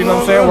reps up. You know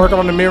what I'm saying? Working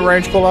on the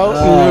mid-range pull-out.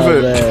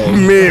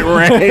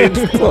 Mid-range.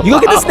 You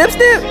gonna get the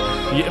snip?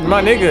 Yeah,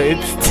 my nigga,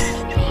 it's.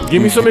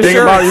 Give me some You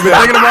insurance. been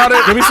thinking about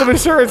it? Give me some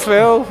insurance,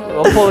 Phil.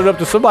 I'll pull it up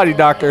to somebody,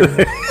 doctor.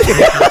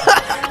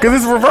 Because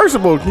it's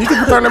reversible. You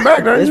can turn it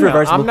back, right? It's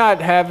reversible. I'm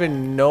not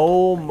having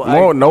no.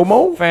 No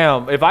more?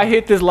 Fam, if I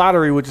hit this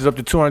lottery, which is up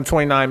to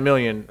 229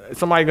 million,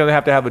 somebody's gonna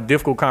have a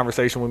difficult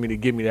conversation with me to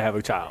get me to have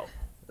a child.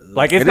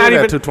 Like it's It not is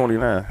even. at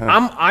 229.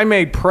 Huh? I'm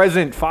a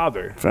present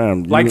father.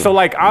 Fam, Like you- so,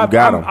 like you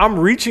got 'em. I'm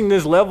reaching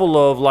this level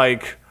of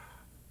like,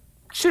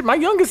 shit. My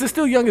youngest is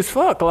still young as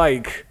fuck.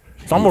 Like,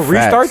 So I'm gonna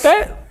restart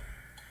that.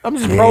 I'm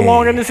just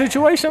prolonging the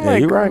situation. Yeah, Like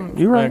you're right.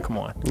 You're right. Man, come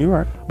on. You're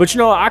right. But you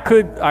know, I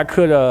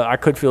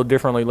could feel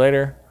differently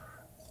later.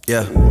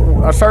 Yeah.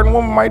 A certain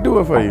woman might do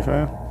it for you,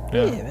 fam.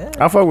 Yeah.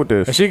 I fuck with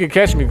And this. she could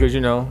catch me because,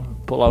 you know,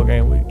 pull out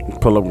game week.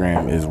 Pull up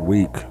gram is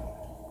weak.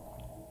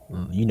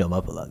 You know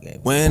my pull-out game.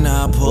 When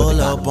I pull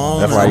up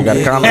on That's why you got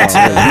a condom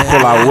on. You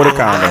pull out with a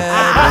condom.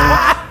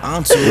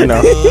 I'm too You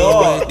know.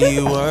 good with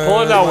the word.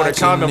 Pulling out with a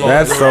condom on.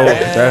 That's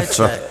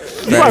so.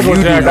 might You go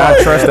do jack not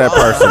off. trust that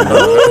person,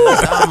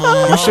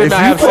 bro. You should If not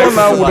you have sex pulling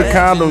out with with a somebody.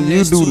 condom,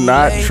 you do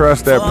not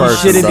trust that person.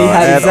 shouldn't be dog,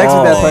 having at sex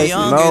with that all.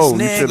 person.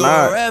 No, you should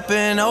not.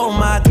 Oh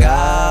my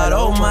God,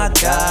 oh my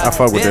God. I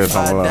fuck with this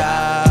on love.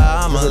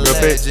 I'm a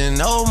legend.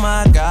 Oh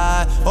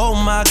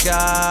my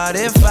God,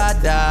 if I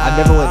die, I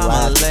never went I'm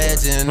last. a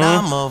legend.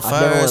 I'm a I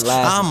never went first.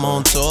 last I'm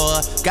on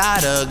tour.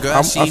 Got a girl,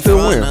 I she still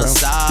from win, the fam.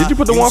 south. Did you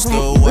put the one from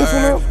Used to this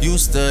one work, up?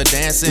 Used to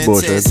dance in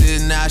bullshit.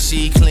 Texas, now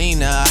she clean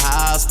her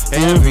house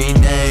every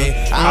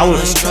day. I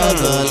was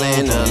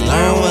struggling to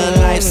learn what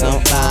life's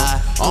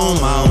about. On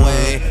my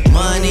way,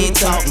 money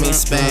taught me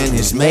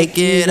Spanish, make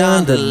it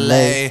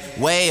underlay.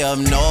 Way up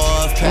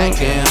north,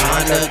 packing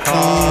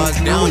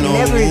undercars, down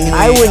the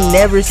I would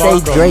never say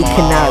Drake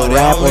cannot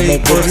rap or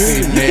make good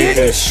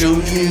music.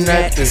 shooting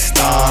at the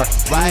star.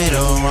 Right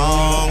or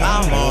wrong,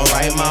 I'm gonna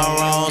right my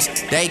wrongs.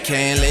 They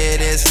can't live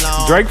this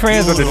long. Drake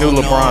fans are the new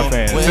LeBron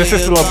fans. This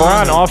is the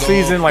LeBron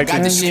offseason, like,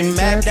 Got the shit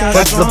mapped out. But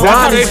that's how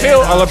LeBron they is feel.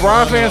 Are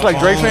LeBron fans like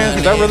Drake fans?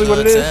 Is that really what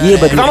it is? Yeah,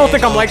 but 'Cause I don't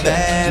think I'm like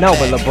that. no,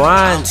 but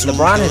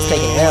LeBron has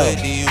taken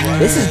L.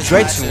 This is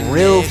Drake's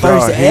real Dog,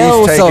 first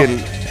L. he's So taking.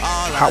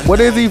 What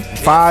is he?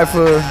 5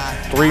 for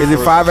 3? Is it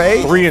 5 or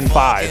 8? 3 and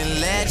 5.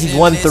 he's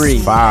won 3,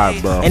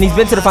 5, bro. and he's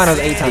been to the finals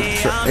 8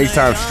 times. 8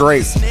 times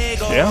straight.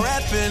 Yeah.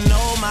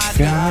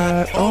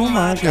 God, oh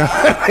my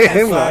God.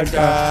 Oh my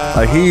God.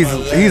 Like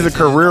he's a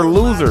career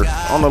loser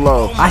on the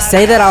low. I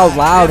say that out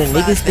loud, and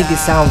niggas think it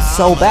sounds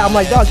so bad. I'm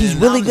like, dog, he's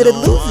really good at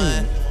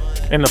losing.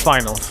 In the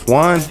finals.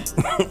 One.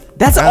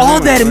 That's all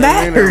that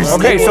matters.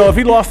 Okay, so if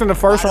he lost in the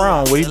first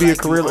round, would he be a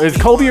career? Is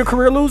Kobe a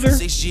career loser?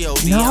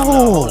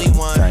 No.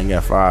 I ain't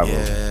got 5.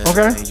 Bro.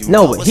 Okay.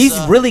 No, but he's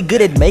really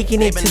good at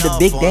making it to the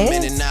big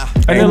dance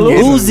And then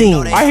losing.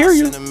 I hear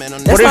you.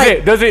 What is like-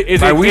 it? Does it?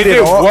 Is Like, it? we Is did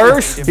it all-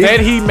 worse that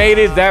he made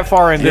it that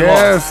far and then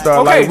Yes, lost?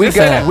 dog. Okay, Like we just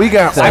say that.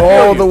 got I feel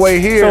all you. the way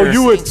here.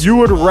 So you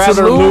would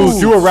rather lose.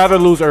 lose. You would rather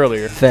lose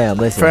earlier. Fam,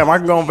 listen. Fam, I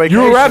can go on vacation.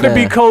 You would rather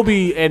be Yeah.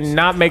 Kobe and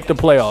not make the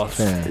playoffs.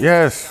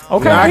 Yes.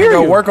 Okay, Now I I hear can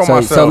go you. work on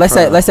myself. So let's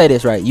fam. say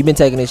this right. You've been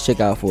taking this chick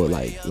out for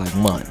like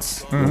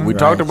months. We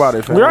talked about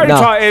it. Fam. We already No.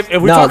 talked. If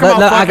we No, talk about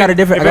no, fucking, I got a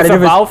different- If I got it's a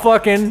different- about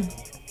fucking,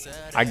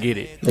 I get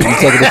it. If you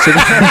taking this chick,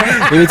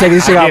 if you taking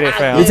this chick I out, get it,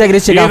 fam. you taking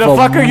this chick You out either for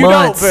fuck or you don't,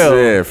 months. Phil.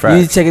 Yeah, You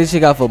facts. taking this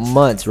chick out for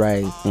months,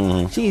 right?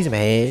 She's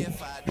mad,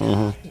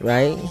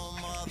 right?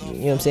 You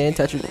know what I'm saying?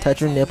 Touch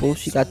her nipple.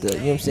 She got the, you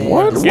know what I'm saying?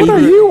 What? The What are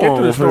Stevie- you Get on?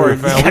 to the story,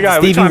 fam?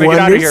 fam. We Stevie trying to get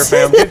out of Wonders.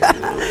 here, fam.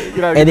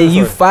 Get out And then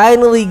you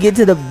finally get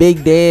to the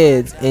big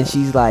dance, and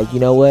she's like, you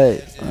know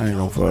what? I ain't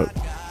gonna fuck.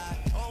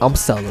 I'm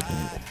celibate.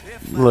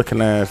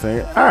 Looking ass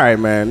thing. All right,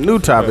 man. New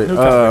topic.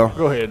 Go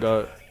ahead,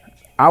 dog.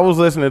 I was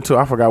listening to,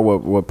 I forgot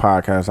what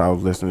podcast I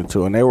was listening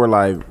to, and they were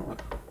like,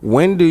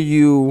 when do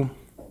you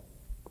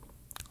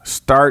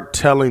start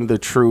telling the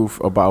truth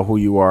about who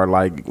you are?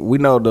 Like, we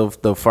know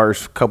the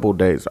first couple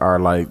dates are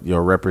like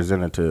your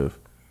representative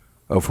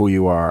of who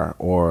you are,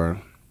 or,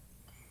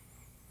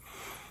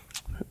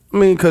 I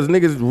mean, because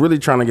niggas really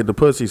trying to get the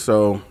pussy,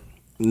 so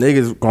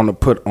niggas gonna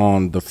put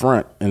on the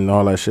front and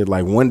all that shit.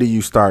 Like, when do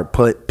you start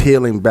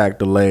peeling back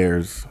the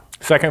layers?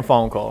 Second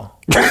phone call.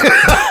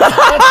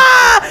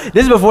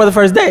 This is before the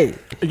first date.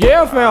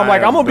 Yeah, fam.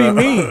 Like, I'm gonna be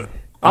me.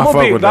 I'm fuck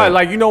gonna be with that.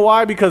 like, you know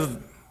why? Because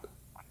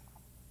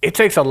it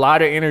takes a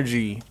lot of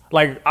energy.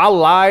 Like, I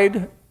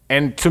lied,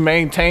 and to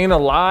maintain a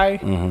lie,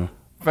 fam,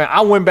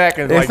 I went back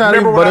and It's like, not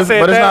remember even, when but I it's, said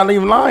but it's that? not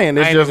even lying.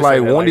 I It's ain't just even say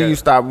like, that when do like you that.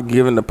 stop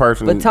giving the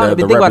person? But Tony, the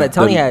think about it. the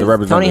Tony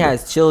representative?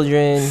 has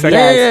children. Second-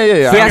 Yeah.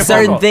 He Second has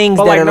certain phone call. things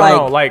But that are no,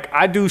 like, like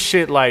I do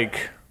shit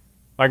like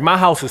my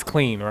house is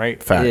clean,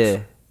 right? Facts. yeah.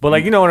 But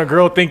like, you know, when a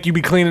girl think you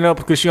be cleaning up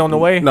because she on the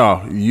way.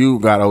 No, you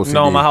got OCD.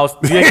 No, my house.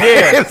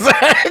 Yeah.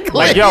 Exactly.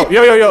 Like yo. Take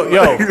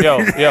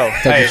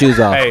Hey, your shoes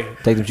off. Hey,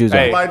 Take them shoes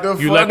hey, off. Like the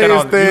you left that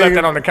funniest on. thing. You left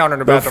that on the counter in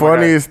the The bathroom.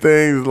 funniest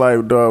things,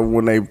 like, dog,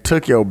 when they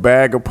took your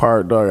bag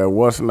apart, dog, at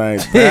what's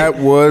night. That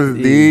was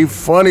the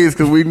funniest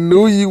because we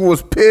knew you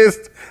was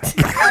pissed.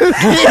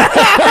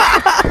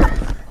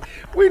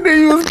 We knew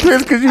you was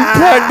pissed because you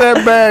packed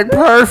that bag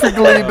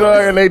perfectly,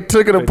 dog, and they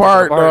took it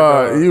apart,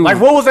 dog. You Like,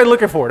 what was they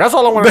looking for? That's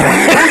all I want to know.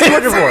 What was you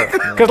looking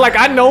for? Because, like,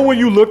 I know when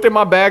you looked at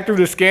my bag through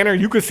the scanner,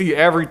 you could see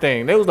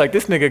everything. They was like,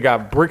 this nigga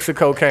got bricks of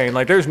cocaine.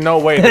 Like, there's no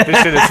way that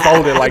this shit is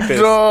folded like this.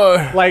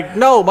 Dog. Like,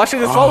 no, my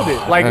shit is folded.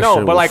 Like, that no,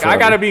 shit but, was like, I funny.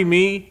 gotta be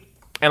me.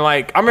 And,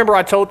 like, I remember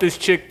I told this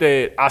chick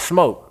that I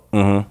smoke.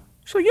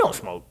 She's like, you don't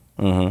smoke.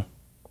 I'm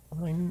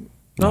like,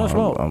 no, I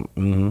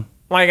smoke.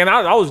 Like, and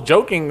I was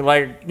joking,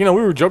 like, you know,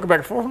 we were joking back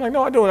and forth. I'm like,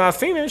 no, I do. And I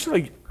seen her, and she's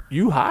like,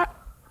 you hot?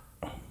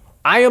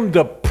 I am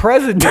the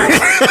president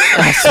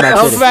Smack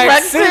of City.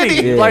 Smack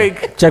City. Yeah.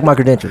 Like, Check my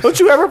credentials. don't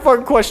you ever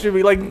fucking question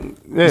me? Like,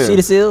 Yeah. See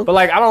the seal? but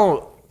like,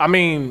 I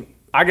mean,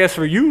 I guess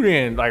for you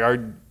then, like,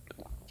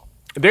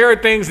 there are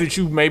things that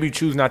you maybe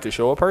choose not to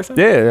show a person?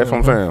 Yeah, that's what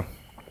I'm saying.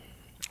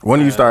 When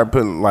do you start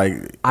putting like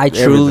I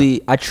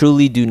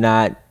truly do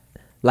not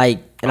like,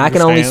 and I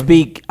can only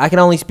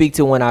speak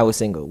to when I was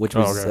single, which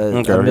was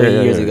Okay. a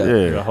million years ago.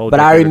 Yeah. A whole But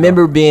I decade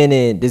remember being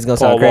in. This is gonna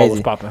sound Paul Wall was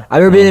crazy. popping. I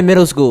remember being in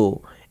middle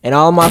school, and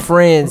all my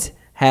friends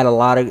had a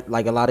lot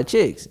of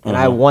chicks, and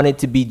I wanted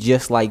to be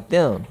just like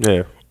them.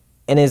 Yeah.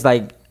 And it's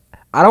like,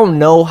 I don't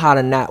know how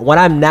to not when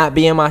I'm not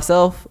being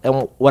myself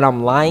and when I'm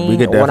We lying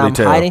could or when I'm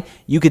definitely tell. hiding.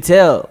 You could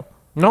tell.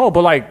 No,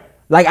 but like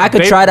I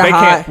could try to they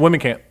hide. Can't, women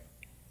can't.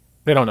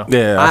 They don't know.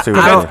 Yeah, I see what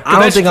I you're don't- saying.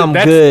 I don't think I'm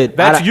good.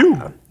 That's I-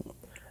 you.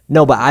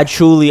 No, but I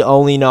truly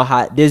only know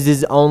how. There's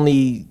this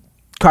only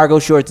cargo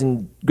shorts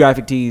and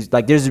graphic tees.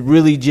 Like there's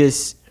really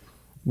just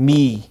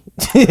me.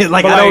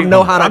 Like But I don't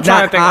know how to I'm trying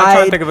not to think. I'm trying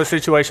hide. to think of a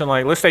situation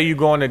like, let's say you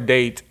go on a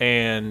date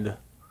and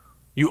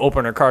you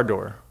open her car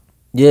door.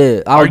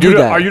 Yeah, I'll do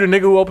that. Are you the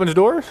nigga who opens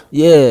doors?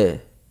 Yeah.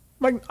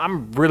 Like,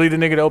 I'm really the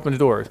nigga that opens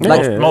doors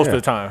Like- most Yeah. of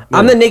the time.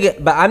 I'm the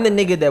nigga, but I'm the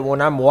nigga that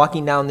when I'm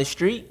walking down the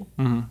street,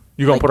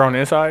 You gonna put her on the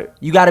inside?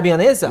 you got to be on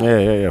the inside.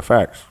 Yeah,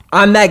 facts.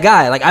 I'm that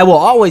guy. Like I will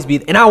always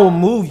be, and I will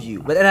move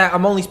you. But then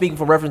I'm only speaking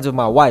from reference of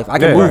my wife. I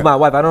can Yeah. move Right. my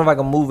wife. I don't know if I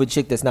can move a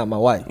chick that's not my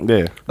wife.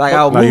 Yeah. Like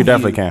I'll No, move you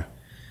definitely can.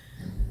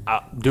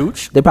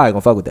 Dooch? They probably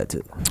gonna fuck with that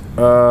too.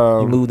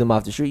 You move them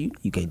off the street,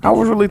 you can't do I that.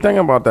 was really thinking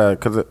about that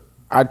because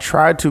I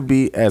try to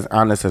be as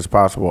honest as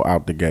possible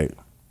out the gate.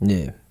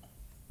 Yeah.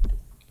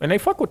 And they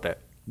fuck with that.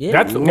 Yeah.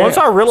 That's Yeah. once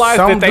I realized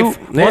Some that they do- once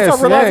yes,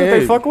 I realized yeah, that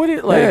they yeah. fuck with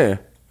it, like Yeah.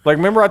 like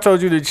remember I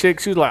told you the chick,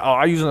 she was like, oh,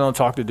 I usually don't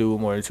talk to dude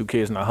with more than 2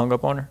 kids, and I hung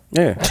up on her.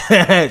 Yeah.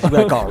 She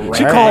better call right.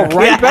 She called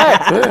right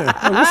back.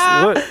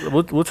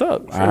 Like, what's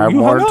up? I have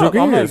more hung than up. 2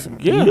 I'm like, kids.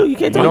 yeah, You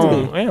can't talk to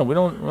me. Yeah, we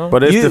don't. Well,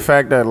 But it's You- the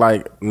fact that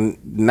like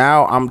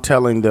now I'm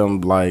telling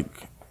them like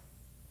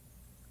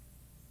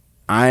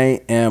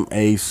I am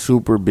a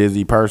super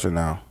busy person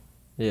now.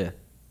 Yeah.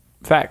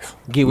 facts.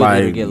 Get with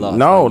it or Like get lost.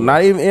 no, Like,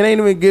 not even. It ain't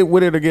even get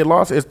with it or get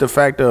lost. It's the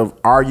fact of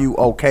are you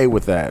okay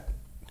with that?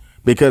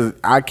 Because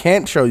I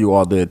can't show you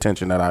all the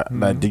attention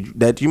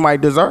that you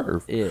might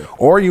deserve, Yeah.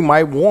 or you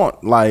might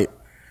want. Like,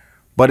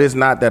 but it's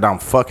not that I'm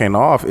fucking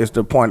off. It's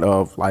the point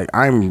of like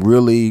I'm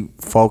really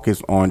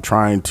focused on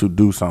trying to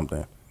do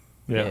something.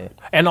 Yeah.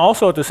 And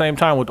also at the same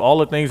time, with all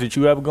the things that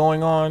you have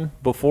going on,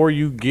 before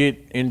you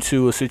get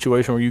into a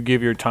situation where you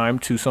give your time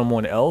to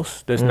someone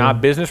else that's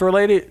not business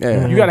related,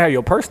 you got to have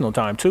your personal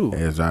time too.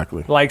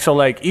 Exactly. Like, so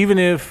like, even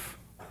if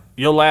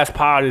your last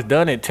pod is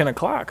done at 10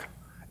 o'clock,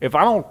 if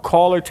I don't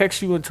call or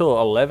text you until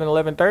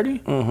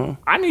 11:30,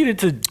 I needed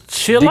to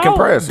chill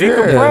Decompress, out, yeah,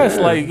 decompress,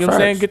 yeah, like, you know what I'm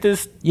saying? facts. Get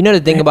this. You know the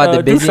thing about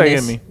the Duce in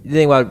busyness. me. The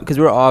thing about because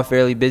we're all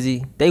fairly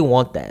busy. They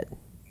want that.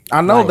 I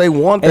know Like, they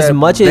want as that.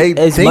 much they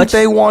as think much-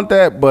 they want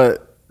that,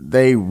 but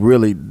they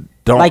really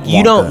don't. Like you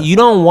want don't that. you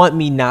don't want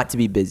me not to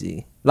be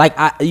busy. Like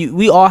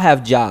we all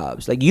have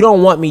jobs. Like you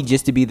don't want me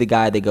just to be the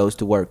guy that goes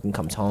to work and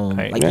comes home.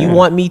 Hey, Like yeah. you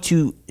want me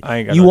to. I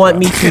ain't got You no want job.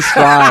 me to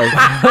strive.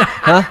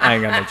 I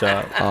ain't got no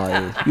job. Oh,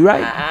 yeah. You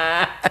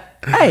right.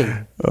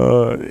 Hey,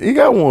 He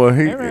got one.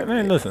 He,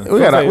 Man, listen. We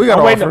got I'm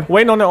an waiting, offer.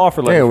 waiting on the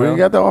offer letter. Yeah, we fam,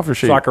 got the offer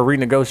sheet. so I can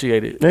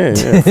renegotiate it.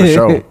 yeah, for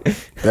sure.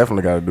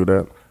 Definitely got to do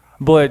that.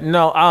 But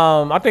no,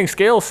 I think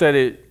Scale said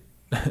it.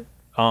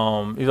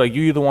 He's like,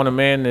 you either want a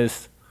man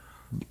that's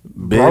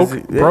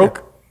Busy,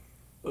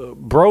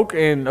 broke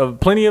and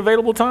plenty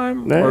available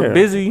time, or Yeah.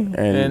 busy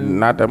and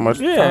not that much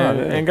yeah, time.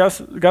 and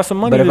got some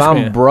money. but if to I'm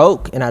spend.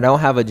 broke and I don't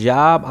have a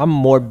job, I'm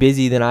more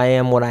busy than I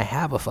am when I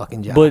have a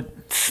fucking job. But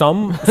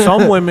some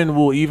women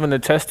will even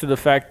attest to the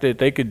fact that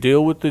they could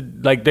deal with the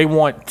like they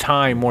want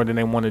time more than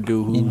they want to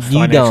do who's You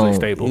financially don't.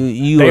 stable.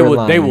 You they are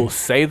will they lying. will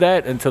say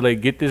that until they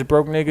get this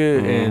broke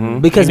nigga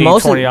and because he need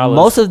most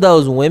 $20. of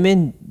those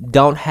women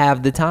don't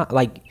have the time.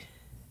 Like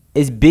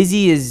as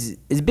busy as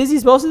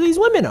most of these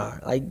women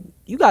are. Like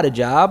you got a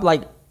job.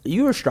 Like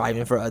you are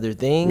striving for other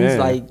things. Yeah.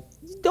 Like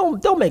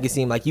don't make it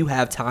seem like you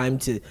have time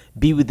to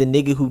be with the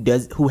nigga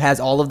who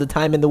has all of the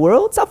time in the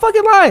world. Stop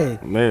fucking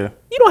lying. Yeah.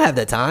 You don't have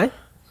that time.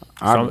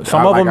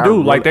 Some of them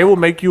do. Like they will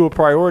make you a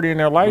priority in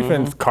their life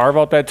and carve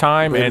out that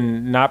time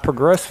and not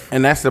progress.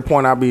 And that's the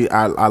point.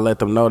 I let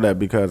them know that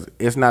because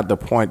it's not the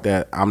point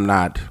that I'm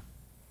not.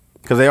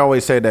 Because they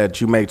always say that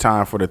you make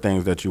time for the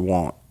things that you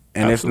want,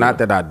 and it's not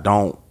that I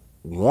don't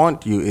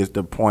want you. It's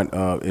the point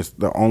of it's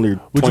the only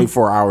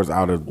 24 hours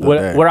out of the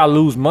day. Would I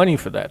lose money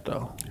for that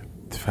though?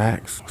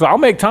 Facts. So I'll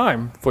make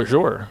time for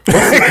sure. Is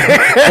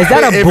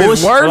that a If it's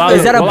bullshit? worth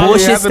Is that a it, well,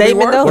 bullshit it has to be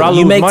statement worth it. Well, I though? You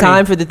lose make money.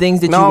 time for the things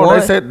that you No,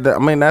 want. they said. I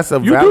mean, that's a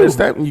You valid do.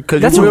 statement.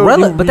 Because That's you will,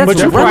 relevant, but that's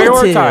But you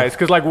relative. prioritize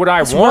because like what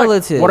I It's want,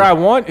 relative. what I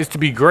want is to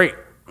be great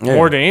Yeah.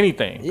 more than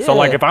anything. So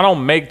like Yeah. if I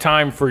don't make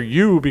time for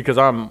you because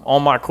I'm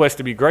on my quest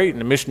to be great and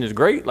the mission is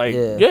great, like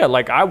Yeah.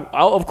 like I'll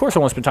of course I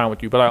want to spend time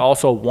with you, but I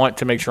also want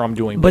to make sure I'm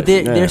doing. But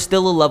this. there's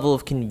still a level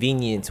of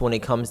convenience when it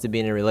comes to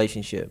being in a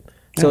relationship.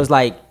 So it's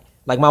like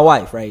my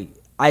wife, right?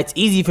 it's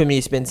easy for me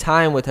to spend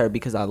time with her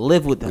because I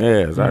live with her.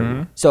 Yeah,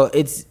 exactly. So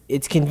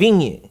it's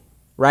convenient,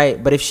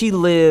 right? But if she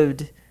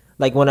lived,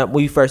 like when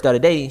we first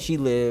started dating, she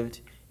lived,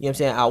 you know what I'm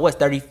saying, out west,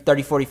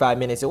 30, 45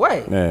 minutes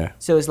away. Yeah.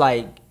 So it's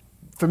like,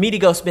 for me to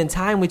go spend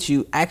time with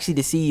you, actually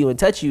to see you and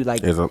touch you,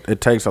 like It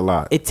takes a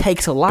lot. it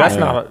takes a lot. That's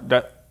not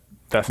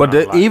that's But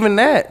not a lot. even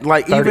that,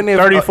 like 30, even if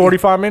 30,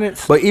 45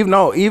 minutes. But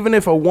even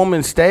if a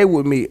woman stay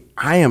with me,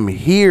 I am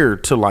here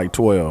till like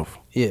 12.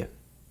 Yeah.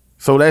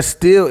 So that's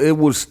still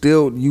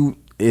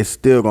it's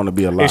still gonna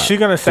be a lot. Is she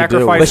gonna to deal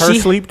sacrifice with. her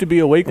sleep to be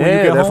awake when you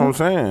Yeah, get that's home?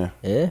 what I'm saying.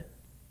 Yeah.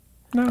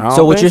 I don't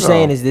So what think you're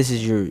saying is this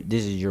is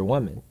your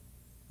woman.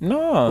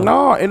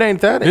 No, it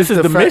ain't that. This It's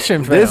is the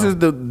mission,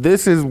 fam.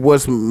 This is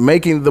what's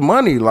making the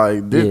money.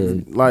 Like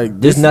this,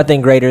 There's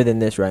nothing greater than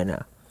this right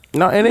now.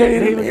 No, and it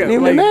ain't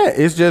even like- that.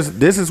 It's just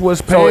this is what's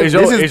So paying.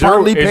 This is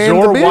partly paying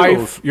the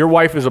bills. your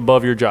wife is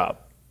above your job.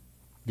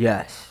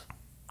 Yes.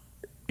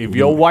 If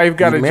your wife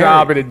got you a married.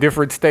 job in a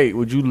different state,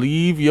 would you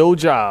leave your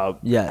job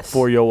Yes.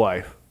 for your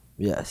wife?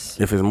 Yes.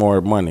 If it's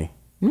more money,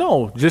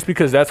 No, just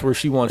because that's where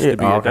she wants Yeah, to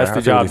be. okay, at. That's I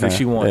the see what job you're that she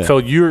saying. wants. Yeah. So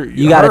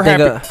You gotta her, think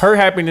of- her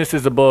happiness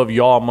is above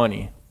y'all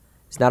money.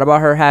 It's not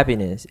about her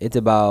happiness. It's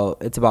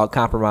about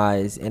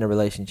compromise in a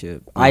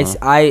relationship.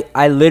 Mm-hmm.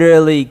 I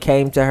literally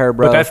came to her,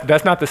 bro. But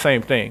that's not the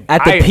same thing.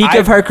 at the peak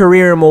of her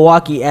career in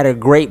Milwaukee at a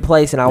great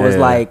place, and I was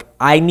Yeah. like,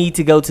 I need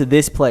to go to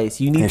this place.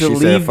 You need And to she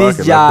said, leave "Fuck this it,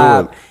 let's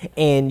job, do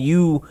and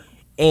you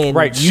and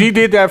right, you- she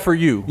did that for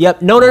you.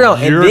 Yep. No.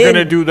 And You're then,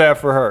 gonna do that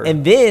for her.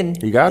 And then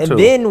You got to.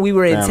 then we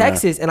were in Damn,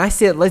 Texas, and I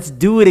said, let's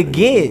do it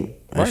again.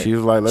 and she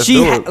was like, "Let's She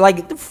do ha- it."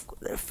 like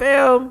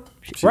fam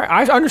right,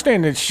 I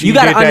understand that she You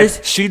gotta did that.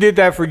 underst- She did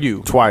that for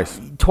you. Twice.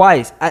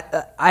 twice.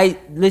 I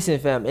listen,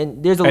 fam,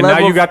 and there's a And level.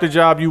 now you of- got the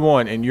job you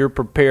want, and you're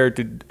prepared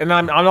to. And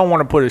I don't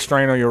want to put a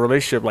strain on your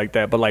relationship like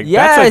that, but like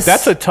Yes.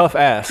 that's a tough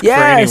ask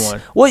yes. for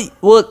anyone.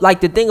 Well, like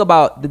the thing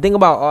about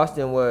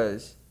Austin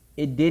was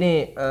it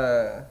didn't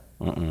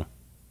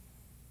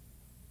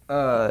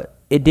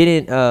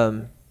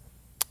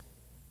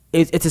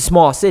it's a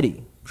small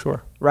city,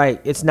 Sure,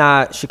 right? It's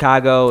not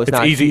Chicago. It's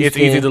not easy. It's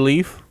Houston. easy to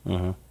leave.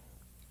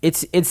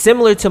 It's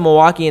similar to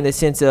Milwaukee in the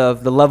sense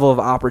of the level of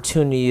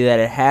opportunity that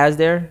it has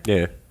there.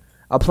 Yeah.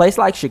 A place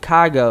like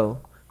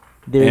Chicago,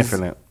 there's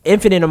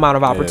Infinite. amount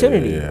of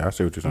opportunity. Yeah, I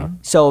see what you're saying.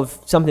 So if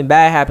something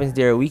bad happens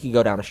there, we could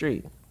go down the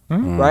street,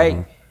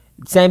 right?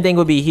 Same thing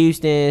would be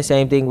Houston.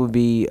 Same thing would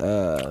be.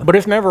 But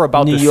it's never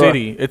about New the York.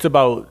 city. It's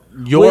about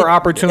your Well,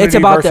 opportunity it's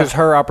about versus the-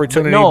 her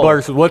opportunity no.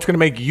 versus what's going to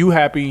make you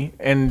happy,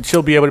 and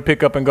she'll be able to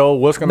pick up and go.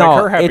 What's going to make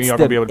her happy? You're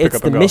going to be able to pick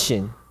up and go. It's the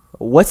mission.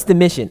 What's the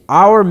mission?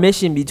 Our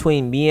mission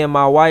between me and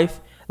my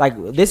wife, like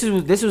this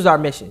was our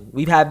mission.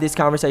 We've had this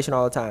conversation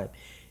all the time.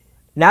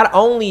 Not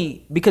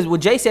only because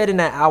what Jay said in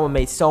that album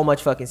made so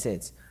much fucking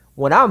sense.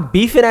 When I'm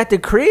beefing at the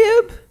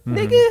crib,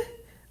 nigga,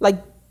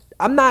 like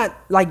I'm not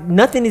like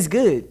nothing is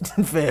good,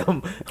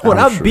 fam. When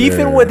I'm sure, beefing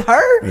yeah. with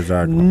her,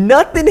 Exactly.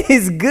 nothing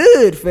is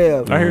good,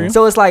 fam. I hear you.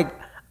 So it's like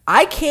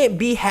I can't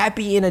be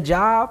happy in a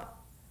job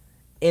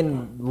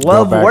and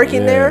love back,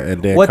 working yeah, there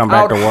and then come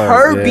back without to work,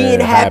 her yeah, being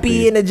happy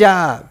happy. in a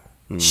job.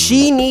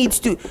 She needs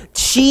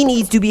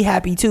to be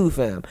happy too,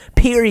 fam.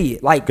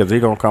 Period. Like Because he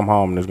gonna come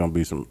home and there's gonna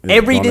be some. it's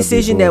every gonna be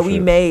decision that we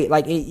bullshit. made,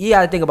 like you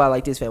gotta think about it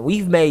like this, fam.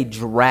 We've made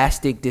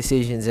drastic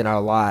decisions in our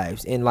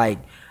lives, and like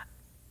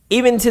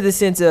even to the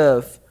sense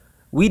of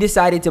we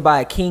decided to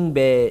buy a king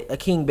bed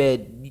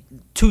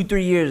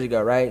 2-3 years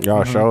ago, right?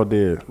 Y'all sure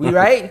did. We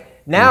right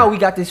now we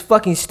got this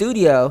fucking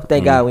studio.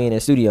 Thank God we ain't in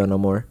a studio no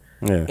more.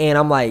 Yeah. And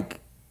I'm like,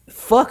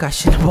 fuck, I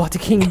should have bought the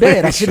king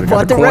bed. I should have Should've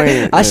bought the got the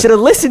queen, I yeah. should have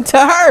listened to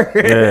her.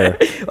 Yeah.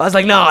 I was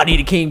like, no, I need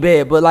a king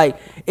bed. But like,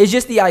 it's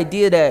just the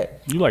idea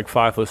that You like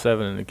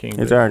 5'7" in the king. bed.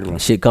 Exactly.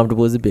 shit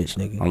comfortable as a bitch,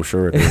 nigga. I'm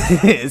sure it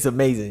is. It's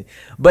amazing.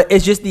 But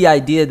it's just the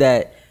idea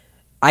that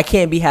I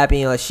can't be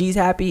happy unless she's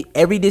happy.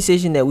 Every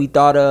decision that we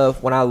thought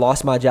of when I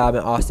lost my job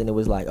in Austin, it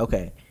was like,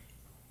 okay,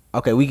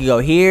 we could go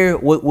here.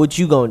 What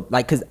you going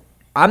like? Cause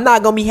I'm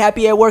not gonna be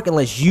happy at work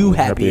unless you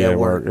happy at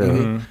work. yeah.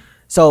 nigga.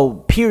 So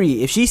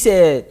period. If she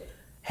said,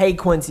 "Hey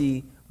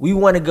Quincy, we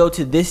want to go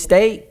to this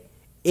state,"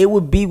 it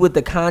would be with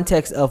the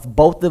context of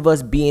both of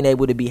us being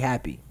able to be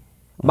happy.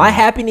 My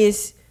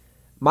happiness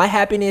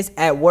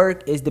at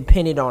work is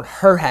dependent on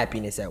her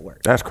happiness at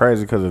work. That's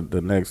crazy because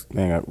the next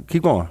thing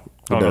keep going.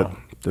 Oh, no.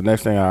 The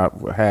next thing I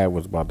had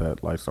was about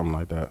that, like something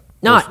like that.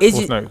 Nah, it's What's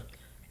just, next?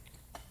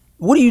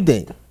 what do you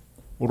think?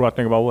 What do I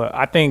think about what?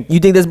 I think You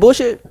think that's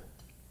bullshit?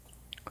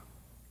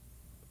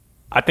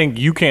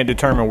 you can't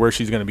determine where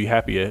she's going to be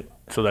happy at.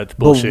 So that's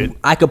bullshit. But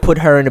I could put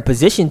her in a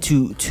position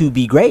to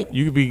be great.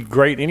 You could be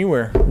great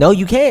anywhere. No,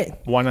 you can't.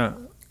 Why not?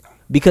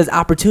 Because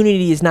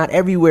opportunity is not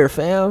everywhere,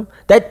 fam.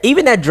 That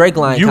even that Drake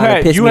line You kind of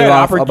had pissed you me had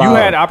off about. you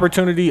had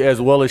opportunity as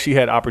well as she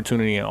had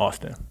opportunity in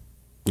Austin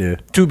Yeah.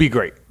 to be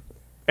great.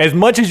 As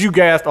much as you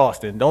gassed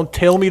Austin, don't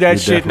tell me that You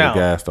shit now.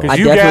 definitely gassed Austin. Because I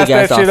you definitely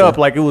gassed that shit Austin. up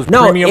like it was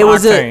no, premium it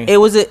was octane. it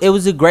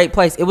was a great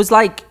place. It was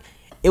like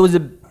it was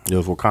a It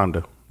was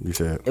Wakanda. You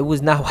said It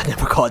was not. I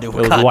never called it It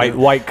was Wakanda. white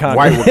Wakanda.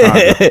 white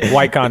Wakanda.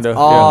 White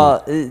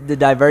Wakanda. The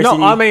diversity.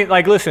 No, I mean,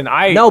 like, listen,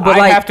 I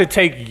like- have to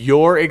take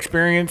your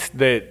experience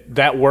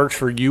that works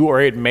for you,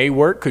 or it may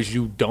work because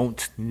you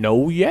don't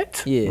know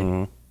yet.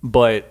 Yeah.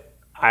 But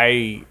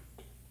Yeah.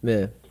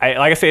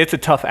 like I say, it's a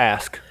tough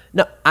ask,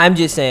 No, I'm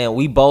just saying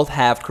we both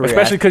have career.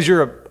 especially because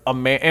you're a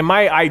man. And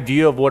my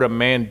idea of what a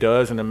man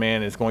does and a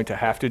man is going to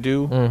have to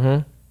do,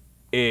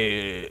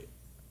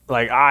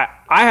 like I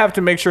have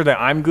to make sure that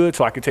I'm good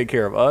so I can take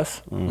care of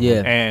us.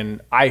 Yeah.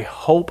 And I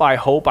hope I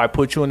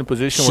put you in a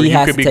position where She you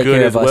has could to be take good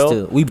care as of us well.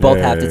 too. We both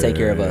have to take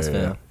care of us,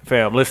 fam.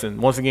 Fam, listen,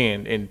 once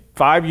again, in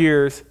 5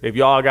 years, if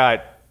y'all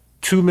got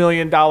 $2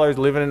 million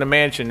living in a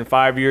mansion, in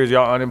 5 years,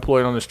 y'all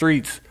unemployed on the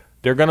streets,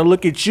 they're going to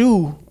look at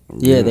you.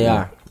 Yeah, they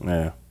are.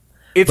 yeah.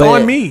 It's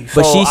on me.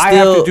 So I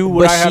have to do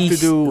what I have to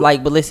do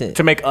Like, but listen.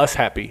 to make us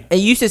happy. And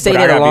you used to say But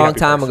I that a gotta be long happy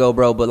time first. ago,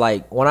 bro. But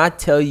like, when I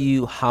tell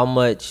you how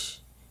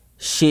much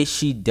shit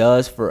she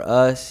does for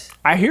us,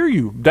 I hear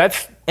you.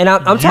 That's and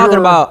I'm your talking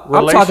about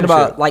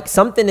relationship. like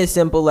something as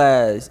simple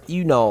as,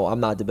 I'm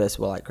not the best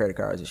with like credit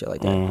cards and shit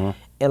like that.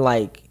 And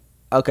like,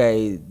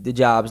 okay, the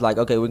job's like,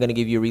 okay, we're gonna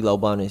give you a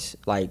reload bonus,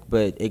 like,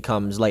 but it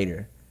comes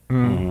later,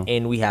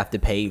 and we have to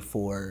pay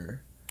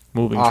for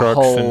moving our trucks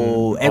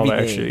whole and all that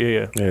everything.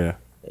 shit. Yeah.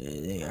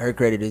 Yeah. Her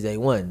credit is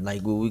A1.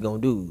 Like, what we gonna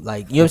do?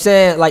 Like, you know what I'm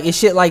saying? Like, it's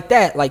shit like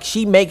that. Like,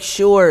 she makes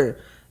sure,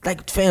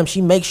 like, fam,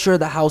 she makes sure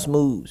the house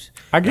moves.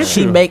 I get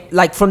She you. make,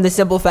 like, from the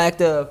simple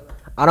fact of,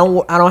 I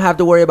don't have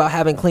to worry about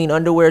having clean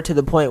underwear to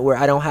the point where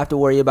I don't have to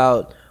worry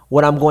about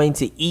what I'm going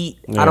to eat.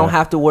 I don't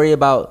have to worry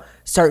about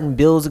certain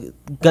bills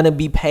gonna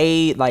be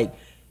paid. Like,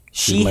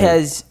 she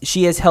has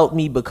helped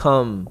me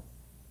become.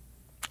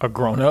 A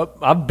grown up.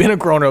 I've been a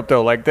grown up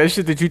though. Like that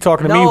shit that you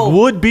talking to No. me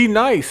would be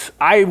nice.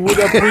 I would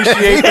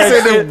appreciate that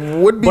said it shit.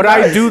 would be but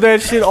nice. I do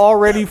that shit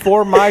already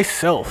for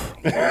myself.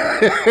 You're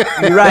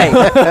right.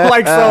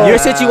 Like so. Your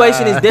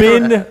situation is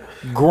different.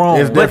 Been grown.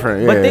 It's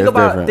different. but yeah, think it's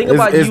about- different. think It's-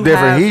 about it's you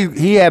different. have-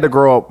 He had to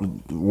grow up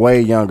way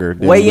younger.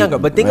 than Way we- younger.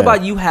 But think yeah.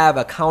 about you have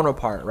a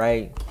counterpart,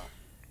 right?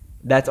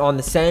 That's on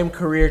the same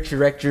career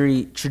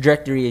trajectory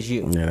as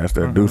you, Yeah, that's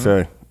that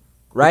Duce.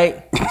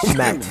 right?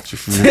 Smacked.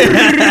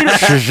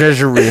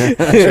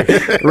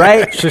 Right?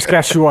 Right?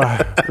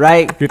 Saskatchewan.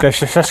 Right? Get that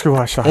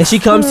Saskatchewan. And she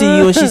comes to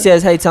you and she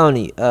says, "Hey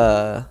Tony,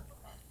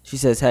 she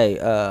says, hey,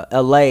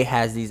 LA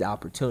has these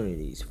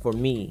opportunities for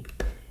me,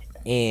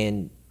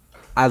 and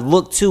I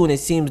look too, and it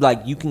seems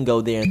like you can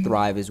go there and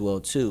thrive as well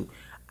too.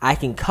 I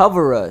can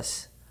cover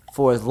us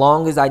for as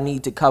long as I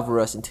need to cover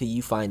us until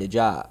you find a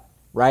job,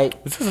 right?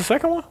 Is this the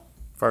second one?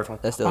 First one.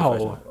 That's still the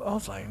first one. I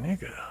was like,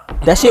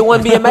 nigga. That shit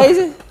wouldn't be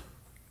amazing.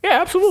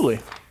 Yeah, absolutely.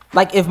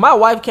 Like if my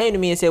wife came to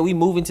me and said we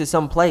moving to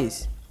some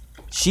place,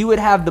 she would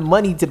have the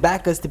money to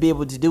back us to be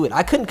able to do it.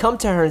 I couldn't come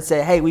to her and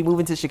say, "Hey, we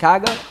moving to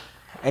Chicago,"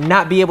 and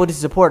not be able to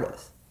support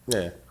us.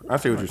 Yeah, I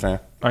see what you're saying.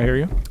 I hear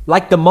you.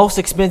 Like the most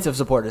expensive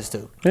support us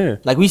too. Yeah.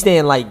 Like we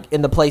staying like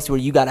in the place where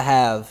you gotta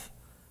have,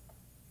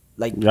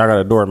 like, Y'all got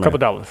a doorman. Couple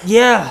dollars.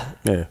 yeah,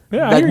 Yeah.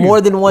 Yeah, I like hear you. more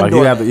than one Like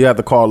door. you have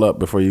to call up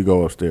before you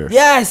go upstairs.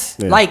 Yes,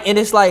 Yeah. like, and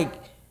it's like,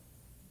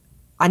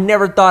 I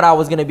never thought I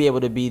was gonna be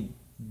able to be.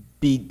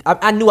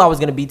 I knew I was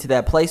gonna be to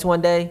that place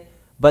one day,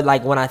 but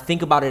like when I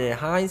think about it in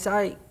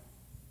hindsight,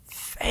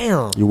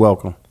 fam, You're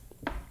welcome.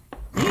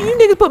 you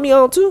niggas put me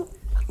on too.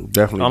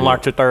 Definitely.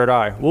 Unlocked your third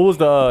eye. What was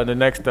the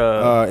next?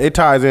 It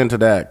ties into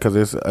that because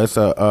it's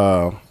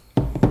a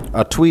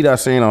tweet I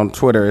seen on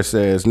Twitter. It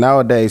says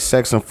nowadays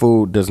sex and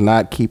food does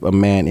not keep a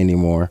man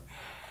anymore.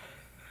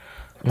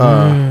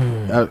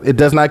 It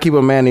does not keep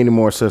a man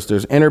anymore,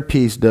 sisters. Inner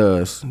peace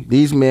does.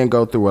 These men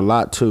go through a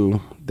lot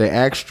too. They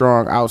act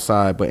strong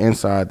outside, but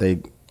inside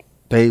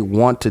they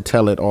want to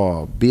tell it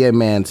all. Be a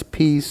man's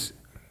peace.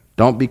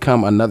 Don't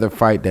become another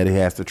fight that he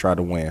has to try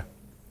to win.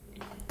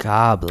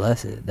 God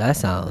bless it. That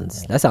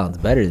sounds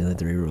better than the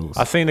 3 rules.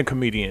 I seen a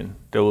comedian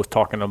that was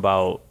talking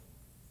about.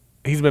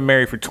 He's been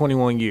married for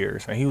 21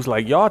 years, and he was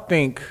like, "Y'all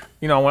think,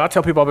 when I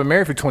tell people I've been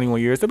married for 21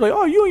 years, they're like,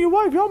 oh, you and your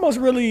wife, y'all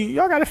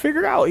got to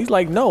figure it out." He's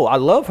like, "No, I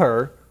love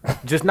her,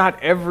 just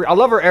not I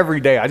love her every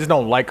day. I just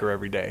don't like her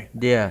every day."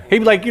 Yeah. He'd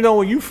be like,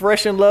 when you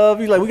fresh in love,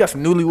 he's like, we got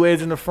some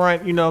newlyweds in the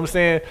front, you know what I'm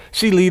saying?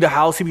 She leave the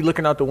house, he be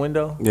looking out the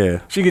window.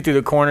 Yeah. She get to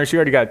the corner, she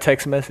already got a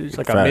text message,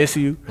 like, I Fact. miss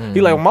you.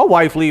 He like, when my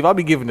wife leave, I'll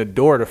be giving the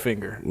door the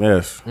finger.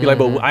 Yes. He's like,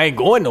 but I ain't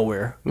going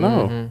nowhere.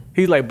 No.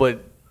 He's like,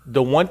 but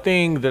the one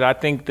thing that I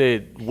think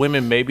that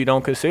women maybe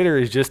don't consider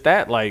is just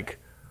that, like,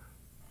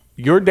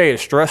 your day is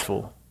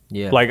stressful.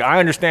 Yeah. Like, I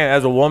understand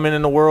as a woman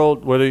in the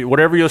world,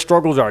 whatever your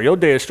struggles are, your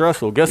day is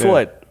stressful. Guess Yeah.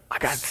 what? I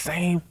got the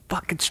same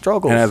fucking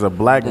struggles. And as a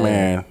black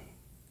man,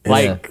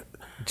 like,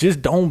 just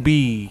don't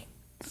be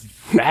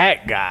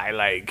that guy.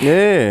 Like,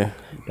 yeah.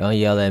 Don't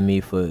yell at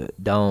me for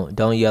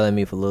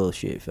little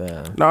shit,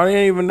 fam. No, it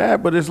ain't even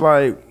that, but it's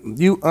like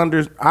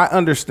I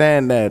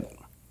understand that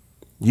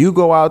you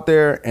go out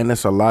there and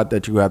it's a lot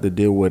that you have to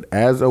deal with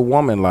as a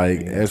woman,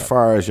 like as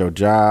far as your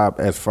job,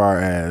 as far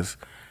as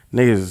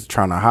niggas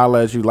trying to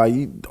holler at you, like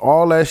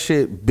all that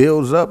shit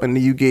builds up and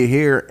then you get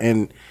here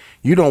and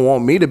you don't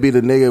want me to be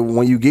the nigga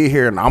when you get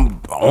here and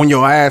I'm on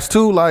your ass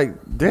too. Like,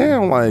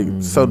 damn, like,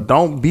 so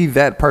don't be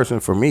that person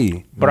for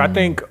me. But I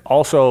think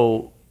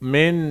also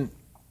men,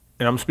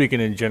 and I'm speaking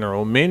in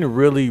general, men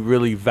really,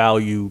 really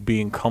value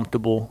being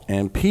comfortable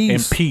And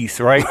peace.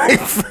 right?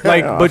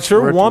 Like, I but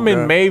swear your to woman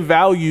God. may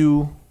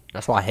value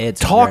That's why heads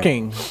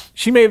talking.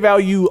 She may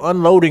value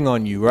unloading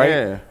on you, right?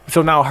 Yeah.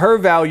 So now her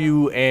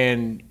value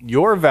and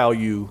your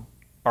value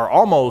are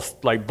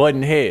almost like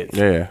butting heads.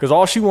 Yeah. Because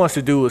all she wants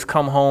to do is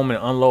come home and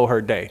unload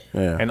her day.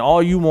 Yeah. And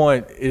all you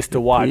want is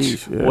to watch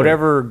Peace, yeah.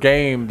 whatever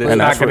game that's And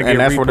not that's going where, to get and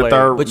that's where the replayed.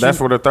 third. But That's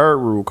you- where the third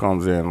rule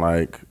comes in.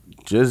 Like,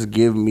 just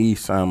give me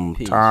some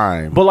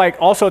time. But like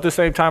also at the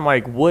same time,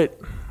 like what's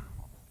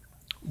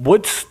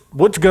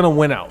gonna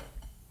win out?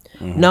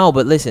 No,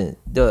 but listen,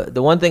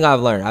 the one thing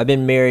I've learned, I've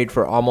been married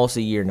for almost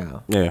a year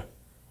now, Yeah,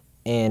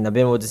 and I've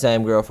been with the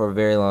same girl for a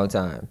very long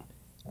time.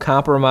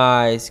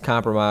 Compromise.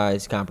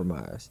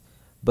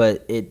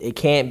 But it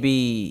can't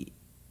be.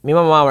 Me and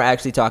my mom were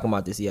actually talking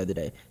about this the other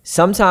day.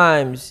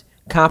 Sometimes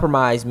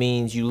compromise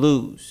means you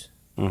lose,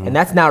 and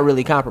that's not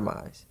really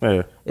compromise.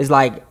 yeah, It's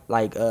like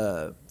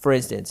for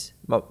instance,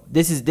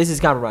 this is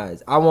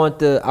compromise. I want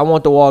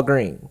the wall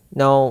green.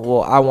 No,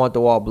 well I want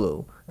the wall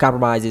blue.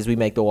 Compromise is we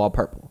make the wall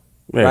purple,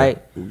 yeah.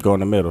 right? Go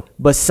in the middle.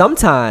 But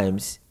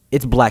sometimes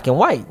it's black and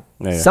white.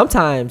 Yeah.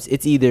 Sometimes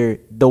it's either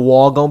the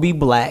wall gonna be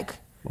black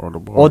Or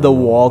the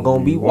wall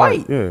gonna be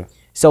white. Yeah.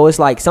 So it's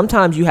like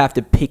sometimes you have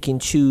to pick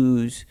and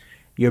choose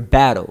your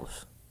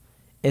battles.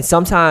 And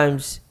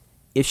sometimes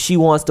if she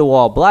wants the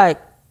wall black,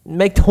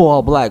 make the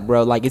wall black,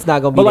 bro. Like it's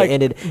not gonna be But, like, the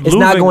end of it's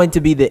not losing- going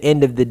to be the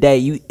end of the day.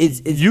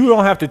 It's You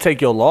don't have to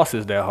take your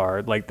losses that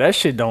hard. Like that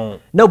shit don't.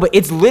 no, but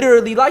it's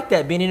literally like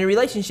that being in a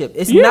relationship.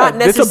 It's Yeah, not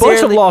necessarily it's a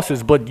bunch of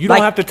losses, but you like-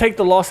 don't have to take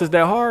the losses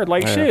that hard.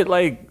 Like shit,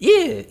 like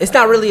Yeah, it's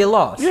not really a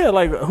loss. yeah,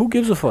 like who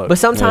gives a fuck? But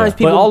sometimes But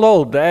people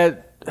although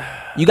that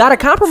you gotta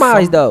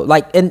compromise though.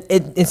 Like and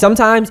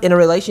sometimes in a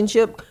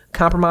relationship,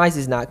 compromise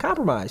is not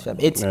compromise, fam.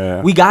 It's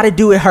Yeah. we gotta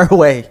do it her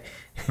way.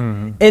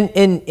 And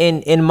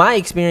in my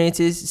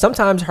experiences,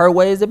 sometimes her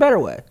way is the better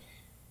way.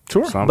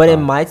 sure. But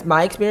in my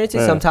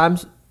experiences, Yeah.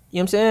 sometimes you know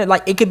what I'm saying?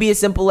 Like it could be as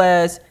simple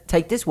as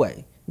take this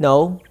way.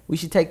 No, we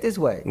should take this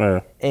way.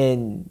 Yeah.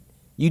 And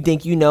you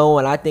think you know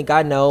and I think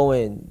I know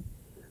and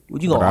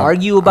would you gonna But I'm-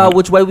 argue about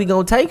which way we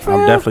gonna take,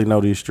 fam? I definitely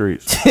know these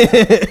streets.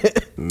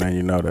 Now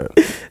you know that.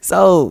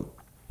 So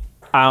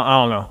I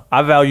don't know.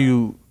 I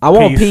value. I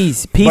want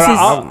peace. Peace But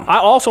is- I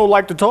also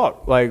like to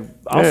talk. Like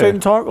I'll Yeah. sit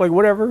and talk. Like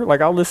whatever.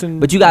 Like I'll listen.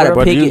 But you gotta whatever.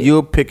 But pick it.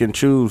 you'll pick and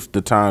choose the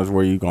times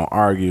where you're gonna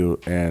argue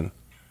and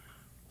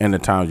the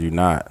times you're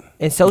not.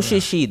 And so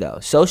should she though.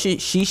 So she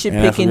should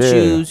And pick that's- and yeah.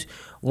 choose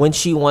when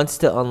she wants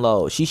to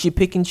unload. She should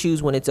pick and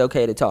choose when it's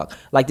okay to talk.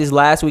 Like this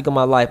last week of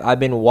my life, I've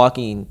been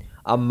walking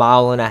 1.5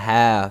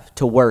 miles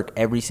to work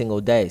every single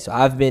day. So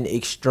I've been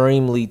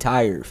extremely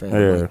tired, fam.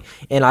 Yeah. Like,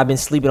 and I've been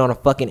sleeping on a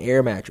fucking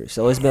air mattress.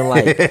 So it's been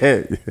like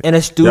in a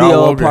Y'all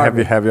studio woke,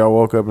 apartment. have y'all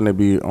woke up and it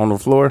be on the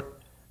floor?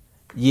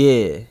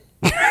 Yeah.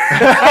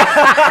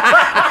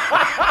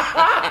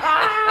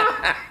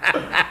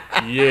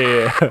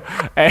 Yeah.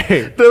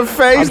 Hey. The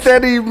face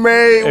that he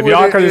made. If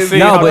y'all could've seen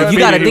No, how but you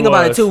gotta graffiti think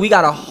about it was. too. We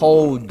got a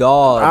whole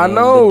dog. I man.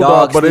 know, the dog,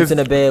 dog but sleeps it's- in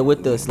the bed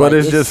with us. But Like,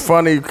 it's just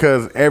funny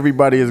because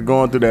everybody is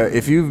going through that.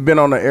 If you've been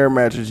on the air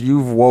mattress,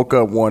 you've woke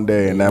up one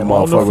day and that On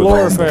motherfucker the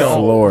floor, was on the fam.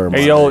 floor. Hey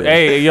my yo, nigga.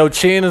 hey, your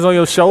chin is on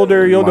your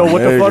shoulder. You don't My know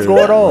what the fuck nigga.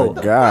 going on.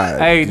 My God.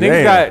 Hey,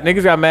 damn.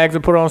 niggas got mags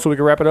to put on so we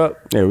can wrap it up.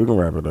 Yeah, we can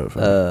wrap it up.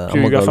 fam. I'm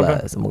you gonna got go something?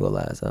 last. I'm gonna go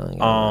last. I ain't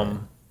got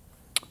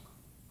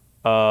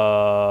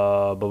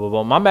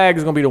My mag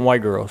is gonna be the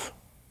white girls.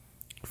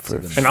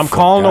 And I'm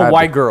calling them God.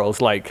 white girls.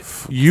 Like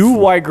you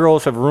white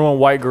girls have ruined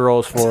white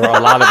girls for a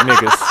lot of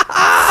niggas.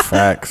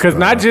 Facts. Because bro.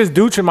 not just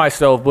douching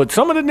myself, but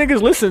some of the niggas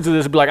listening to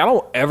this be like, I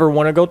don't ever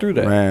want to go through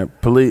that. Man,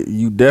 please,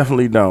 you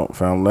definitely don't,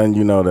 fam. I'm letting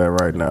you know that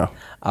right now.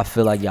 I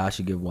feel like y'all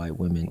should give white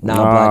women, Nah,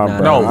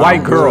 non-black, bro. No, I'm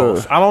white good.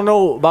 girls. I don't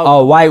know about.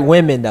 Oh, white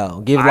women though.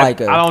 Give I, like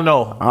a. I don't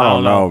know. I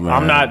don't know, man.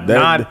 I'm not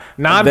They-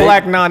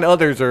 non-black,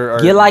 non-others are.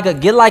 Get like a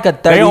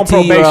They on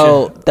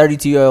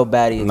 32-year-old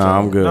baddie. or Nah,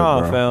 I'm something. good, Nah,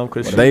 bro. fam,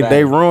 'cause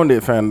They ruined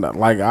it, fam.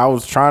 Like I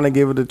was trying to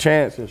give it a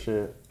chance and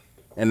shit,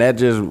 and that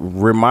just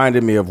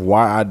reminded me of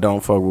why I don't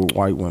fuck with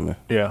white women.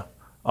 Yeah.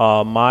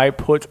 My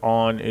put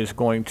on is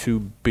going to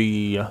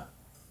be.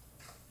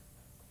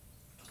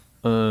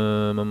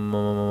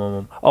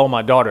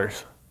 My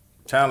daughters.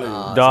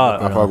 Challenge.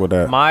 Dog. I fuck with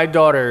that. My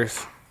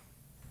daughters.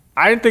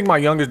 I didn't think my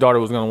youngest daughter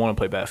was gonna want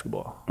to play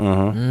basketball,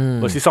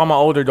 but she saw my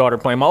older daughter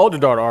playing. My older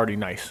daughter already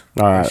nice.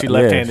 All right, She yeah,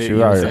 left-handed. she you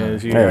know what I'm already- saying?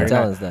 She yeah. already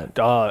Tell nice. us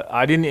that.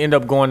 I didn't end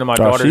up going to my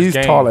Dog, daughter's she's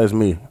game. tall as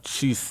me.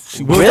 She went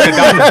to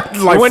the doctor.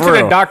 Like, we went to for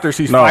the real. doctor.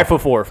 She's No.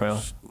 5'4", fam.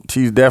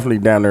 She's definitely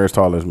down there as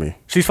tall as me.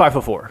 She's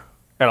 5'4"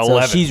 at So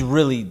 11. she's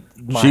really.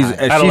 my She's height.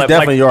 At she's 11.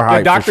 definitely your height.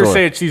 The doctor for sure.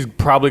 said she's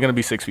probably gonna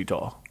be 6 feet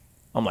tall.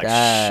 I'm like,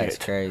 That's shit.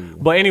 crazy.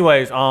 But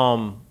anyways,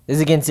 Is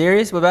it getting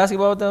serious with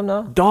basketball with them?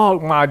 No.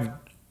 dog,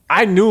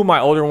 I knew my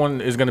older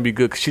one is gonna be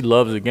good because she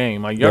loves the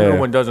game. My younger Yeah.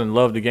 one doesn't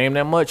love the game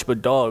that much,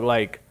 but dog,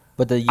 like,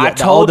 But the I the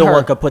told older her-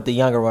 one could put the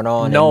younger one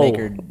on No. and make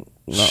her.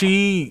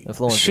 She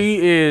Influencer.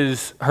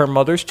 is her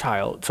mother's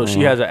child, so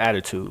she has an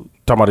attitude.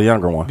 Talking about the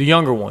younger one. The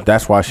younger one.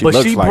 That's why she but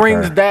looks she like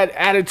brings her. that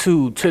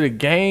attitude to the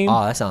game.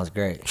 Oh, that sounds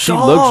great. She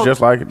looks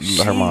just like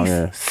her mom. She's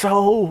Yeah.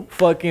 so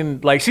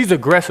fucking like she's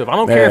aggressive. I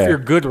don't care Yeah. if you're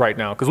good right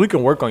now because we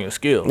can work on your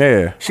skill.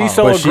 Yeah. She's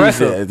so But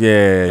aggressive.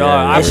 yeah.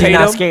 I And she's paid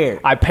not him. scared.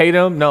 I paid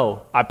him.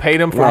 No, I paid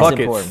him for That's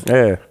buckets. important.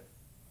 Yeah.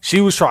 She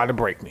was trying to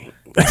break me.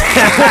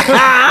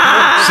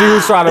 She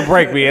was trying to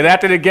break me, and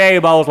after the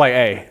game, I was like,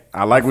 "Hey,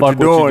 I like what fuck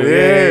you're doing. do. Yeah,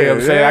 you know what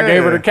I'm saying. I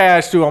gave her the yeah.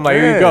 cash too. I'm like,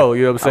 here you go.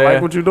 You know what I'm saying. I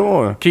like what you're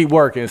doing. Keep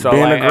working. So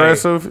Being like, hey,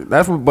 aggressive.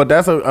 That's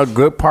a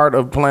good part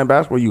of playing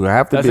basketball. You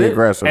have to that's be it.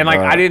 aggressive. And like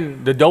dog. I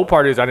didn't. The dope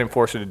part is I didn't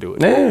force her to do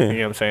it. Yeah. You know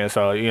what I'm saying.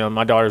 So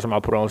my daughters are my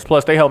put-ons.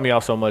 Plus they help me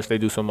out so much. They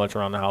do so much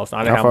around the house.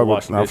 I didn't have to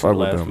watch the I dishes the fuck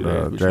with last them, few days.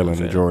 dog. but you know what I'm Jalen and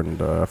saying. Jordan,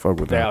 dog. I fuck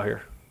with They them. out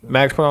here.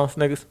 Max put-ons,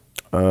 niggas.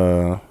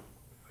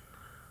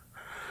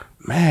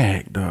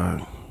 Mag,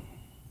 dog.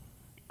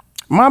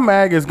 My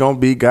mag is gonna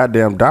be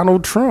goddamn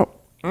Donald Trump.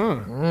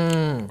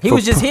 He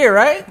was just here,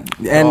 right?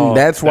 And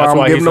that's why that's I'm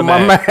why giving he's a him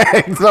my mag.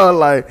 mag. So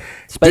like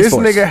Space this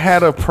Force. nigga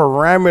had a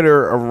parameter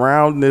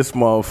around this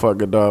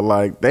motherfucker, dog.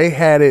 Like they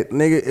had it,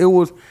 nigga. It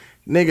was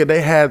nigga,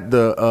 they had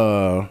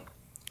the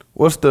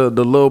what's the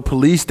little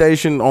police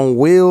station on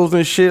wheels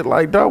and shit.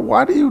 Like, dog,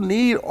 why do you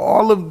need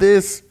all of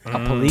this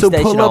police to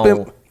station pull up on-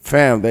 in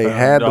fam, they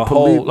had the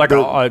whole police like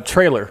the, a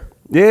trailer.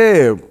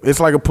 yeah, it's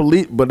like a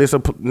police, but it's a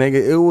nigga.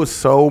 It was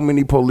so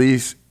many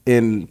police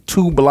in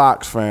 2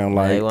 blocks, fam.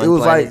 Like They it wasn't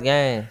was playing like, his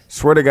game.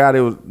 swear to God,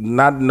 it was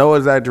no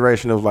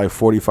exaggeration. It was like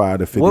 45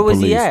 to 50 Where was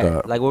police. he at?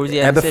 dog. Like, where was he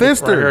at at the in the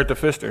city? Right here Fister. at the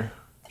Fister.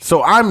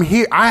 So I'm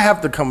here. I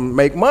have to come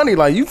make money.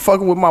 Like you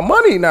fucking with my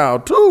money now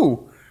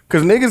too,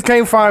 cause niggas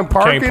can't find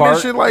parking park?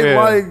 and shit. Like Yeah.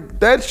 like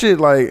that shit.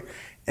 Like,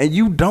 and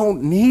you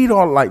don't need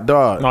all like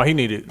dog. No, he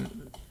needed.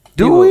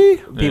 Do we?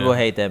 People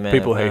hate that man.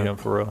 People hate man. him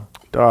for real.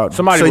 Dog.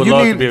 Somebody would you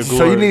love need, to be a so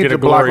glory- you need get a to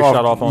block glory off.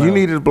 shot off on you him.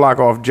 need to block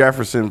off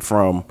Jefferson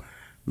from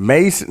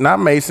Mason, not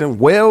Mason,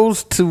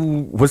 Wells to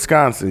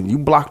Wisconsin. You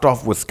blocked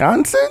off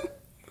Wisconsin.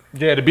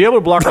 Yeah, to be able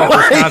to block off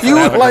Like, Wisconsin you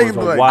Avenue like- was a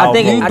like- wild I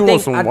think You move. I doing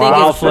think some I think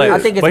wild it's flex. I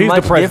think But it's he's the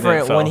much president,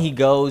 different so. when he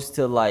goes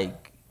to like.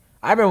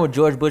 I remember when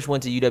George Bush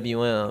went to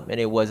UWM and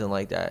it wasn't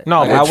like that.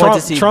 No, like, but I Trump, went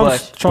to see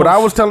Trump's, Bush. But I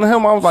was telling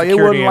him, I was like, it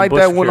security wasn't like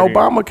and that Bush when security.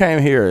 Obama came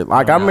here.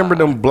 Like I remember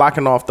them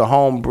blocking off the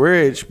home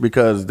bridge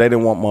because they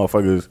didn't want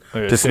motherfuckers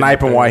Yeah, to sitting snipe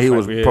up him there while and he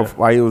was snipe, yeah.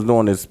 while he was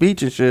doing his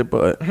speech and shit.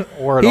 But he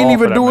Or at didn't all,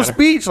 even for do that a matter.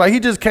 speech. Like he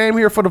just came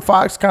here for the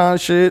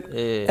Foxconn shit,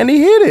 Yeah. and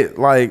he hit it.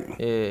 Like,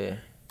 Yeah.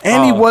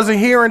 and he wasn't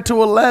here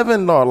until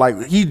 11 though.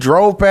 Like he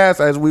drove past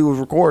as we was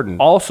recording.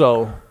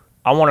 Also,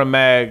 I want to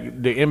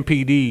mag the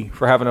MPD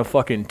for having a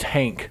fucking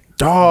tank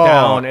Dog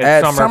down at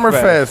at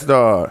Summerfest,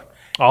 dog.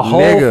 A whole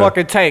Nigga.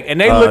 fucking tank.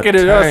 And they A looking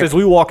at us tank. as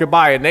we walking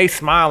by and they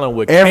smiling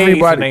with canes in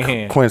Everybody, their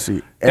hand.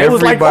 Quincy. They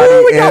was like, everybody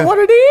oh, we got in- one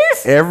of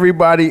these?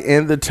 Everybody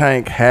in the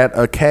tank had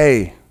a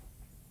K.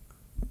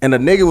 And the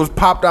nigga was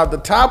popped out the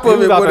top He of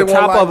was it. out with the it,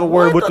 top like, of it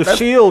where what with the that's-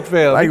 shield,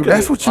 fam. Like,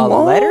 that's what you A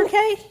want? letter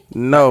K?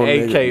 No, AK,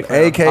 nigga.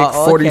 fam. AK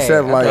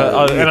 47. okay.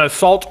 Like, An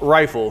assault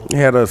rifle. he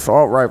had an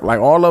assault rifle.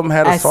 Like, all of them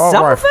had At assault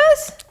rifle.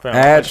 Summerfest? Fam,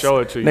 I'll At, show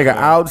it to you. nigga, fam.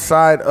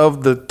 outside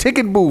of the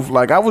ticket booth.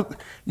 Like,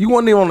 you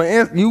wasn't even on the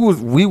end.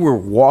 We were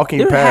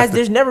walking past.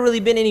 There's never really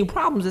been any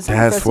problems at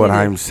Summerfest. That's what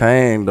either. I'm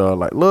saying, dog.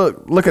 Like,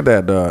 look at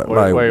that, dog.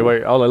 Wait, like,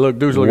 wait. Oh, like, look,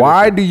 dudes, look at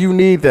why do you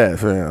need that,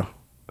 fam?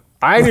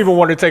 I ain't even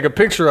want to take a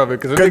picture of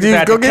it because Because he's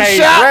had gonna the get cage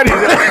shot.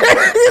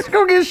 ready. He's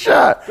gonna get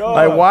shot.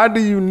 Like, why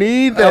do you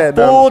need that?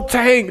 A full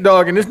tank,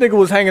 dog, and this nigga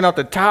was hanging out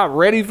the top,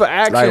 ready for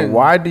action. Like,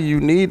 why do you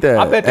need that?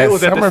 I bet they at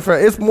was at the-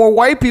 Summerfest. It's more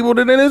white people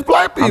than it is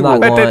black people. not I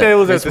bet going- that they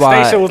was at That's the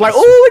why- station was like,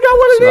 oh, we got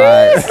one of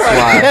these.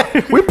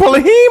 That's why. We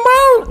pulling him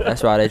out.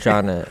 That's why they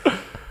trying to.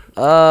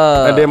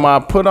 And then my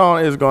put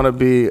on is gonna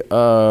be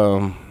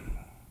damn,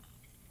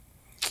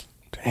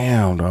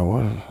 dog.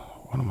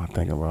 What am I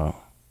thinking about?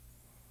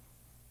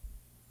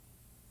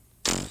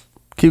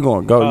 Keep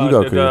going. Go. You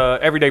go, kid. The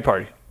everyday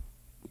party.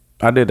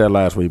 I did that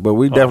last week, but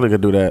we definitely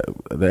could do that.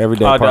 The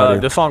everyday party.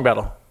 The song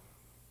battle.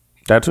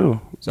 That too.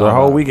 The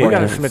whole weekend. We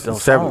gotta submit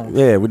those songs.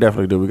 Yeah, we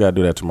definitely do. We gotta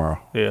do that tomorrow.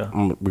 Yeah.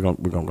 We're gonna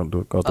do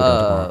it. Go through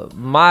that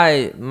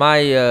tomorrow.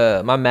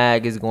 My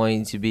mag is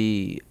going to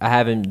be. I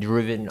haven't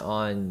driven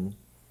on.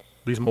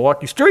 These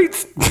Milwaukee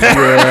streets.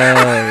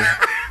 Yeah.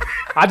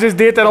 I just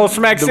did that on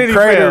Smack The City.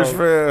 craters, fam.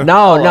 fam.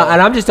 No,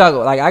 and I'm just talking.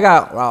 Like I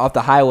got off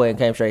the highway and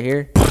came straight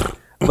here,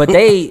 but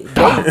they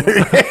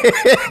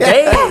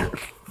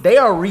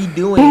are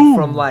redoing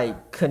from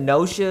like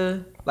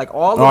Kenosha, like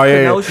all of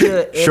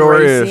Kenosha. And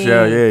Sure is. Racine.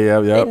 Yeah.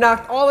 They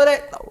knocked all of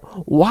that.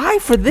 Why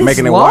for this?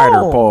 Making it long?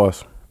 wider.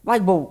 Pause.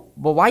 Like, but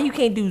why you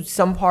can't do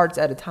some parts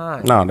at a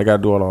time? No, they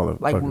gotta do it all.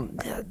 Like fucking-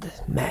 the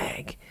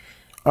mag.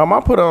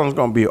 My put on is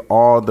gonna be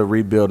all the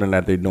rebuilding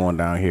that they're doing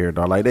down here,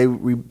 dog. Like they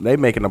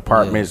making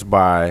apartments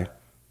by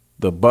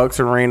the Bucks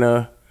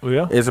Arena.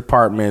 Yeah. It's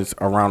apartments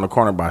around the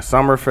corner by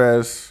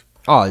Summerfest.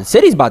 Oh, the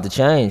city's about to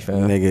change,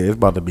 fam. Nigga, it's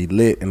about to be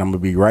lit, and I'm gonna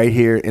be right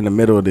here in the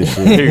middle of this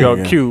shit. Here you go,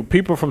 nigga. Q.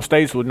 People from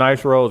states with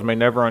nice roads may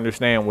never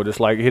understand what it's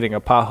like hitting a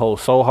pothole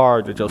so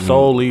hard that your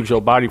soul leaves your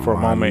body for a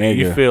My moment and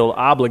you nigga. feel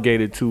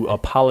obligated to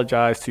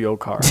apologize to your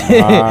car.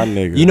 Ah,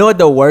 nigga. You know what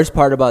the worst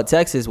part about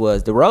Texas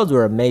was? The roads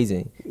were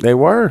amazing, They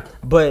were.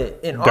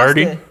 but in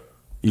Dirty? Austin,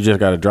 You just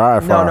gotta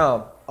drive no, far.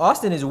 no.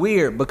 Austin is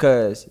weird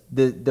because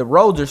the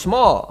roads are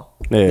small.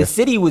 Yeah. The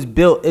city was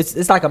built.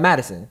 It's like a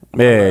Madison,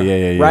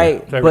 Yeah.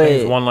 right?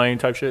 Everything's But one lane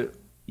type shit.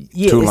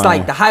 yeah, Two it's lane.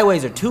 like the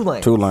highways are 2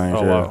 lanes. 2 lanes.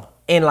 Oh, yeah. wow.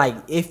 And like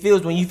it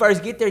feels when you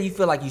first get there, you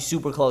feel like you're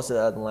super close to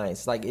the other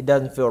lanes. Like it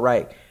doesn't feel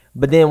right.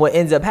 But then what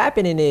ends up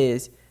happening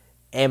is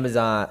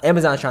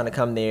Amazon's trying to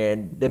come there,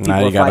 and the people Now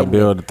you are gotta fighting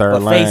build it. the third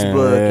But lane.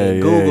 Facebook and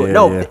Yeah, Google. yeah,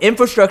 No, yeah. the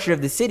infrastructure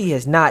of the city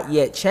has not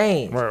yet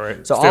changed.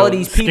 Right. So Still all of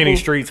these people, skinny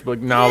streets,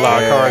 but not a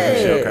lot of cars and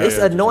shit. Okay, it's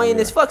yeah. annoying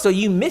as fuck. So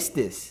you miss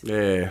this.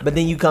 Yeah. But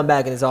then you come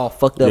back and it's all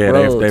fucked up Yeah,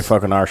 roads. they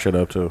fucking our shit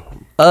up too.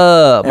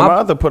 my And my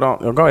other put on.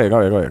 Oh, go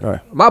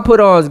ahead. my put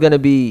on is gonna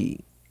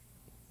be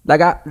like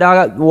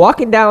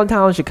walking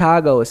downtown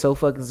Chicago is so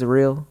fucking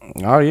surreal.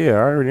 Oh yeah, I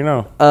already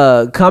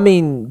know.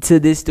 Coming to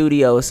this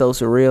studio is so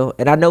surreal,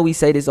 and I know we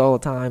say this all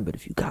the time, but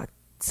if you got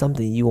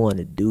something you want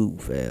to do,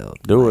 fam,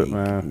 Do it, like,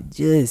 man.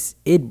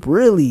 It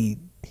really,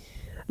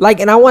 like,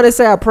 and I want to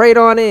say I prayed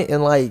on it,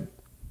 and like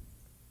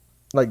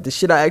the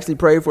shit I actually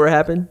prayed for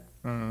happened,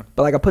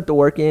 but like I put the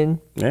work in,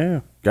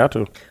 Yeah, got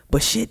to.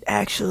 but shit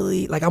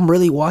actually, like I'm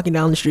really walking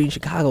down the street in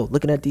Chicago,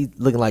 looking at these,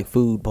 looking like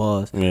food,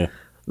 pause, Yeah,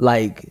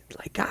 like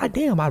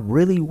goddamn, I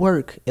really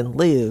work and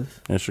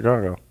live in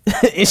Chicago.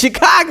 in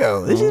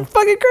Chicago. This is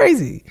fucking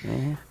crazy,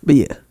 but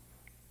yeah.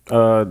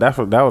 That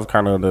was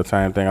kind of the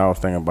same thing I was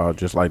thinking about,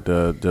 just like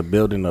the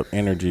building of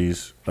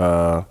energies.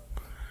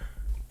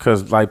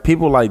 Cause like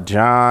people like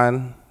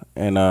John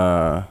and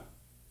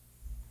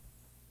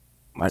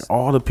like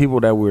all the people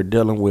that we're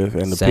dealing with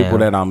and the Sam. people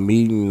that I'm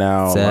meeting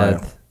now,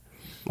 Seth.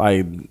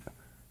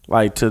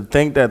 like to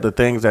think that the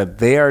things that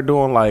they are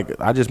doing, like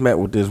I just met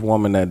with this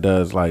woman that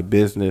does like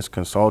business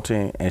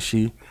consulting, and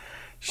she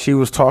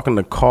was talking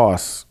to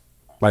Cost,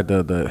 like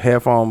the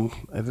headphone.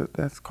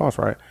 That's Cost,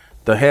 right?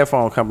 The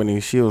headphone company.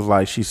 She was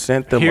like, she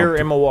sent them Here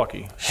in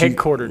Milwaukee,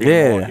 headquartered in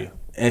Milwaukee.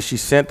 and she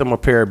sent them a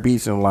pair of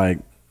beats, and like,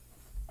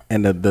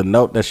 and the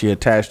note that she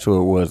attached to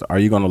it was, "Are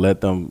you gonna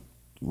let them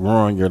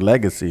ruin your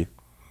legacy?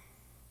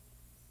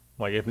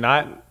 Like if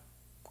not,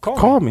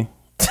 Call me."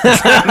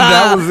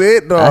 That was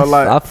it, though.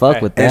 I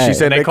fuck with that. And she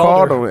said And they they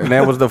called called her. them, and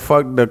that was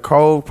the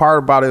cold part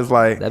about it is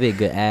like That'd be a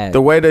good ad.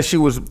 the way that she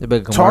was be a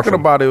commercial. talking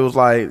about it was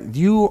like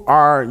you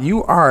are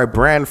a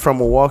brand from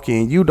Milwaukee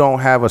and you don't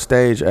have a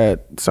stage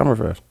at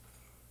Summerfest.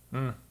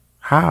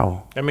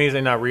 How? that means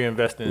they're not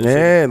reinvesting. In the city.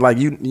 Yeah, like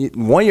you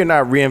one, you're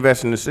not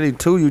reinvesting in the city.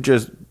 Two, you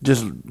just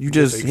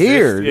Exist.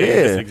 here. Yeah,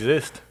 Yeah. just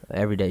exist.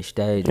 Everyday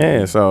stage.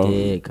 Yeah, so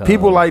Dead cold.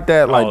 people like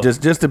that, like Oh,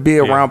 just to be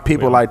around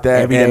people yeah. like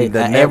that, everyday, and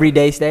the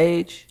everyday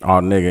stage. oh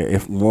nigga,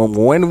 if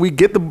when we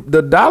get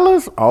the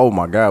dollars, oh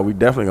my god, we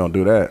definitely gonna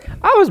do that.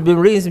 I was been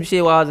reading some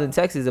shit while I was in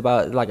Texas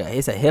about like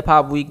it's a hip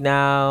hop week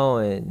now,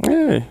 and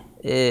Yeah,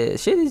 the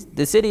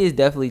city is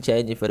definitely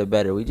changing for the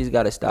better. We just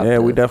gotta stop. yeah,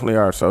 the- we definitely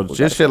are. So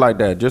just shit like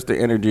that, just the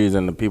energies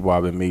and the people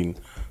I've been meeting,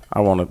 I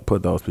want to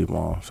put those people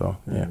on. So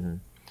yeah,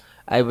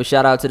 Hey, but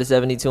shout out to the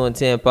 72 and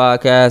 10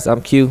 podcast.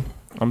 I'm Q.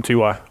 I'm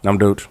Ty. I'm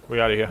Dooch. We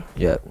out of here.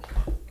 Yep.